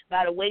happened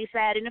by the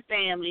wayside in the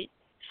family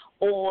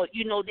or,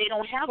 you know, they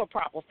don't have a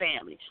proper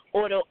family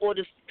or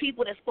the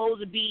people that's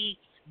supposed to be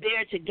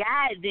there to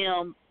guide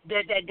them,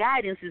 that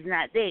guidance is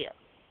not there.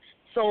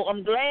 So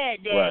I'm glad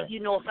that, you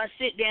know, if I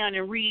sit down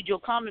and read your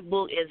comic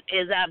book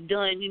as I've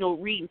done, you know,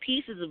 reading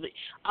pieces of it,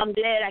 I'm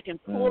glad I can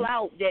pull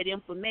out that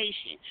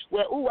information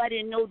where, I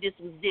didn't know this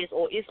was this,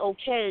 or it's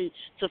okay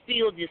to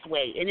feel this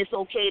way, and it's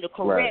okay to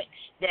correct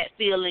that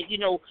feeling. You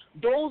know,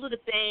 those are the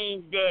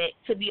things that,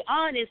 to be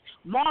honest,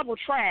 Marvel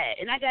tried,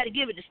 and I got to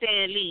give it to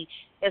Stan Lee.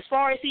 As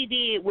far as he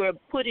did, we're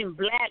putting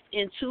black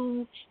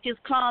into his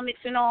comics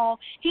and all,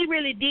 he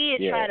really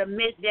did try to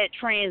make that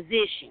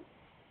transition.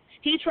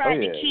 He tried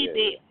to keep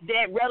it,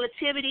 that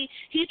relativity,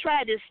 he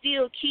tried to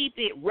still keep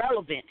it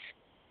relevant,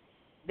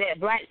 that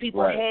black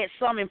people had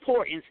some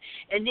importance.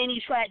 And then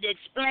he tried to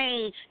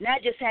explain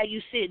not just how you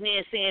sitting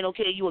there saying,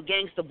 okay, you a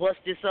gangster, bust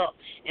this up,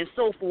 and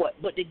so forth,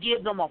 but to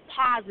give them a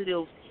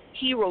positive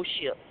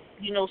heroship,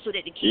 you know, so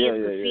that the kids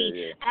can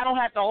see, I don't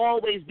have to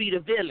always be the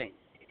villain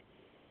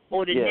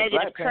or the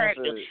negative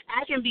character.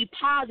 I can be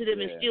positive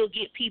and still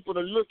get people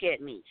to look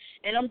at me.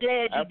 And I'm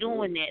glad you're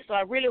doing that. So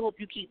I really hope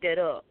you keep that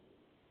up.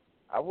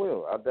 I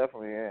will. I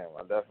definitely am.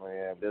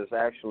 There's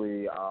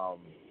actually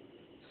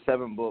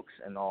 7 books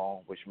in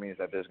all, which means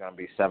that there's going to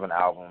be 7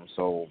 albums.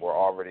 So we're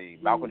already,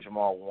 Malcolm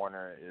Jamal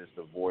Warner is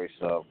the voice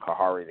of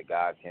Kahari the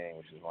God King,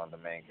 which is one of the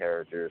main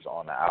characters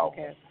on the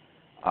album.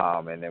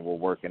 And then we're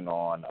working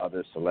on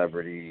other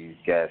celebrities,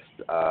 guest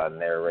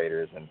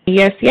narrators, and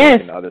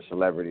other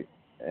celebrities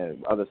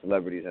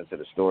into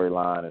the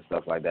storyline and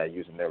stuff like that,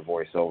 using their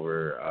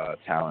voiceover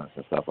talents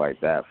and stuff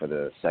like that for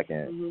the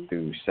 2nd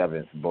through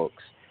 7th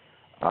books.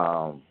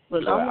 I'm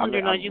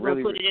wondering, are you going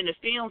to put it in the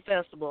film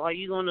festival? Are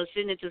you going to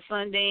send it to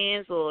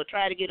Sundance or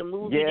try to get a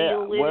movie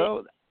deal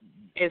with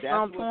it at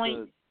some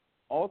point?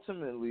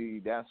 Ultimately,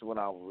 that's what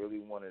I really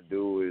want to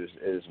do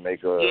is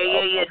make a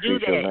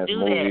feature-length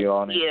movie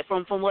on it. Yeah,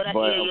 from what I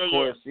But of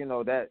course, you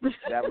know, that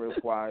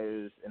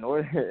requires, in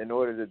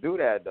order to do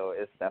that though,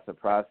 that's a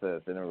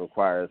process and it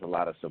requires a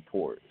lot of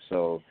support.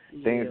 So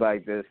things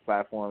like this,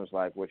 platforms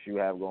like what you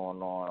have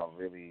going on, are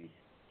really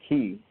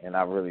key, and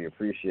I really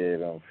appreciate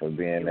them for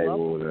being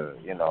able to,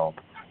 you know,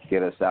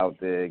 get us out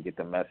there, get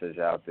the message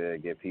out there,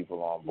 get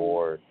people on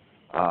board.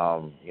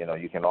 You know,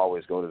 you can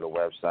always go to the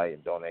website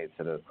and donate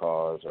to the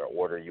cause, or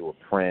order you a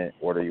print,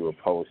 order you a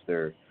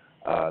poster.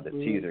 The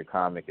teaser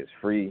comic is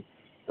free.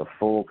 The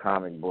full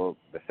comic book,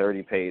 the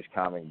 30-page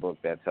comic book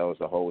that tells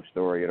the whole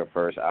story of the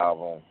first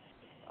album,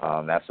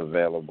 that's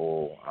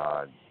available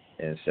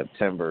in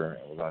September.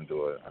 And we're going to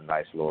do a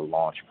nice little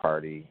launch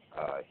party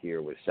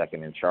here with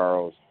 2nd and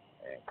Charles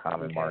and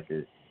Common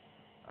Market.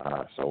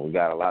 So we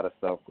got a lot of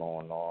stuff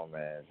going on,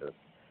 man. Just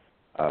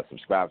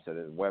subscribe to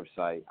this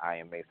website,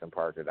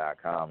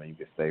 IamMasonParker.com, and you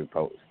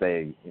can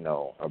stay, you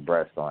know,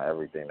 abreast on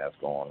everything that's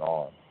going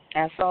on.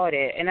 I saw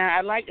that, and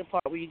I like the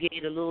part where you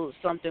gave a little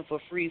something for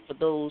free for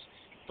those,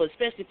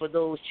 especially for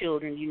those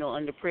children, you know,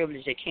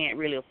 underprivileged that can't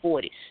really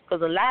afford it.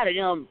 Because a lot of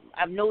them,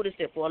 I've noticed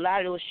that for a lot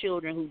of those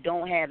children who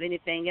don't have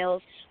anything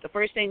else, the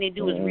first thing they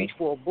do is reach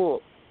for a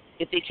book.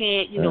 If they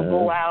can't, you know,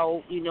 go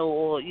out, you know,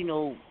 or, you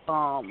know,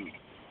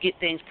 get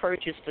things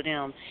purchased for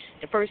them,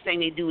 the first thing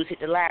they do is hit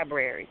the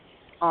library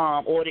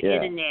or the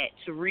internet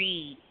to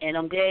read. And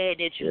I'm glad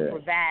that you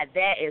provide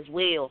that as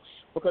well,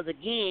 because,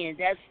 again,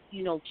 that's,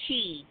 you know,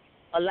 key.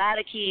 A lot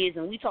of kids,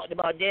 and we talked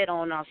about that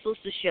on our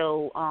sister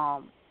show,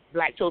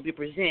 Blacktopia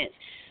Presents,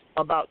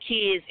 about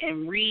kids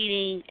and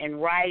reading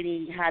and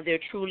writing, how they're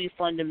truly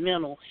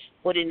fundamental.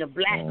 But in the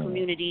black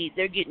community,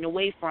 they're getting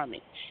away from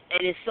it.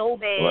 And it's so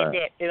bad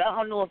that, and I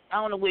don't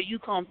know where you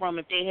come from,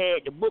 if they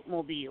had the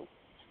bookmobile.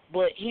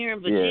 But here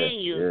in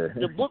Virginia,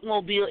 the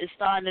bookmobile is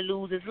starting to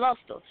lose its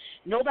luster.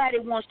 Nobody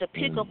wants to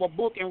pick up a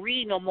book and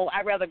read no more.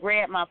 I'd rather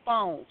grab my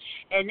phone.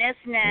 And that's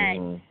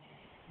not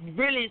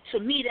really, to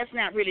me, that's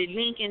not really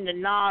linking the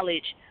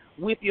knowledge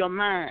with your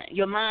mind.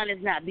 Your mind is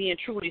not being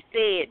truly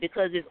fed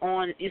because it's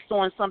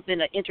on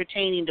something, an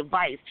entertaining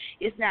device.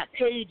 It's not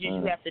pages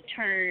you have to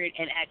turn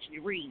and actually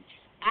read.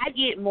 I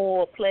get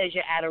more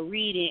pleasure out of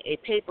reading a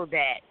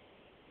paperback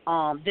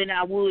than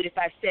I would if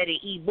I sat and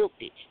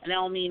e-booked it. And I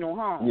don't mean no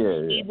harm.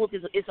 E-book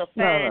is a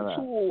fine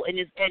tool and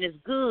it's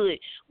good,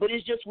 but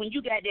it's just when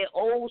you got that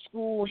old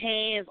school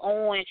hands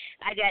on,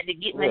 I got to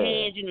get my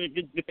hands, you know,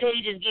 the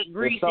pages get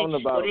greasy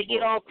or they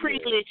get all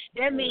crinkly.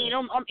 That means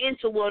I'm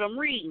into what I'm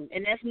reading,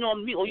 and that's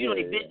normally, or you know,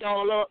 they bent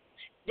all up.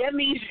 That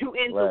means you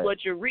into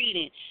what you're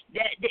reading.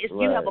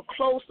 You have a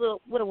closer,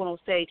 what do I want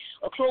to say,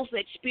 a closer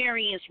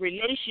experience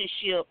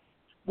relationship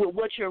with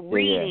what you're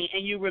reading,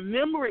 and you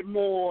remember it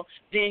more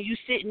than you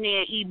sitting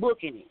there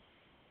e-booking it.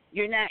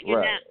 You're not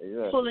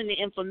pulling the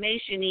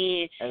information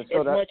in as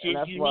much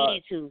as you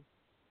need to.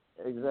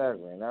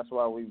 Exactly, and that's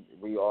why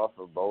we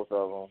offer both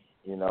of them.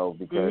 You know,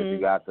 because you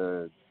got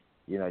the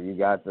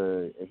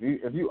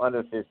if you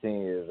under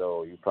 15 years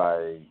old, you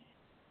probably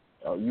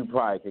you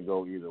probably could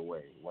go either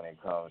way when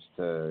it comes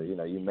to,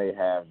 you may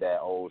have that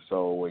old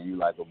soul where you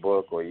like a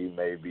book, or you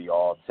may be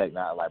all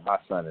technology. Like my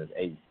son is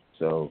 8,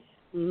 so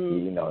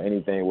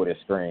anything with a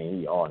screen,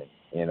 he on it,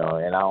 and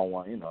I don't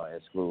want,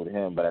 exclude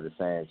him, but at the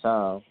same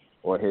time,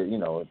 or his,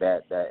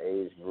 that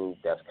age group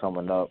that's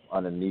coming up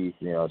underneath,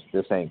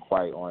 this ain't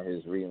quite on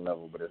his reading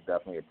level, but it's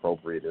definitely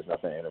appropriate. There's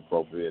nothing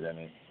inappropriate in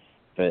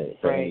it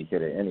for any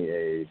kid at any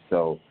age.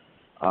 So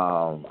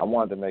I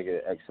wanted to make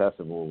it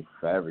accessible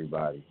for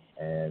everybody,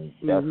 and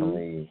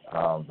definitely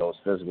those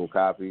physical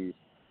copies,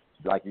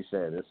 like you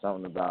said, there's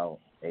something about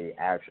a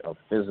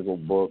physical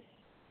book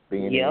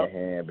being in your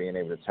hand, being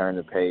able to turn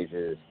the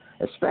pages,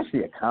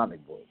 especially a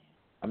comic book.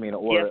 I mean,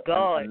 or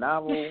a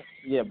novel,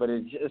 but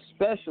it's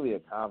especially a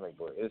comic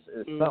book. It's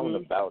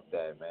something about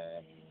that,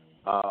 man,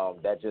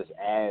 that just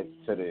adds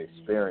to the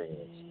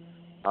experience.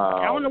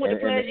 I don't know what the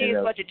pleasure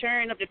is, but you're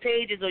tearing up the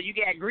pages, or you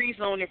got grease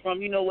on it from,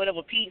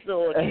 whatever pizza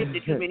or chip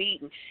that you've been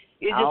eating.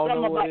 It's just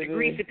something about the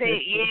greasy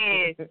page.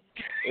 Yeah.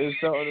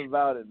 It's something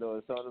about it, though.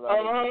 It's something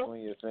about it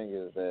between your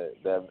fingers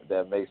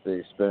that makes the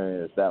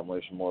experience that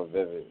much more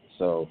vivid.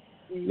 So,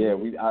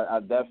 I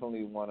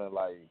definitely want to,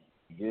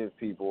 give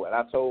people, and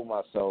I told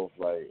myself,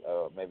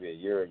 maybe a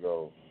year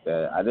ago,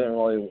 that I didn't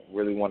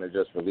really want to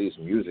just release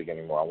music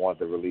anymore. I wanted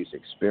to release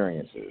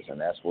experiences,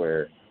 and that's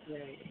where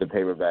the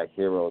Paperback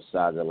Hero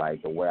Saga,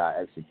 the way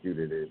I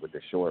executed it with the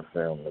short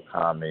film, the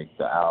comic,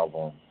 the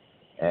album,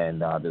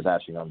 and there's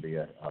actually going to be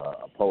a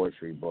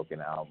poetry book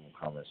and album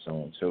coming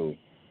soon, too,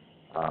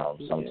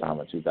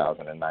 sometime in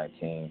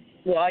 2019.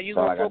 Well, are you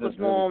going to focus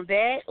more on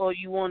that, or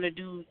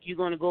you're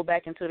going to go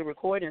back into the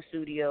recording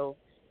studio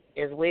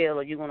as well,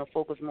 or you're going to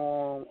focus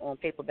more on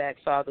Paperback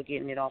Saga,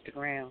 getting it off the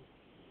ground?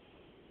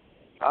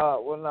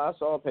 Well, no, I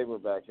saw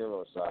Paperback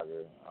Hero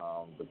Saga.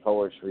 The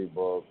poetry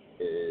book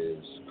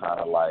is kind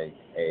of like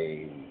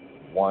a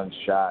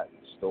one-shot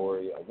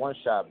story. A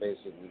one-shot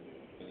basically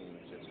means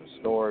it's a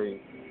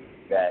story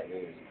that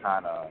is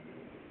kind of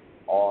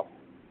off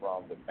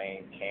from the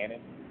main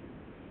canon.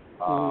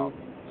 So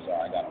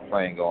I got a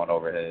plane going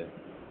overhead.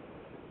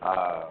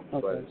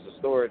 But it's a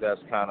story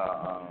that's kind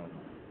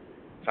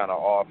of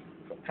off.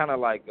 Kind of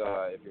like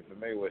if you're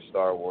familiar with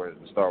Star Wars,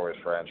 the Star Wars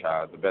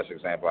franchise, the best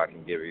example I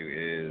can give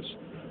you is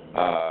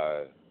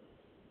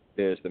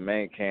there's the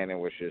main canon,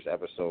 which is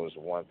episodes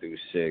 1 through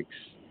 6,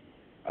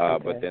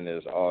 but then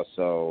there's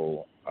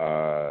also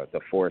the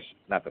Force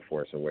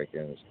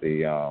Awakens,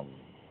 the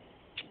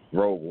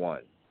Rogue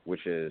One,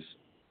 which is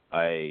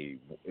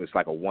it's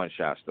like a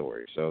one-shot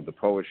story. So the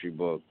poetry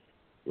book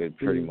would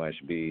pretty much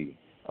be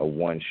a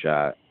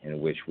one-shot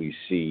in which we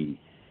see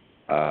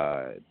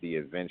the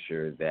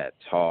adventure that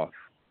Toph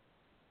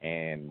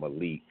and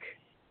Malik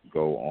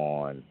go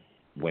on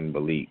when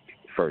Malik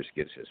first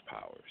gets his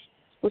powers.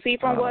 Well, see,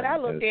 from what I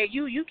looked at,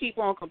 you keep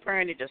on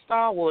comparing it to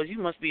Star Wars. You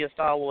must be a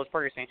Star Wars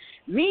person.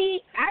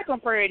 Me, I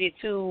compared it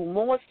to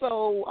more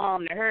so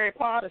the Harry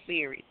Potter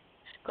series.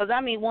 Because,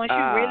 once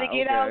you really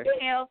get out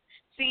there,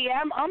 see,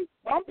 I'm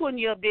putting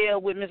you up there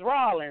with Miss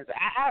Rollins.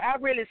 I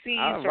really see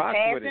you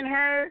surpassing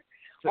her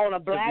on a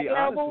black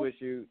level. With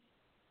you,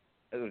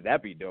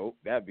 that'd be dope.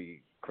 That'd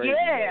be crazy.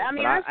 Yeah,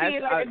 I see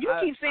it you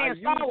keep saying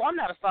Star Wars. I'm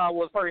not a Star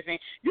Wars person.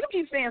 You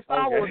keep saying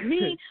Star Wars.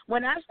 Me,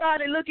 when I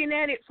started looking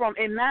at it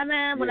in my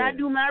mind, when I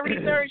do my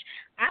research,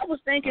 I was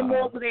thinking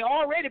more because they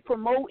already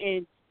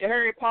promoting the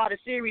Harry Potter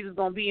series is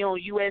going to be on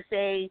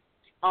USA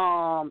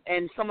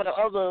and some of the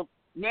other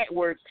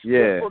networks.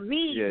 Yeah. But for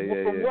me,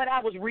 from what I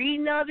was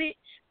reading of it,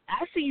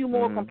 I see you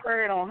more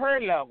compared on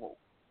her level.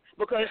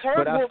 Because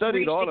her books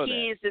reach the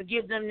kids to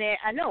give them that.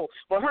 I know,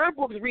 but her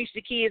books reach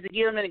the kids to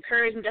give them that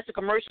encouragement. That's a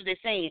commercial they're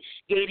saying.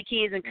 Gave the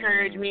kids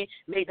encouragement,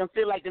 made them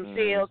feel like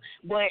themselves.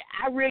 But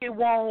I really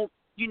want,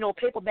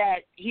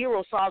 Paperback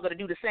Hero Saga to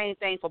do the same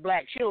thing for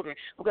black children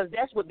because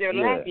that's what they're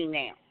lacking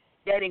now.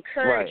 That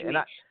encouragement,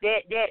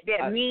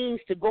 that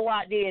means to go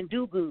out there and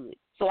do good.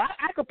 So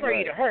I compare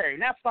you to her,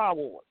 not Star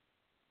Wars.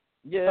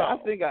 Yeah, I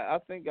think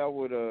I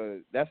would.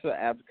 That's an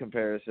apt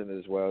comparison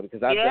as well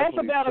because that's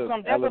a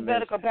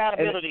better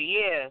compatibility.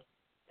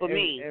 For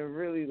me. And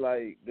really,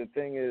 the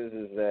thing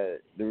is that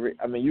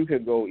you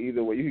could go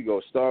either way. You could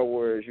go Star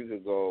Wars. You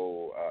could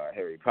go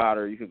Harry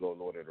Potter. You could go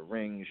Lord of the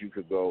Rings. You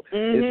could go.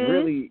 It's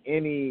really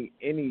any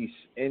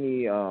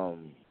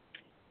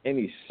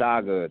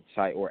saga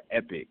type or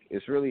epic.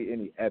 It's really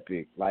any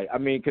epic.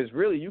 Because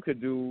really you could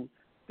do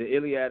the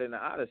Iliad and the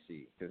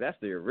Odyssey because that's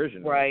the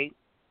original. Right.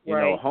 You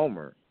know,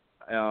 Homer.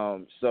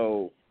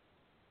 So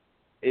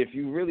if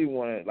you really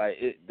want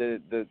to,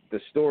 the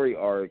story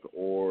arc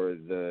or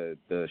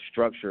the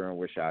structure in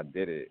which I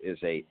did it is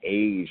a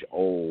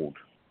age-old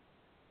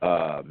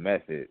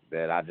method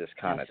that I just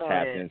kind of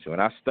tapped into,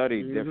 and I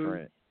studied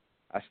different.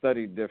 I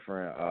studied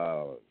different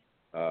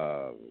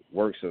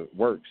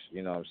works.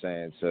 You know what I'm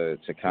saying?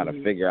 To kind of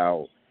figure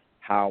out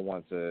how I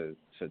want to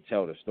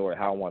tell the story,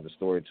 how I want the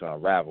story to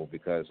unravel.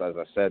 Because as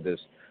I said,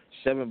 there's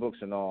 7 books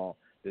in all.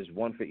 There's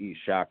one for each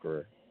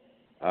chakra.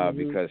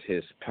 Because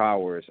his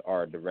powers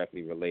are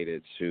directly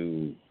related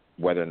to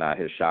whether or not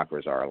his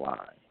chakras are aligned.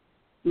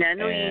 Now, I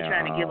know you ain't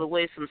trying to give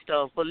away some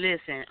stuff, but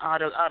listen, are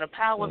the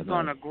powers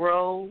going to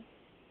grow?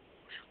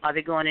 Are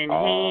they going to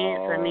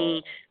enhance? I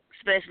mean,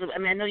 especially,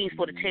 I know you ain't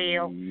supposed to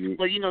tell,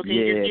 but, can you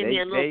just give me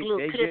a little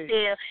clip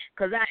there?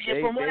 Because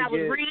from what I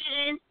was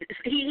reading,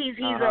 he's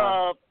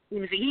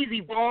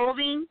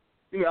evolving.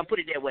 I'll put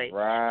it that way.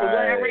 Right, from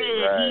what I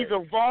read, he's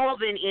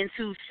evolving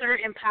into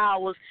certain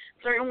powers,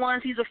 certain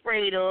ones he's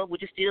afraid of,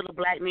 which is still the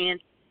black man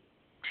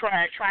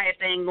try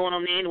thing going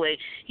on anyway.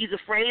 He's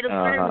afraid of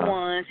certain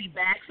ones. He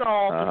backs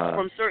off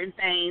from certain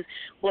things,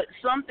 but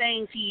some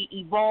things he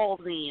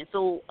evolves in.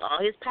 So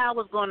his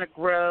power's going to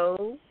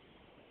grow.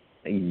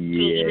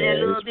 Yeah,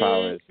 his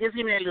powers. Just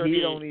give me that little bit. He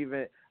don't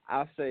even.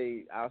 I'll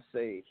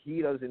say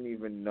he doesn't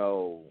even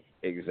know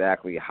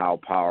exactly how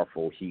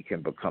powerful he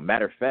can become.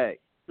 Matter of fact,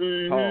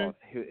 Toth,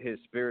 his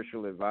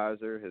spiritual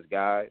advisor, his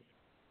guide,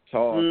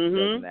 Toth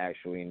doesn't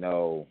actually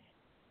know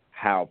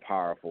how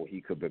powerful he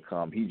could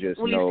become. He just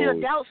knows. He still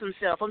doubts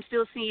himself. I'm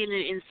still seeing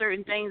it in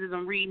certain things as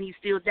I'm reading. He's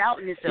still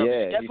doubting himself.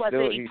 Yeah, that's why I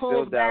said he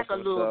pulls back a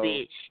little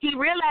bit. He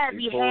realized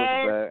he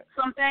has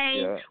some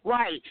things,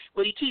 right,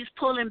 but he keeps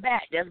pulling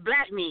back. That's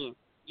black men.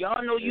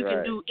 Y'all know you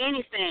can do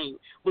anything,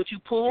 but you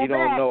pull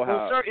back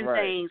on certain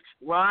things,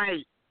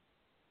 right?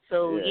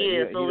 So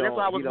so that's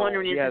why I was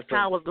wondering if his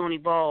power's going to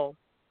evolve.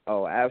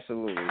 Oh,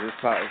 absolutely. His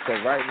power. So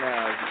right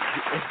now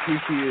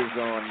he is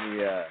on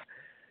the.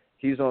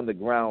 He's on the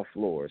ground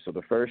floor. So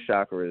the first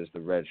chakra is the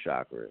red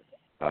chakra,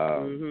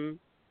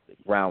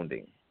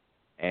 grounding,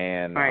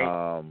 and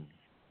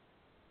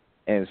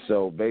and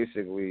so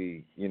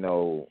basically,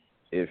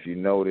 if you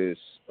notice,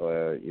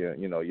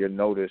 you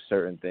notice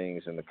certain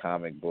things in the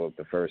comic book.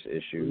 The first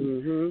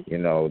issue,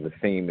 the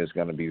theme is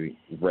going to be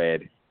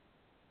red,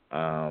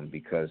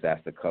 because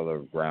that's the color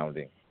of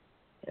grounding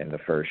in the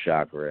first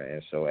chakra,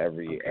 and so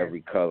every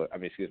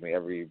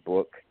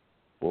book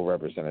will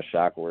represent a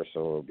chakra, so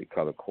it'll be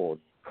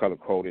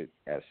color-coded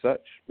as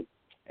such,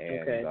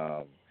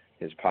 and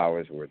his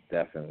powers were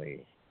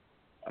definitely,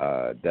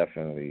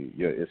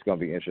 it's going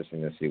to be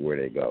interesting to see where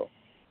they go.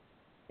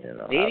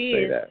 I'll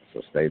say that.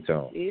 So stay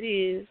tuned. It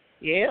is.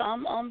 Yeah,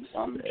 I'm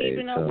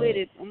keeping up with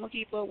it. I'm gonna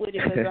keep up with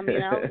it because I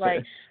was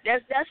like,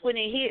 that's when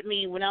it hit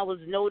me when I was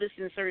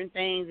noticing certain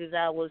things as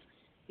I was,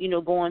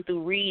 going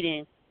through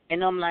reading,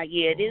 and I'm like,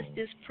 yeah,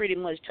 this pretty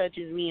much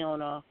touches me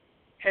on a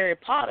Harry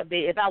Potter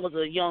bit. If I was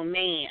a young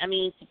man, I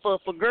mean, for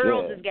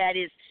girls, it's got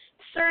its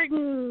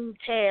certain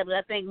tabs.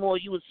 I think more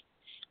you was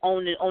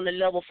on the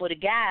level for the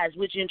guys,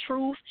 which in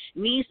truth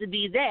needs to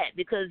be that,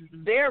 because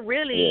they're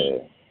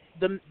really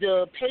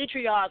the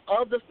patriarch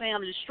of the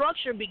family. The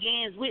structure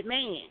begins with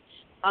man.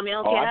 I mean,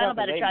 I don't care how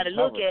nobody try to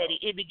look at it.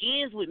 It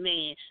begins with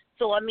man.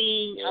 So, I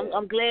mean,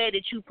 I'm glad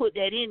that you put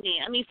that in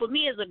there. I mean, for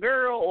me as a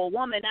girl or a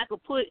woman, I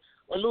could put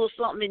a little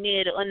something in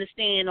there to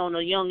understand on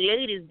a young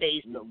lady's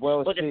basis.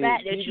 But the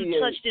fact that you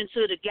touched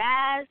into the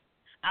guys,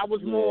 I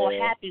was more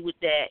happy with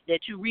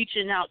that you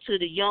reaching out to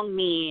the young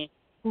men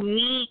who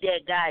need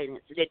that guidance,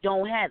 that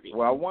don't have it.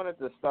 Well, I wanted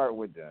to start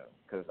with them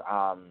because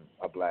I'm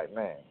a black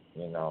man,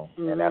 and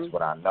that's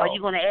what I know. Are you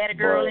going to add a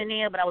girl in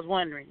there? But I was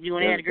wondering. You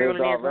want to add a girl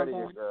in there? There's already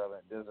a girl.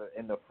 If you listen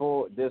really to the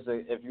full in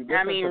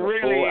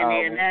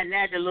album, there,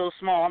 not a little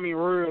small. I mean,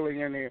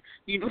 really in there.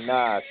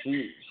 Nah,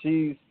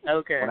 she's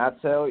okay. When I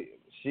tell you,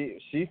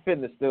 she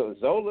fitting to still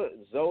Zola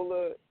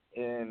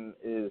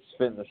is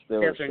fitting to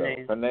still. That's her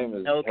name. Her name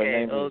is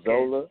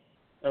Zola.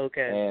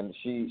 Okay. And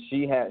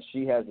she has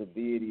a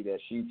deity that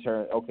she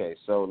turned. Okay,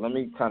 so let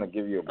me kind of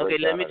give you a breakdown.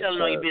 Okay, let me tell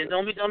you business.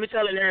 Don't be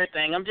telling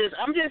everything. I'm just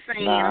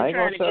saying. Nah, I'm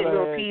trying to get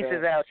little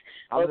pieces out.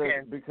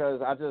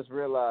 Because I just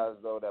realized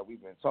though that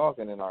we've been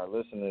talking and our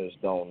listeners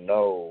don't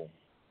know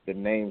the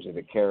names of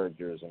the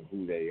characters and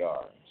who they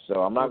are.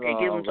 So I'm not going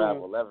to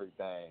unravel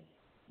everything.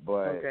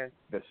 But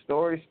the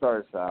story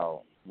starts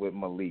out with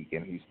Malik,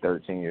 and he's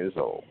 13 years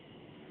old.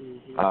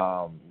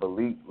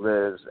 Malik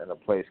lives in a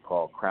place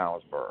called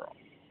Crownsboro.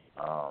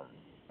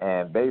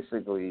 And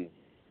basically,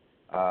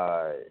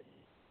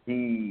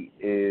 he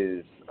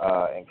is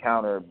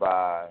encountered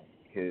by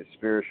his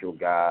spiritual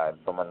guide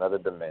from another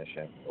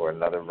dimension or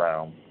another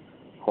realm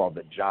called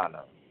the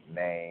Jhana,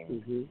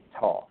 named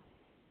Toth.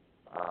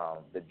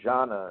 The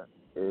Jhana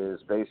is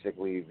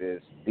basically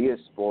this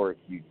diasporic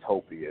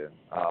utopia.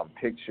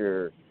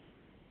 Picture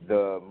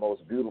the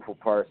most beautiful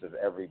parts of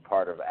every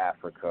part of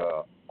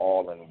Africa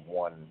all in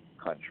one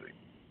country.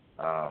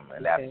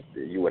 And that's,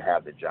 you would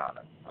have the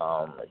Jhana.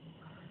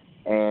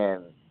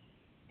 And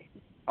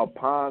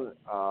upon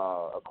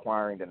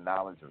acquiring the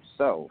knowledge of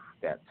self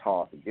that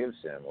Toth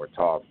gives him, or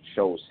Toth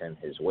shows him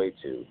his way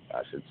to,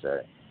 I should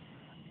say,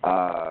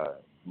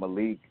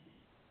 Malik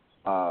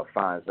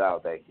finds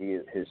out that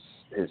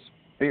his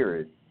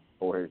spirit,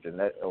 or his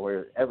genetic,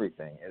 or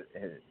everything,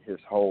 his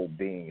whole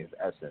being, his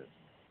essence,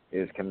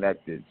 is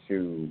connected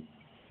to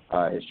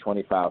his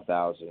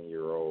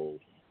 25,000-year-old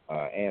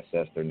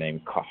ancestor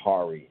named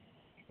Kahari,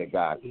 the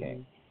God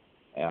King,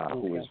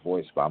 who is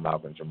voiced by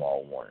Malcolm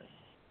Jamal Warner.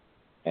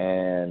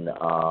 And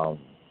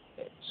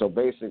so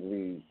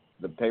basically,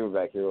 the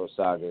Paperback Hero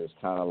Saga is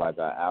kind of like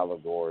an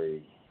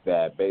allegory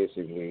that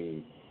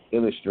basically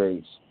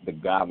illustrates the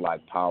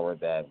godlike power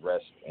that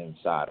rests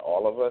inside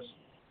all of us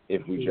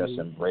if we just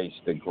embrace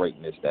the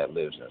greatness that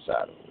lives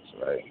inside of us,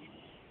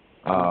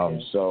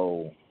 right?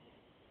 So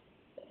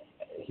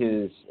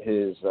his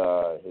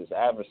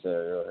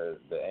adversary, or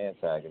the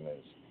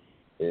antagonist,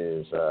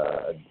 is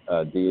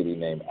a deity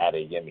named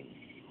Adeyemi,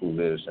 who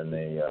lives in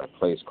a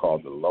place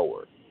called the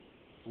Lower.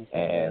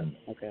 And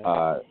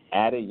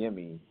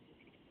Adeyemi,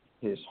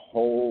 his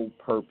whole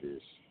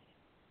purpose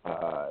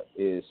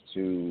is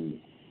to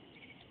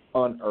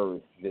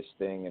unearth this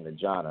thing in the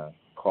jhana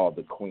called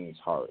the Queen's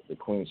Heart. The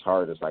Queen's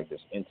Heart is like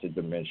this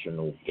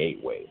interdimensional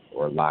gateway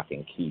or lock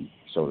and key,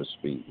 so to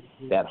speak,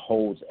 that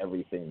holds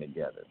everything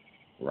together,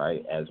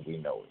 right, as we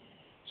know it.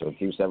 So it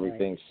keeps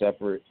everything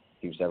separate,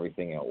 keeps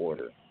everything in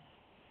order.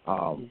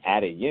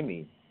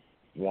 Adeyemi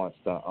wants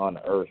to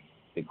unearth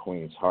the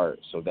Queen's Heart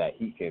so that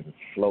he can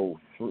flow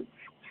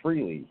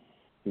freely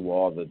through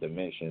all the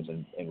dimensions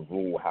and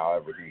rule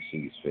however he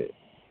sees fit,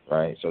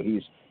 right? So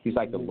he's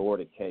like the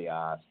Lord of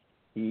Chaos.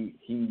 He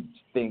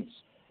thinks,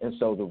 and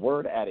so the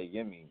word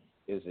Adeyemi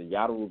is a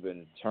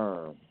Yoruban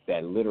term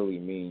that literally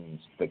means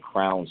the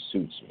crown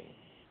suits me.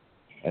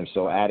 And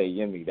so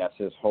Adeyemi, that's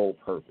his whole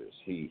purpose.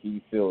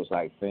 He feels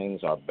like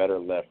things are better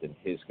left in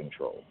his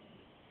control.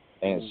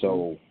 And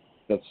so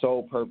the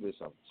sole purpose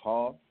of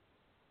Toph,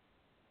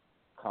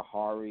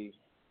 Kahari,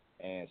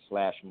 and /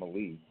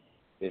 Malik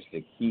is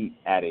to keep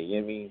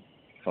Adeyemi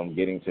from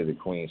getting to the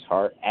Queen's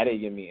Heart.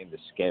 Adeyemi and the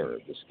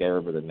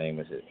Scarab are the name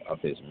of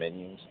his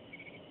minions,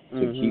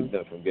 to keep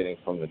them from getting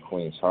from the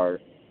Queen's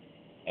Heart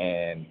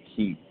and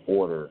keep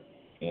order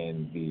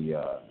in the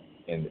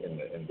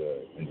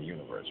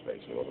universe,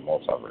 basically, or the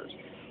multiverse.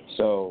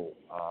 So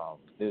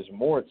there's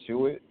more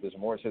to it. There's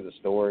more to the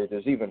story.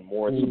 There's even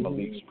more to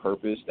Malik's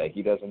purpose that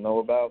he doesn't know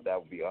about that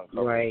will be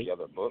uncovered in the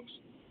other books.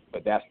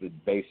 But that's the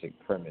basic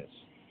premise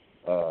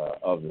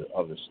of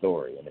the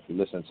story. And if you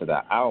listen to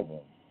that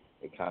album,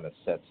 it kind of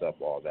sets up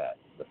all that,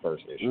 the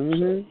first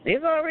issue.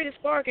 It's already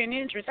sparking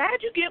interest.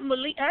 How'd you get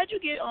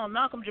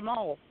Malcolm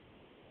Jamal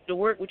to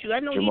work with you? I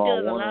know Jamal he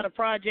does Warner. A lot of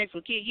projects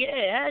with kids.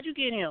 Yeah, how'd you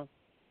get him?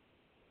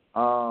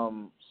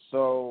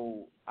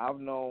 So I've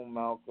known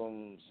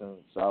Malcolm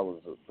since I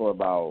was for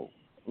about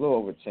a little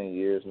over 10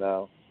 years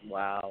now.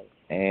 Wow.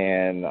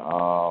 And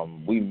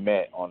we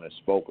met on a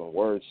spoken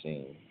word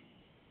scene.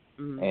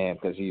 And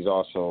because he's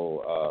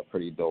also a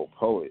pretty dope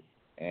poet.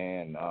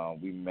 And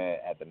we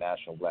met at the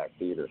National Black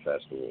Theater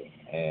Festival.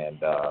 And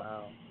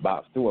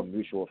through a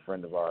mutual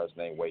friend of ours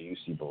named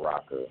Wayusi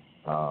Baraka,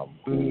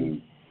 who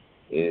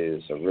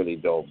is a really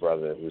dope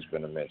brother who's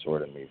been a mentor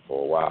to me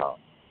for a while.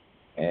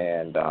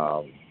 And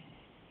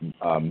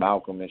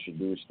Malcolm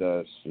introduced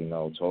us,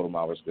 told him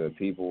I was good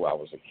people. I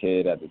was a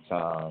kid at the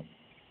time.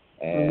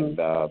 And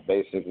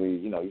basically,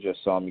 he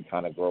just saw me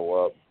kind of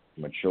grow up,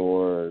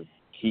 mature,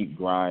 keep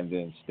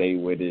grinding, stay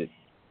with it.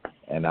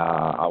 And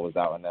I was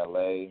out in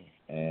L.A.,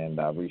 and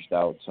I reached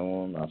out to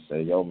him. I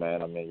said, yo,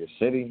 man, I'm in your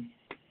city.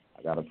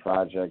 I got a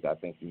project I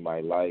think you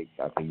might like.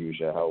 I can use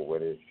your help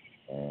with it.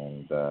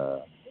 And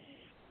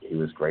he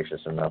was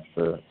gracious enough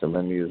to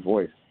lend me his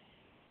voice.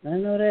 I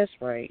know that's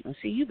right. And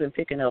see, you've been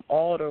picking up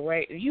all the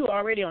right. You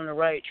already on the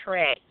right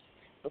track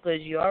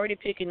because you're already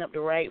picking up the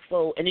right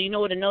folk. And you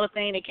know what? Another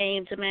thing that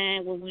came to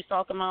mind when we was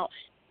talking about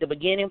the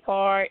beginning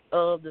part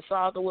of the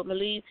saga with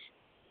Malik,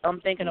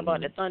 I'm thinking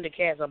about the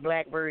Thundercats, a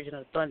black version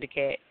of the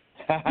Thundercat.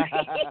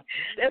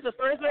 That's the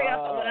first thing I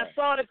thought when I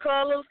saw the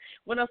colors,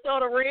 when I saw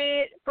the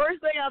red. First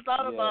thing I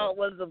thought about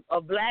was a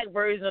black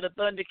version of the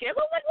Thundercats.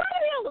 I was like, why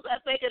the hell was I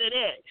thinking of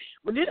that?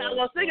 But then I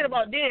was thinking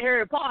about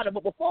Harry Potter,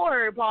 but before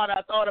Harry Potter,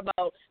 I thought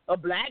about a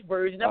black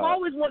version. I've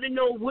always wanted to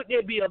know, would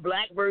there be a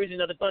black version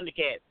of the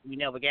Thundercats? We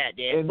never got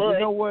that. And but, you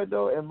know what,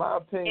 though? In my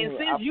opinion, and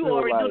since you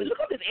already do this,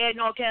 look at this adding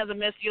all kinds of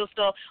messy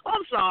stuff.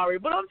 I'm sorry,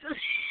 but I'm just.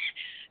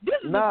 This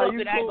is the stuff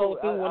that I go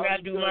through when I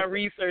do my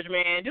research,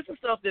 man. This is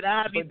stuff that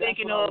I be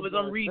thinking of as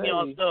I'm reading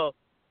y'all stuff.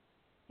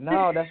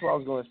 No, that's what I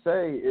was going to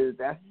say. Is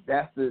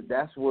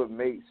that's what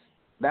makes,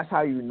 that's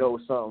how you know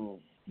something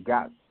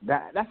got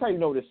that. That's how you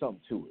know there's something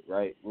to it,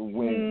 right?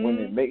 When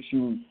it makes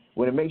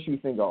you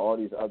think of all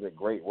these other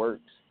great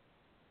works.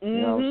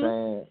 You know what I'm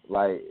saying?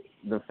 Like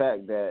the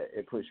fact that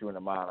it puts you in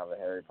the mind of a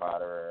Harry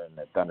Potter and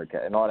the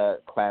Thundercat and all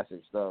that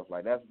classic stuff.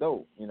 Like that's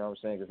dope. You know what I'm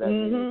saying? Because that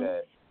means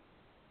that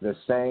the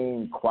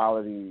same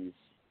qualities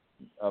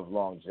of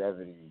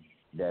longevity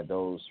that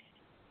those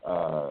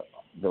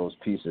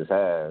pieces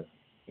have,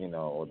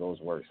 or those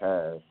works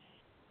have,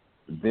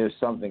 there's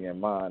something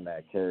in mine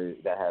that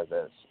has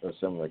a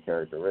similar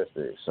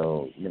characteristic.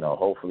 So,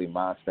 hopefully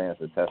mine stands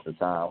the test of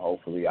time.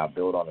 Hopefully I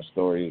build on the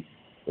story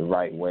the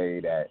right way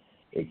that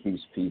it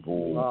keeps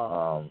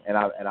people, and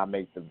I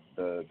make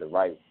the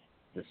right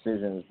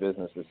decisions,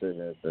 business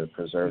decisions to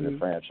preserve the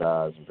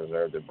franchise and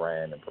preserve the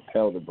brand and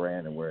propel the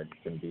brand and where it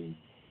can be.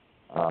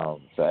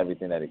 So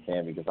everything that it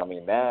can, because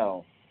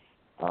now,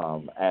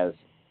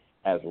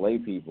 as lay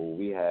people,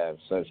 we have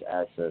such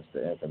access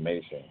to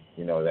information,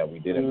 that we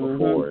didn't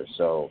before.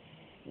 So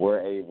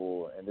we're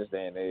able, in this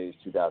day and age,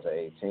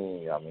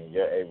 2018, I mean,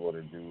 you're able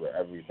to do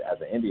everything. As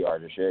an indie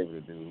artist, you're able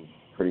to do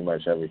pretty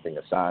much everything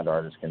a signed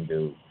artist can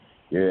do.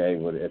 You're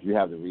able to, if you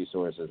have the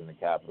resources and the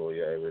capital,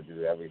 you're able to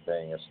do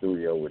everything a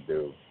studio would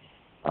do,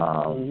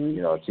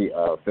 you know,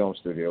 a film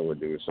studio would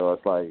do. So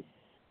it's like,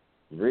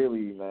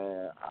 really,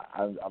 man,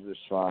 I'm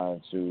just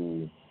trying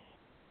to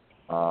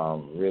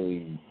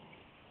really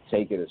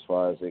take it as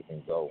far as it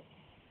can go.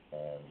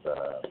 And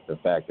the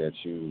fact that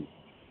you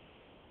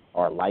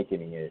are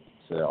likening it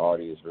to all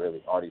these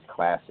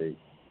classic,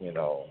 you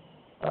know,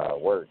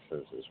 works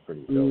is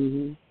pretty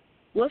dope.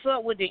 What's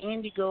up with the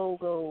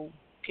Indiegogo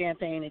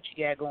campaign that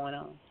you got going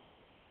on?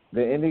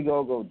 The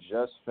Indiegogo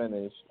just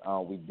finished.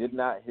 We did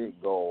not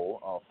hit goal,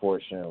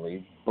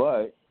 unfortunately,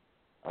 but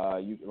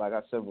you, like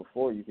I said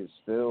before, you can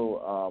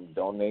still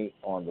donate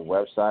on the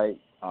website.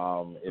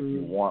 If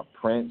you want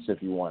prints,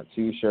 if you want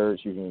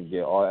T-shirts, you can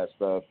get all that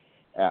stuff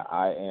at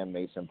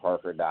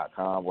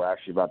IamMasonParker.com. We're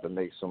actually about to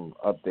make some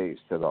updates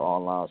to the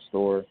online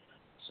store.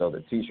 So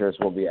the T-shirts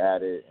will be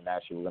added, and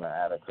actually we're going to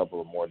add a couple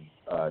of more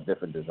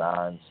different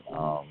designs.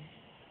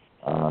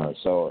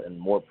 So, and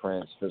more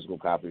prints, physical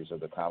copies of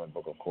the comic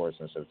book, of course,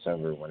 in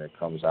September when it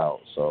comes out.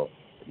 So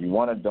if you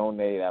want to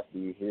donate after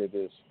you hear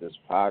this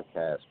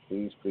podcast,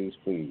 please, please,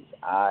 please,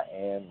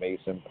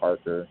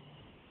 IamMasonParker.com.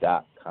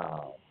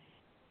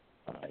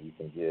 You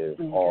can give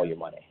all your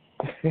money.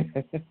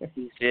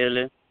 You feel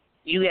it?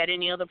 You got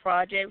any other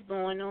projects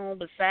going on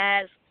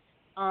besides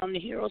the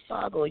Hero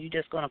Saga, or are you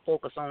just going to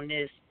focus on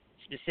this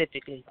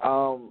specifically?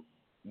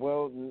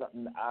 Well,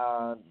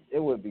 it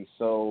would be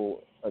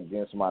so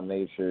against my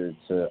nature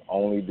to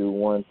only do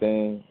one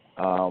thing,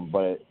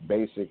 but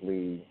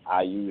basically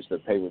I use the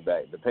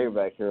paperback. The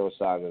Paperback Hero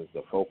Saga is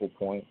the focal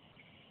point.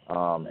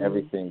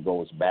 Everything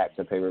goes back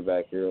to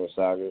Paperback Hero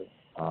Saga.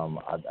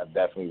 I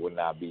definitely would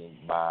not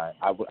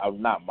I would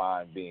not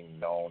mind being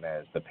known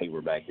as the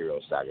Paperback Hero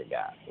Saga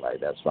guy. Like,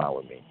 that's fine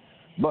with me.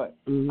 But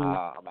I'm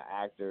an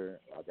actor.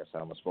 Like I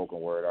said, I'm a spoken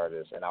word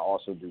artist, and I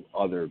also do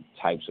other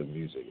types of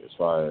music as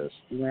far as,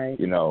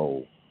 you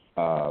know,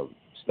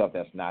 stuff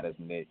that's not as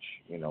niche,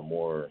 you know,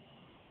 more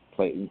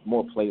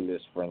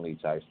playlist friendly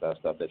type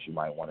stuff that you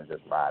might want to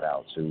just ride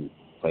out to,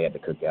 play at the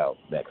cookout,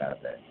 that kind of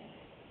thing.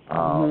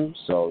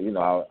 So, you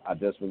know, I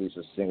just released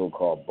a single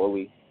called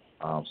Bully.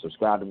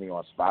 Subscribe to me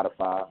on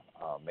Spotify,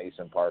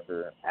 Mason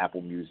Parker,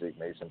 Apple Music,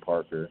 Mason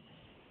Parker,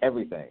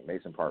 everything,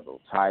 Mason Parker,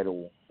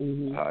 Tidal.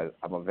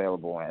 I'm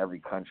available in every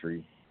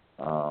country,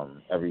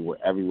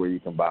 everywhere you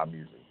can buy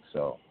music.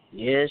 So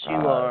yes, you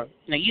are.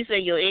 Now, you say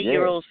your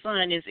 8-year-old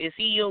son, is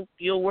he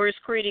your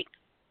worst critic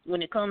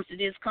when it comes to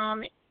this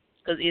comic?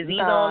 Because is he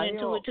all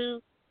into it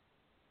too?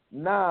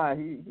 Nah,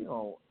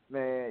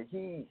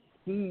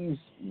 he's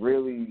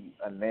really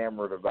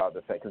enamored about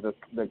the fact, because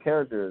the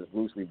character is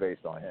loosely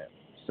based on him.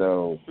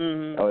 So,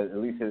 at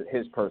least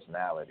his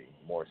personality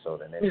more so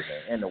than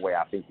anything, and the way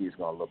I think he's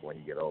going to look when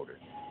he get older.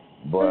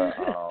 But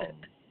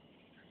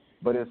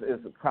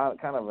it's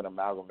kind of an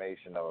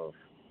amalgamation of,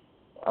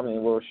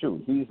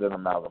 he's an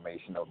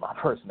amalgamation of my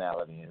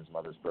personality and his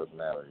mother's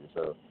personality.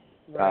 So,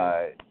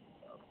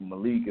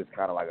 Malik is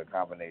kind of like a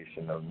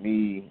combination of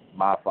me,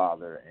 my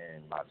father,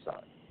 and my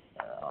son.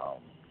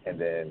 And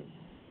then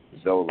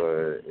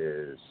Zola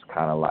is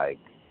kind of like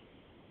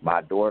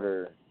my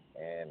daughter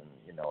and,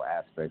 you know,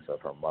 aspects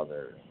of her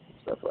mother and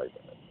stuff like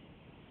that.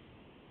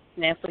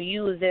 Now, for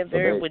you, is that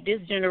with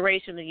this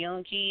generation of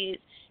young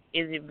kids,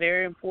 is it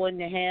very important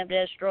to have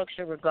that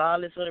structure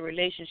regardless of the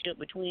relationship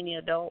between the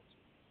adults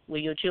where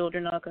your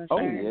children are concerned?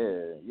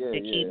 Oh, yeah. To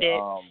keep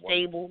that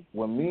stable?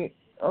 When me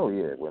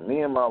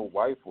and my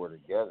wife were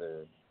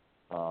together,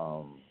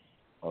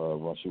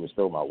 when she was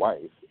still my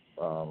wife,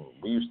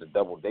 we used to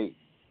double date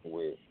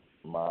with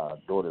my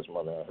daughter's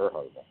mother and her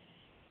husband.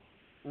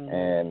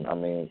 And, I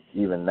mean,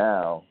 even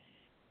now,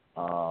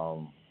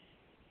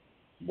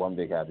 one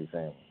big happy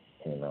family,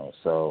 you know.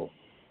 So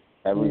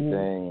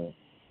everything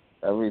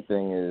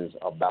is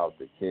about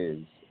the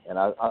kids. And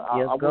I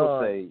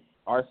will say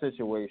our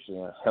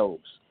situation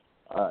helps.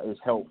 Is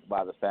helped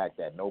by the fact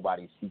that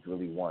nobody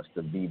secretly wants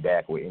to be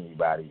back with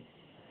anybody.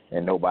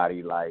 And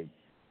nobody, like,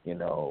 you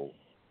know,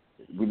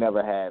 we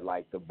never had,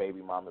 like, the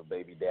baby mama,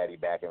 baby daddy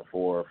back and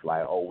forth,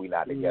 like, oh, we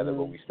not together,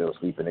 but we still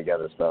sleeping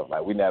together stuff.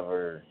 Like, we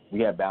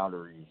had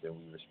boundaries, and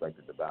we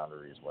respected the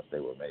boundaries once they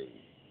were made.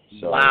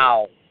 So,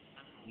 wow.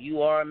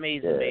 You are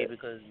amazing, baby,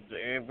 because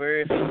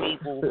very few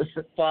people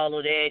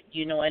follow that,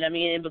 you know, and I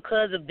mean, and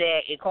because of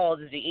that, it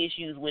causes the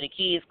issues where the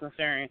kid's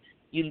concerned.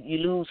 You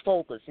lose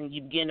focus, and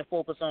you begin to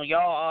focus on y'all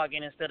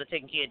arguing instead of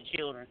taking care of the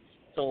children.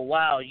 So,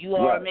 wow, you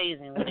are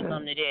amazing when it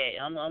comes to that.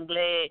 I'm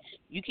glad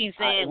you keep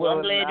saying,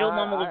 I'm glad your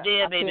mama was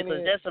there, baby,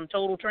 because that's some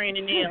total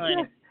training there,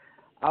 honey.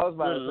 I was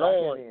about to say, I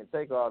can't even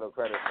take all the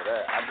credit for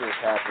that. I just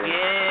happen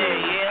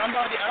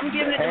I'm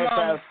giving it to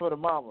mamas. For the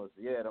mamas.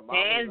 Yeah, the mamas.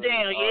 Hands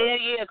down,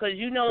 because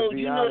you know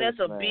that's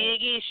a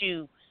big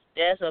issue.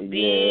 That's a big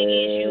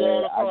issue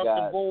all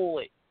across the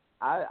board.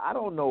 I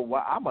don't know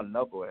why. I'm a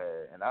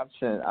knucklehead, and I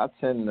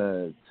tend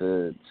to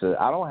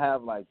I don't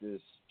have like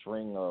this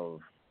string of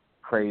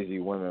crazy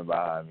women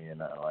behind me and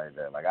nothing like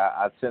that. Like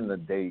I tend to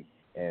date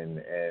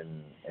and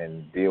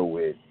deal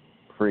with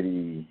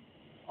pretty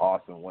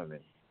awesome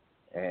women.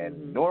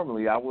 And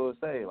normally I will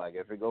say, like,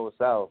 if it goes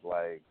south,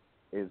 like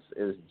it's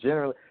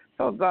generally,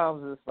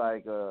 sometimes it's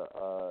like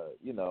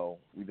you know,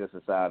 we just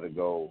decide to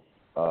go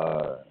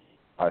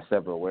our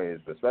separate ways.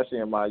 But especially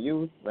in my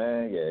youth,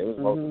 man, yeah, it was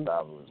most of the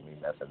time it was me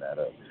messing that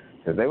up.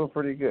 Because they were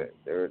pretty good.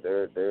 They're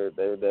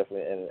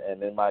definitely,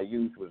 and in my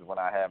youth was when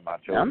I had my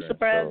children. I'm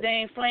surprised they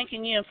ain't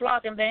flanking you and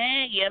flocking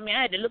behind you. I mean,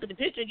 I had to look at the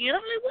picture again.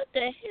 I'm like, what the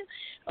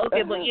hell?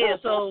 Okay, but yeah,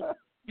 so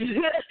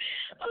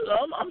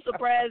I'm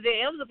surprised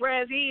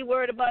he ain't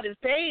worried about his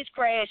page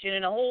crashing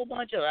and a whole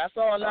bunch of. I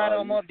saw a lot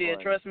of them up there.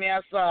 Trust me, I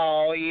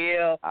saw.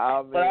 Yeah, but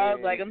I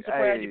was like, I'm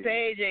surprised your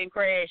page ain't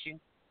crashing.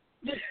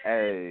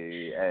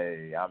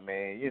 Hey, I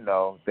mean, you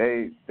know,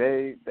 they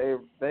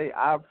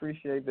I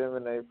appreciate them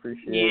and they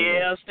appreciate me.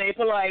 Yeah, stay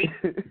polite.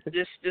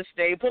 just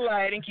stay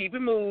polite and keep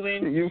it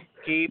moving.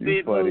 Keep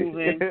it funny.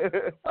 moving.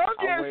 I'm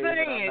just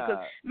saying,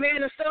 because,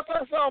 man, the stuff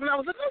I saw when I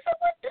was like, what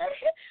the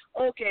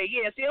hell? Okay,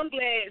 yeah, see, I'm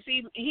glad.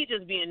 See, he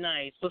just being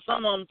nice. For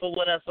some of them, for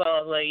what I saw,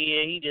 I was like,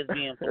 yeah, he just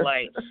being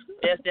polite.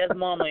 That's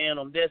mama in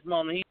him. That's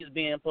mama. He just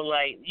being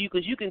polite.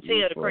 Because you can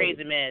tell the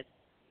crazy mess.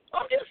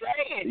 I'm just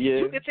saying. Yeah.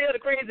 You can tell the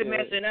crazy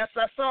mess. And I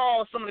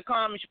saw some of the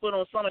comments you put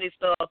on some of this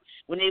stuff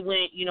when they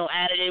went, you know,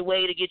 out of their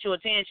way to get your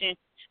attention.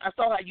 I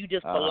saw how you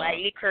just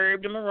politely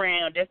curved them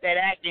around. That's that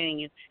acting in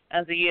you.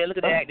 I said, yeah, look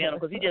at the acting in him,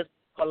 because he just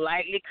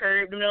politely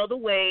curved them the other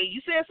way.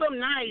 You said something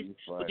nice,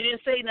 but you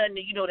didn't say nothing,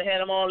 you know, to have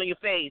them all in your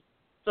face.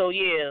 So,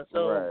 yeah.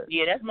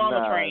 Yeah, that's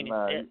mama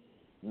training.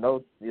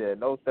 No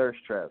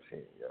thirst traps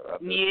here. Yo.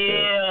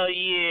 Yeah.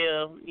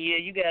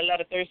 You got a lot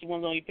of thirsty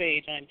ones on your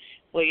page, honey.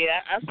 Well,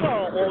 yeah, I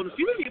saw on a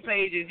few of your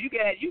pages. You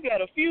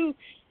got a few.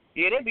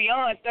 Yeah, they're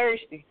beyond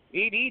thirsty.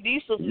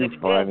 These sisters at the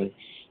desert.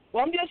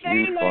 Well, I'm just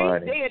saying,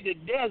 they at the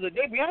desert.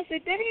 I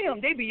said,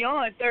 damn, they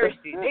beyond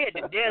thirsty. They at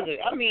the desert.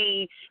 I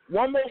mean,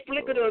 one more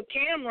flick of the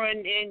camera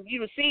and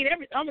you've seen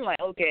everything. I'm like,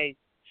 okay.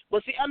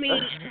 Well, see, I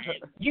mean,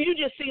 you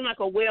just seem like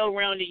a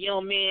well-rounded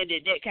young man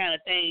that kind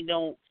of thing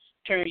don't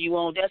turn you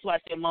on. That's why I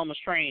said mama's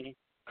training,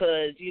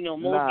 because, you know,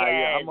 most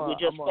guys would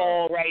just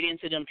fall right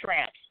into them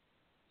traps.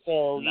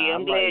 So,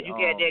 I'm glad you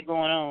got that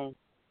going on.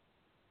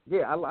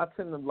 Yeah, I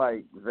tend to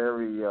like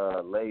very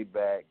laid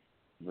back,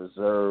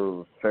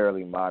 reserved,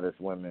 fairly modest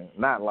women.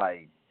 Not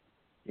like,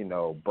 you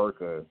know,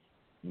 burqa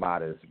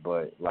modest,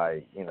 but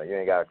like, you know, you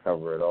ain't got to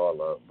cover it all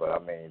up. But I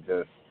mean,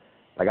 just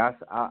like I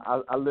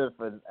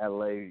lived in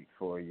LA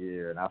for a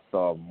year and I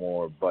saw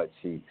more butt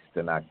cheeks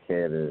than I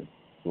care to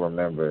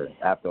remember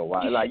after a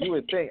while. Like, you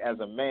would think as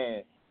a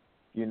man,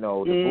 you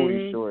know, the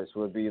booty shorts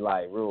would be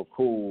like real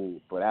cool,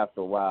 but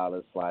after a while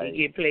it's like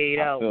you get played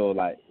out. I feel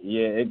like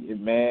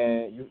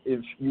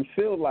you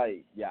feel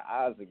like your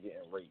eyes are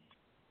getting raped.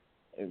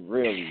 It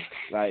really,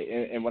 like,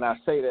 and when I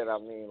say that, I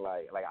mean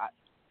like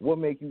what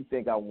make you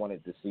think I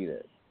wanted to see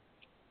that?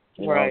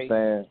 You know what I'm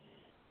saying?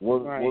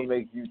 What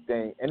make you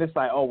think? And it's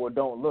like, oh, well,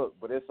 don't look,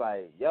 but it's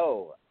like,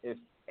 yo, it's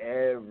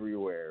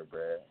everywhere,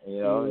 bruh.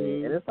 You know,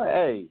 and it's like,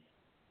 hey,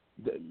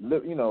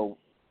 you know,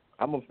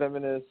 I'm a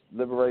feminist,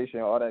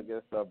 liberation, all that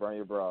good stuff. Burn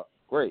your bra.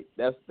 Great.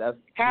 That's.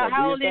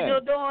 How old is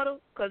your daughter?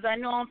 Because I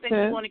know I'm thinking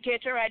you want to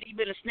catch her. I'd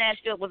been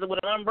snatched up with an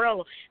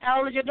umbrella. How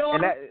old is your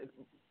daughter?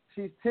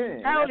 She's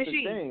 10. How old is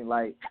she?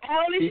 Like,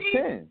 how old is she?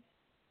 10.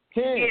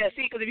 Yeah,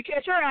 see, because if you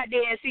catch her out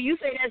there, see, you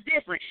say that's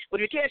different.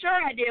 But if you catch her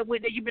out there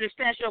with that, you've been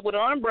snatched up with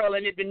an umbrella,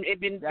 and it's been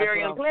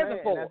very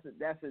unpleasant for her.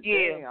 That's the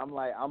thing. I'm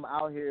like, I'm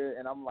out here,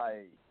 and I'm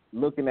like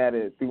looking at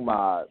it through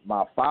my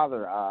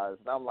father eyes,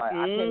 and I'm like,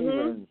 I can't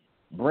even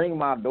bring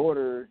my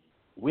daughter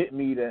with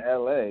me to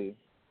L.A.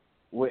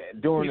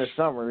 during the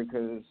summer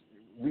because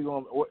we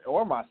gonna,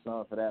 or my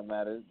son for that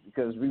matter,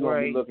 because we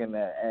gonna be looking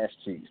at ass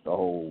cheeks the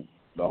whole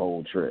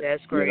trip.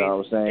 That's crazy. You know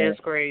what I'm saying?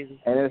 That's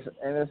crazy. And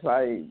it's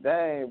like,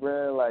 dang,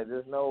 bro, like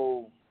there's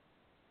no.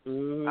 I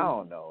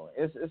don't know.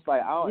 It's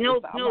like I'm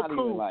not cool.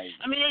 even like.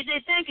 I mean, they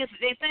think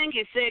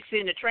it's sexy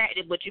and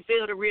attractive, but you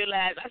fail to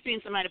realize. I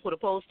seen somebody put a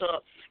post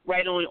up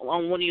right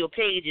on one of your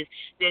pages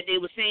that they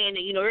were saying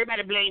that, you know,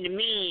 everybody blame the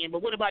men,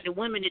 but what about the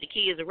women that the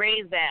kids are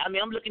raised by? I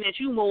mean, I'm looking at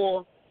you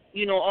more.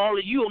 You know, all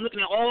of you. I'm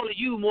looking at all of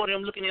you more than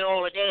I'm looking at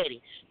all of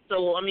daddy.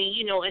 So, I mean,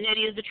 you know, and that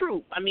is the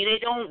truth. I mean, they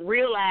don't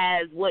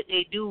realize what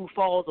they do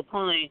falls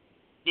upon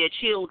their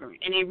children,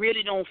 and they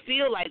really don't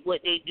feel like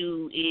what they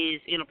do is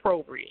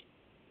inappropriate.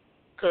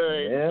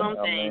 Because some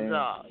things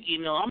are. You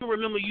know, I'm going to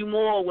remember you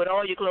more with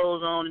all your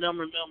clothes on than I'm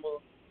going to remember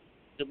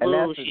the bullshit.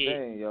 And that's the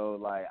thing, yo.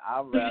 Like,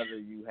 I'd rather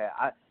you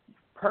have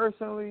 –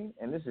 personally,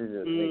 and this is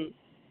just me,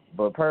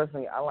 but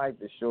personally, I like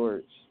the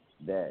shorts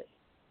that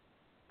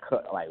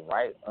cut, like,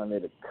 right under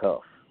the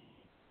cuff.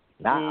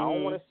 Now, I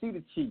don't want to see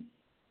the cheek.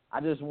 I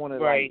just want to,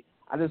 like,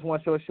 I just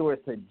want your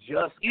shorts to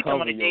just you cover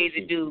talking about the Daisy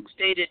cheek. Dukes.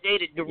 They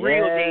the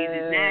real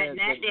Daisies,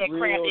 not that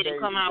crap they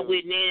done come out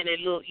with now that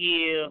look,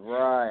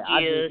 Right. Yeah,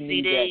 I just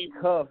need that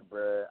cuff,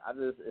 bro.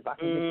 If I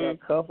can get that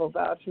cuff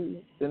about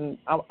you, then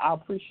I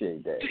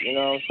appreciate that. You know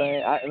what I'm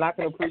saying? And I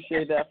can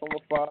appreciate that from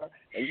afar,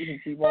 and you can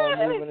keep on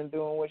moving and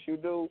doing what you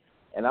do.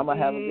 and I'm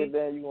gonna have a good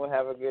day. You gonna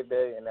have a good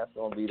day, and that's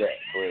gonna be that.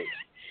 But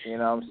you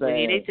know what I'm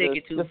saying? Yeah, they take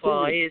it too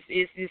far.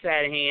 It's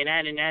out of hand.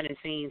 I done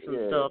seen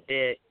some stuff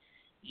that.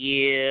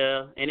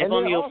 Yeah, and if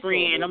I'm your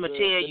friend, I'm gonna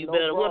tell you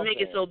better. What make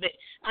it so bad?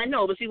 I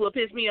know, but see what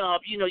pissed me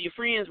off? You know, your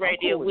friends right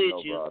there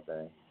with you.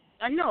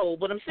 I know,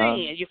 but I'm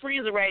saying your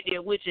friends are right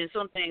there with you, and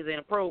some things are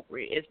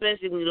inappropriate,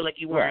 especially when you look like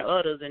you wearing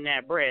udders in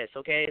that breast.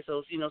 Okay,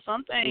 so you know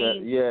some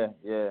things. Yeah.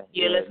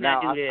 Let's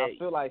now, not do that. I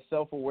feel like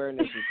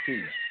self-awareness is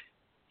key.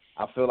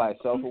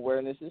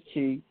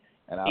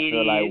 And I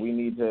feel like we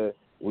need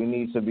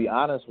to be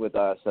honest with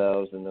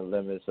ourselves and the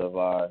limits of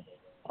our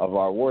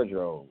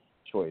wardrobe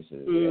choices.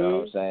 You know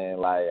what I'm saying?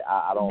 Like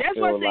I don't. That's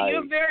feel why I say like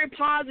you're very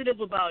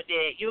positive about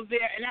that. You're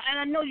very, and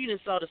I know you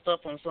done saw the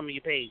stuff on some of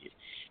your pages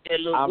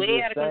that look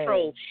way out of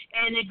control.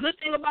 And the good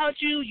thing about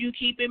you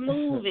keep it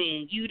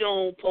moving. You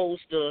don't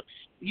post a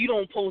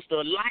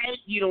like.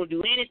 You don't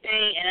do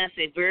anything. And I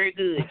said very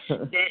good.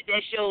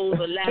 that shows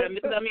a lot of.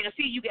 Because I mean I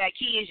see you got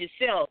kids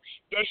yourself.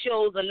 That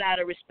shows a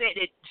lot of respect.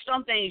 That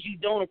some things you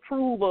don't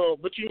approve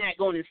of, but you're not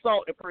going to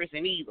insult the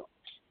person either.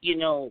 You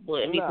know,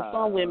 but I mean, for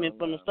some women,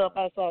 from the stuff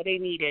I saw, they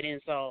need that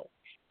insult.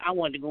 I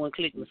wanted to go and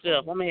click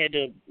myself. I'm gonna have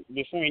to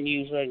befriend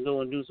you so I can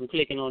go and do some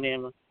clicking on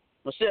them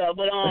myself.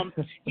 But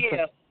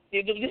yeah,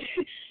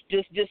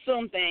 just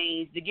some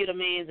things to get a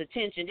man's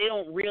attention. They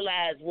don't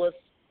realize what's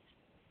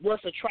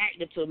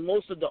attractive to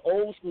most of the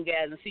old school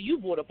guys. And see, you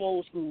brought up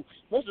old school.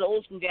 Most of the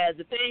old school guys,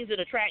 the things that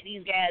attract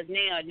these guys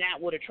now are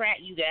not what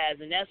attract you guys,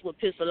 and that's what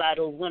pisses a lot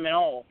of those women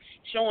off.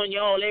 Showing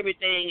y'all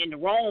everything and the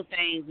wrong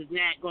things is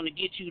not going to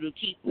get you to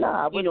keep,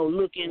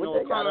 looking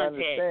or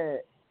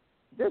contact.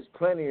 There's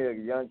plenty of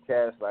young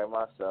cats like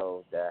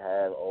myself that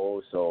have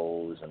old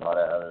souls and all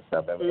that other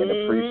stuff and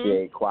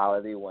appreciate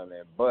quality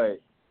women, but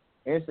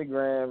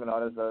Instagram and all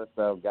this other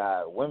stuff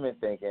got women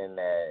thinking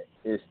that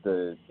it's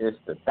the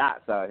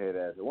dots out here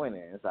that's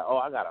winning. It's like,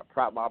 I gotta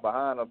prop my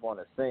behind up on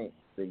the sink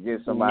to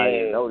get somebody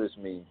to notice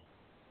me.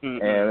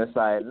 And it's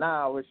like,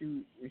 nah, what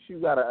you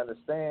gotta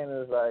understand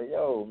is like,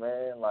 yo,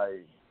 man,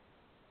 like,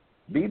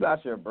 be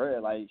about your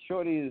bread. Like,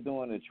 Shorty is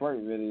doing a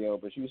twerk video,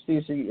 but you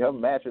see her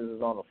mattress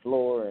is on the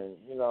floor, and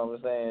you know what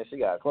I'm saying, she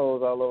got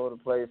clothes all over the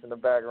place in the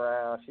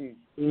background. She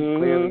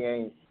clearly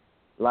ain't.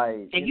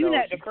 Like, and you're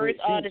not the first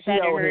artist I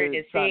heard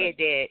that said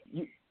that.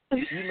 You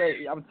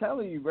may, I'm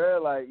telling you, bro.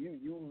 Like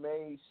you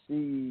may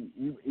see,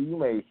 you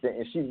may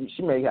think, and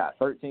she may got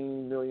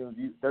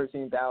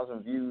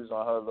 13,000 views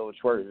on her little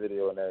twerk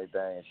video and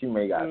everything. And she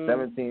may got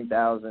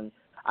 17,000.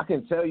 I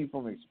can tell you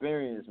from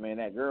experience, man.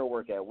 That girl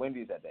work at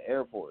Wendy's at the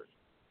airport.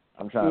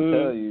 I'm trying to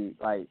tell you,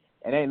 like,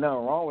 and ain't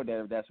nothing wrong with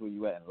that if that's where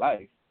you at in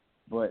life.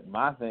 But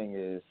my thing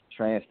is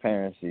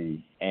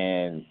transparency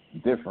and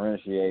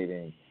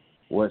differentiating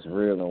what's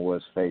real and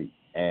what's fake.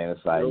 And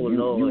it's like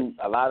you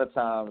a lot of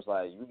times,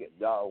 like, you get,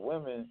 y'all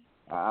women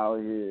are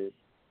out here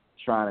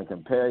trying to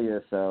compare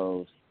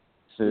yourselves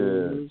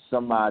to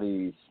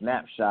somebody's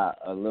snapshot,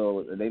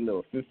 they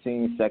little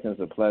 15 seconds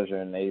of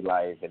pleasure in their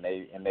life, and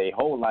they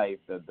whole life,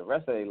 the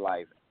rest of their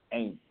life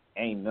ain't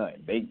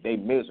nothing. They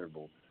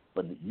miserable.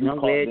 But you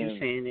caught them.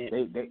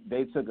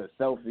 They took a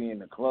selfie in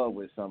the club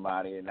with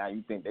somebody, and now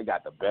you think they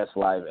got the best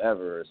life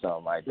ever or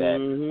something like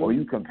that. Or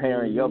you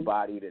comparing your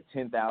body to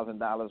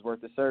 $10,000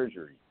 worth of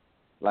surgery.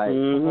 Like,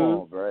 come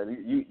on, bro.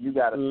 You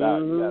gotta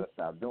stop. You gotta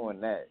stop doing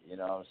that. You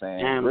know what I'm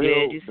saying? I'm glad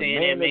you're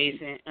saying that,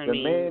 Mason.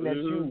 The man that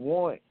you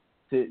want,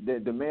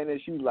 the man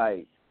that you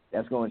like,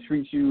 that's gonna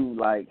treat you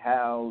like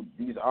how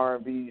these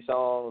R&B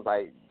songs,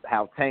 like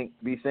how Tank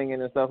be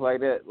singing and stuff like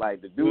that.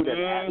 Like, the dude that's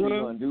actually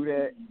gonna do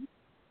that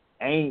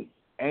ain't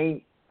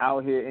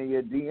out here in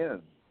your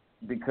DM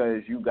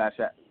because you got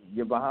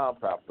your behind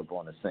propped up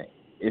on the sink.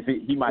 If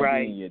he might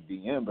be in your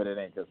DM, but it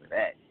ain't because of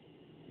that.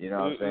 You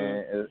know what I'm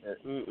saying?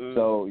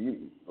 So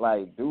you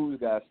like dudes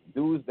that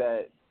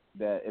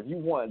if you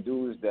want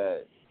dudes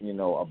that, you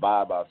know,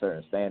 abide by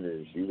certain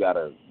standards, you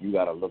gotta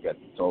look at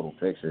the total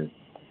picture.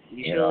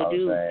 You sure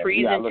do. Presentation.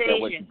 You gotta look at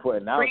what you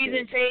putting out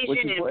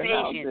Presentation there.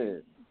 and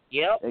patience.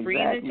 Yep, exactly.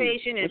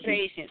 Presentation and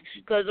patience.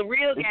 Because a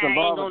real guy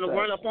ain't going to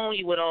run up on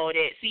you with all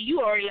that. See,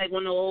 you already like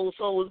one of the old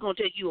souls. It's going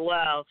to take you a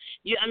while.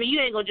 You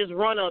ain't going to just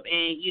run up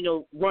and,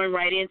 run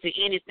right into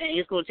anything.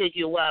 It's going to take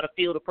you a while to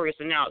feel the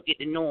person out, get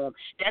to know them.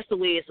 That's the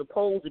way it's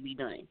supposed to be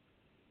done.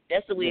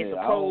 That's the way it's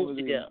supposed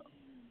to go.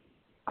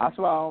 That's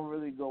why I don't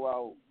really go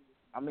out.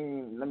 I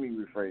mean, let me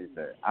rephrase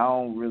that. I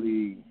don't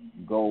really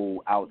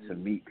go out to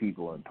meet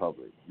people in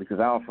public because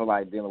I don't feel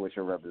like dealing with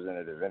your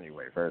representative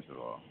anyway, first of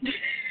all.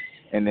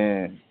 And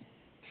then,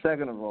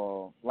 second of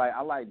all, like,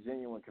 I like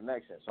genuine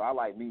connection. So I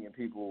like meeting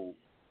people.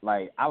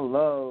 Like, I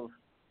love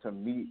to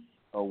meet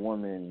a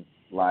woman,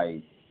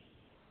 like,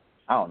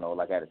 I don't know,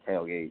 like at a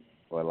tailgate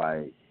or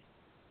like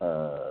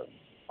a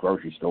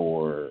grocery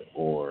store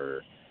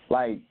or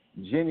like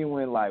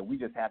genuine, like we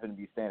just happen to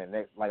be standing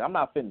next. Like, I'm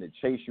not fitting to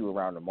chase you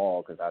around the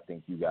mall because I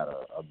think you got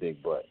a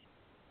big butt.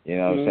 You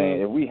know what I'm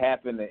saying? If we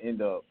happen to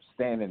end up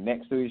standing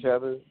next to each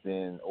other,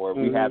 then, or if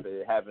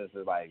it happens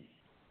to, like,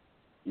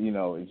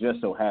 it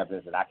just so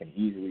happens that I can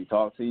easily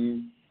talk to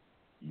you,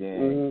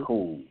 then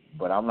cool.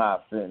 But I'm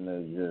not fitting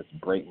to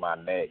just break my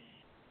neck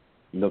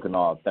looking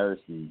all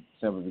thirsty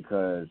simply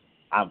because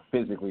I'm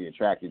physically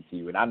attracted to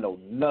you and I know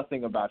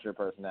nothing about your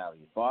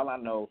personality. For all I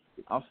know,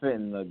 I'm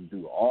fitting to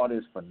do all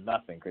this for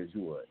nothing because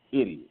you an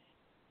idiot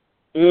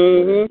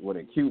with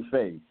a cute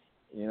face.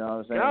 You know what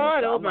I'm saying?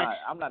 God,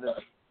 so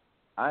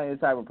I ain't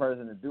the type of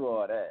person to do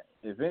all that.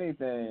 If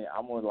anything,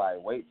 I'm gonna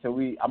wait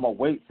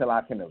till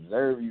I can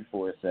observe you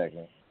for a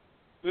second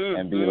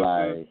and be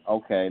like,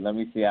 okay, let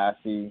me see how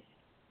she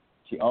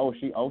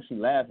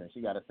laughing.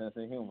 She got a sense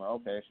of humor.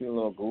 Okay, she a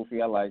little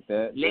goofy. I like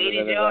that.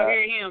 Ladies, y'all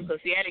hear him? Because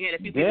see, I done had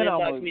a few people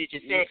inbox me that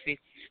you're sexy.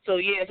 So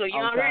so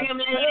y'all hear him?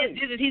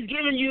 He's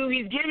giving you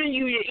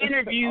your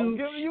interview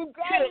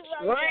tips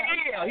right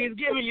here. He's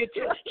giving you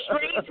tips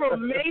straight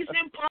from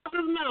Mason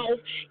Parker's mouth.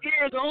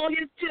 Here's all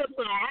his tips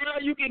on how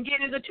you can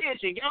get his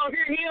attention. Y'all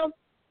hear him?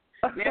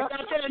 Now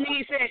stop telling me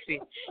he's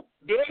sexy.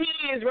 There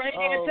he is, right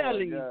there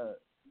telling you.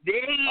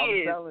 There he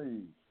is.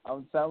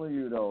 I'm telling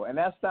you though, and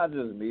that's not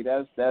just me.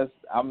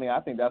 I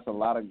think that's a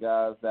lot of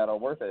guys that are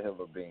worth a hill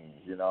of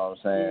beans. You know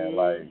what I'm saying?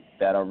 Like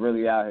that are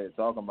really out here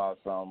talking about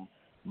something.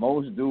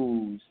 Most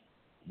dudes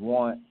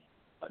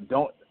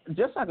don't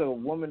just like a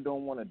woman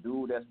don't want a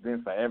dude that's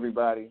been for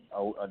everybody.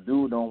 A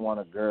dude don't want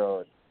a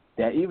girl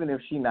that even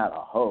if she not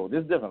a hoe.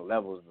 There's different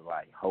levels of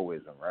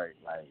hoism, right?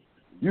 Like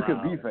you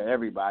could be for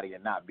everybody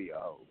and not be a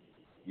hoe.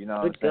 You know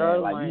what I'm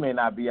saying? Like you may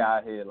not be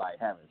out here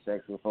having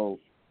sex with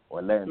folks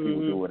or letting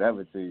people do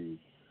whatever to you.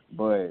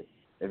 But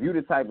if you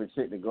the type of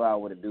chick to go out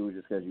with a dude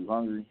just because you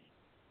hungry,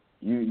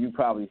 you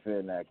probably fit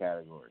in that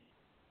category.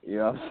 You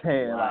know what I'm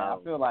saying? Wow.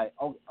 I feel like,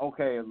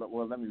 okay,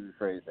 well, let me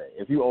rephrase that.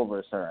 If you over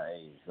a certain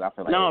age, I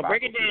feel like no,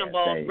 break it down,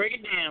 boss. Break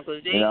it down,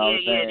 because they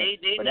need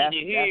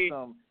to hear.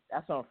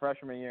 That's some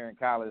freshman year in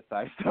college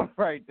type stuff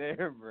right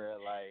there, bro.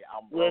 Like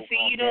I'm. Well,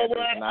 see, you know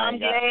what? I'm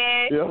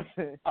glad. You know what I'm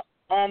saying?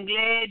 I'm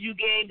glad you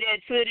gave that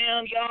to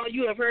them, y'all.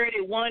 You have heard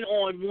it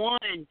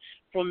one-on-one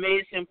from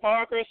Mason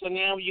Parker, so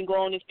now you can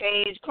go on this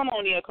page. Come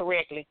on here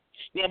correctly.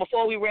 Now,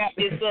 before we wrap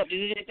this up, is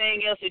there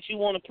anything else that you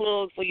want to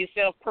plug for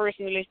yourself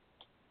personally?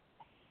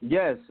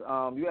 Yes.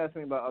 You asked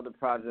me about other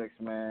projects,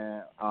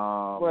 man.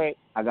 Right.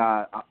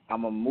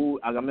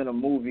 I'm in a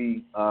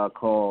movie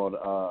called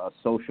A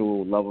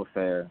Social Love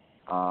Affair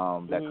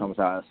that comes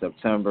out in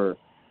September.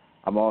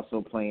 I'm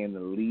also playing the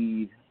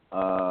lead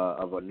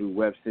of a new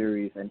web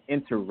series, an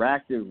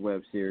interactive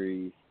web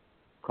series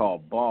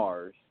called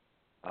Bars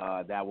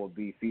that will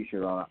be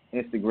featured on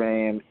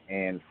Instagram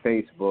and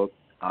Facebook.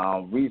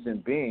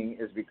 Reason being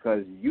is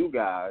because you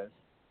guys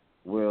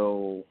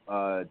will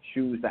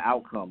choose the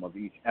outcome of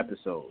each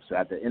episode. So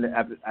at the end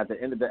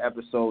of the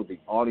episode, the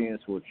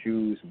audience will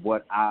choose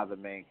what the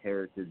main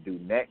character do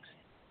next,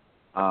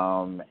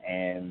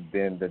 and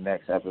then the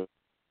next episode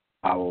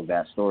follow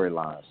that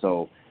storyline.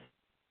 So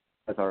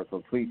that's our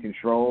complete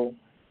control.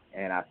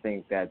 And I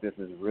think that this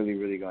is really,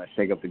 really going to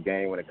shake up the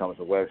game when it comes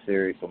to web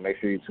series. So make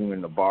sure you tune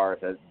in to Bars.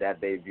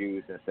 That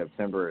debuts in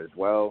September as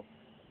well.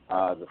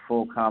 The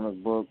full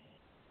comic book,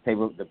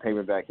 the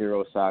Paperback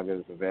Hero Saga,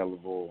 is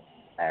available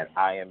at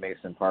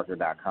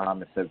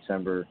emmasonparker.com in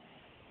September.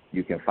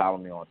 You can follow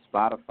me on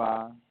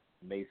Spotify,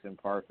 Mason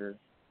Parker,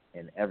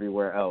 and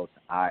everywhere else,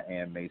 I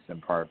am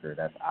Mason Parker.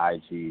 That's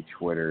IG,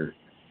 Twitter,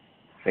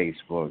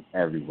 Facebook,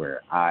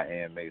 everywhere. I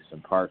am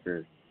Mason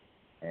Parker.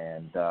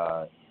 And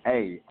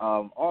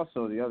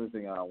also the other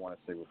thing I want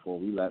to say before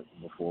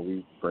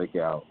we break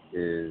out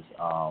is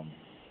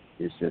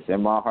it's just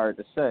in my heart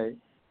to say,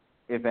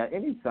 if at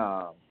any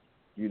time,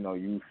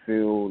 you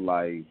feel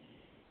like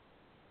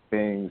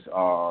things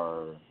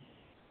are,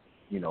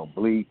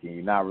 bleak and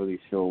you're not really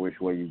sure which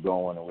way you're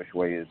going and which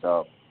way is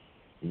up,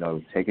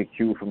 take a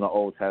cue from the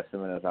Old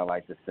Testament, as I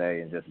like to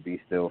say, and just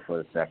be still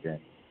for a second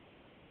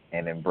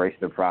and embrace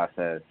the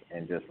process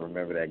and just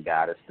remember that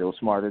God is still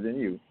smarter than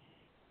you,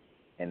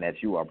 and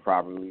that you are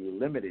probably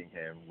limiting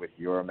him with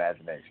your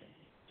imagination.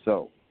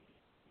 So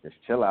just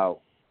chill out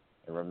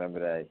and remember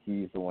that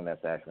he's the one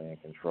that's actually in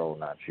control,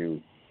 not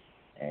you.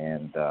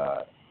 And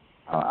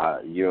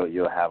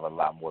you'll have a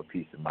lot more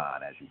peace of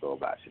mind as you go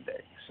about your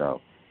day.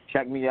 So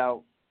check me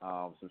out.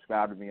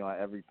 Subscribe to me on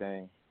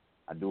everything.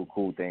 I do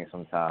cool things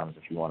sometimes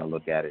if you want to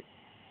look at it.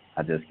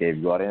 I just gave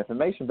you all the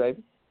information,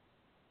 baby.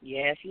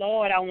 Yes,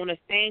 Lord. I want to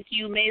thank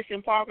you,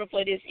 Mason Parker,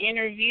 for this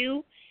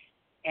interview.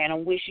 And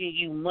I'm wishing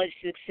you much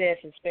success,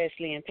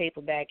 especially in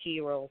Paperback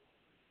Hero.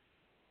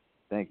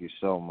 Thank you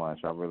so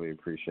much. I really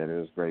appreciate it. It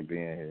was great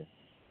being here.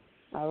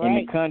 All right.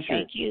 In the country.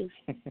 Thank you.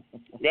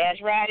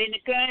 That's right, in the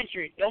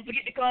country. Don't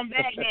forget to come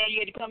back, man. You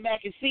had to come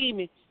back and see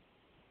me.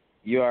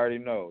 You already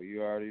know.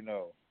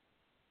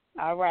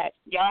 All right.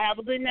 Y'all have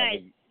a good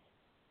night.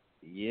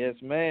 Yes,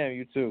 ma'am.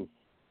 You too.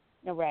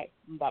 All right.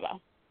 Bye-bye.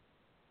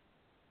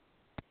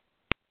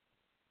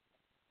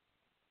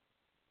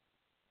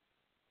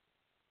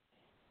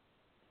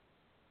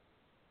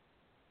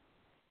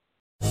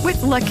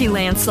 With Lucky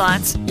Land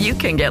Slots, you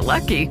can get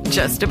lucky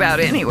just about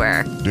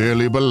anywhere.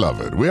 Dearly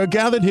beloved, we are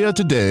gathered here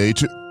today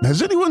to...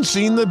 Has anyone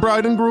seen the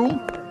bride and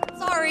groom?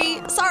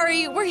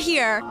 Sorry, we're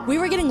here. We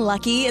were getting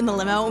lucky in the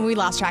limo and we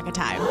lost track of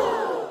time.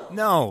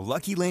 No,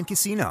 Lucky Land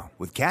Casino,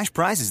 with cash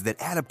prizes that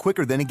add up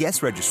quicker than a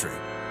guest registry.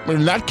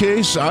 In that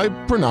case, I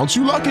pronounce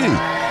you lucky.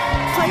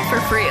 Play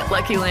for free at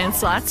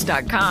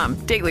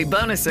LuckyLandSlots.com. Daily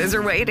bonuses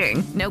are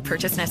waiting. No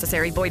purchase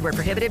necessary. Void where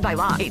prohibited by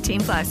law.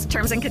 18+.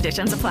 Terms and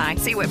conditions apply.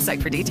 See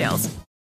website for details.